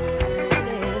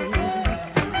yearning.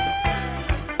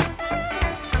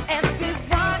 As we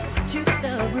walked to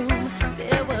the room,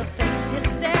 there were faces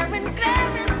staring,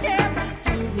 glaring, terror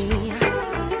through me.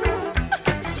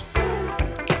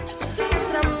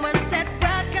 Someone said,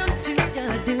 welcome to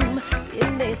your doom.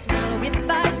 And they smiled with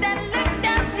eyes that looked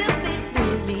down silly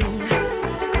through me.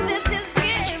 This is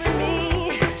scaring me.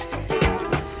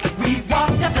 We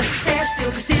walked up the stairs to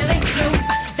the ceiling room.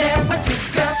 There were two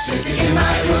girls sitting in in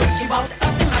my room. She walked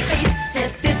up in my face,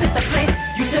 said, this is the place.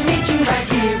 Used to meet you right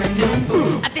here in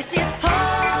Noon. This is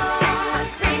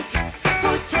Heartbreak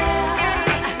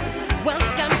Hotel.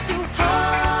 Welcome to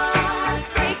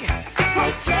Heartbreak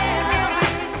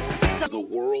Hotel. The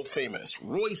world famous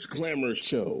Royce Glamour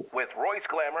Show with Royce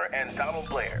Glamour and Donald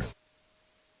Blair.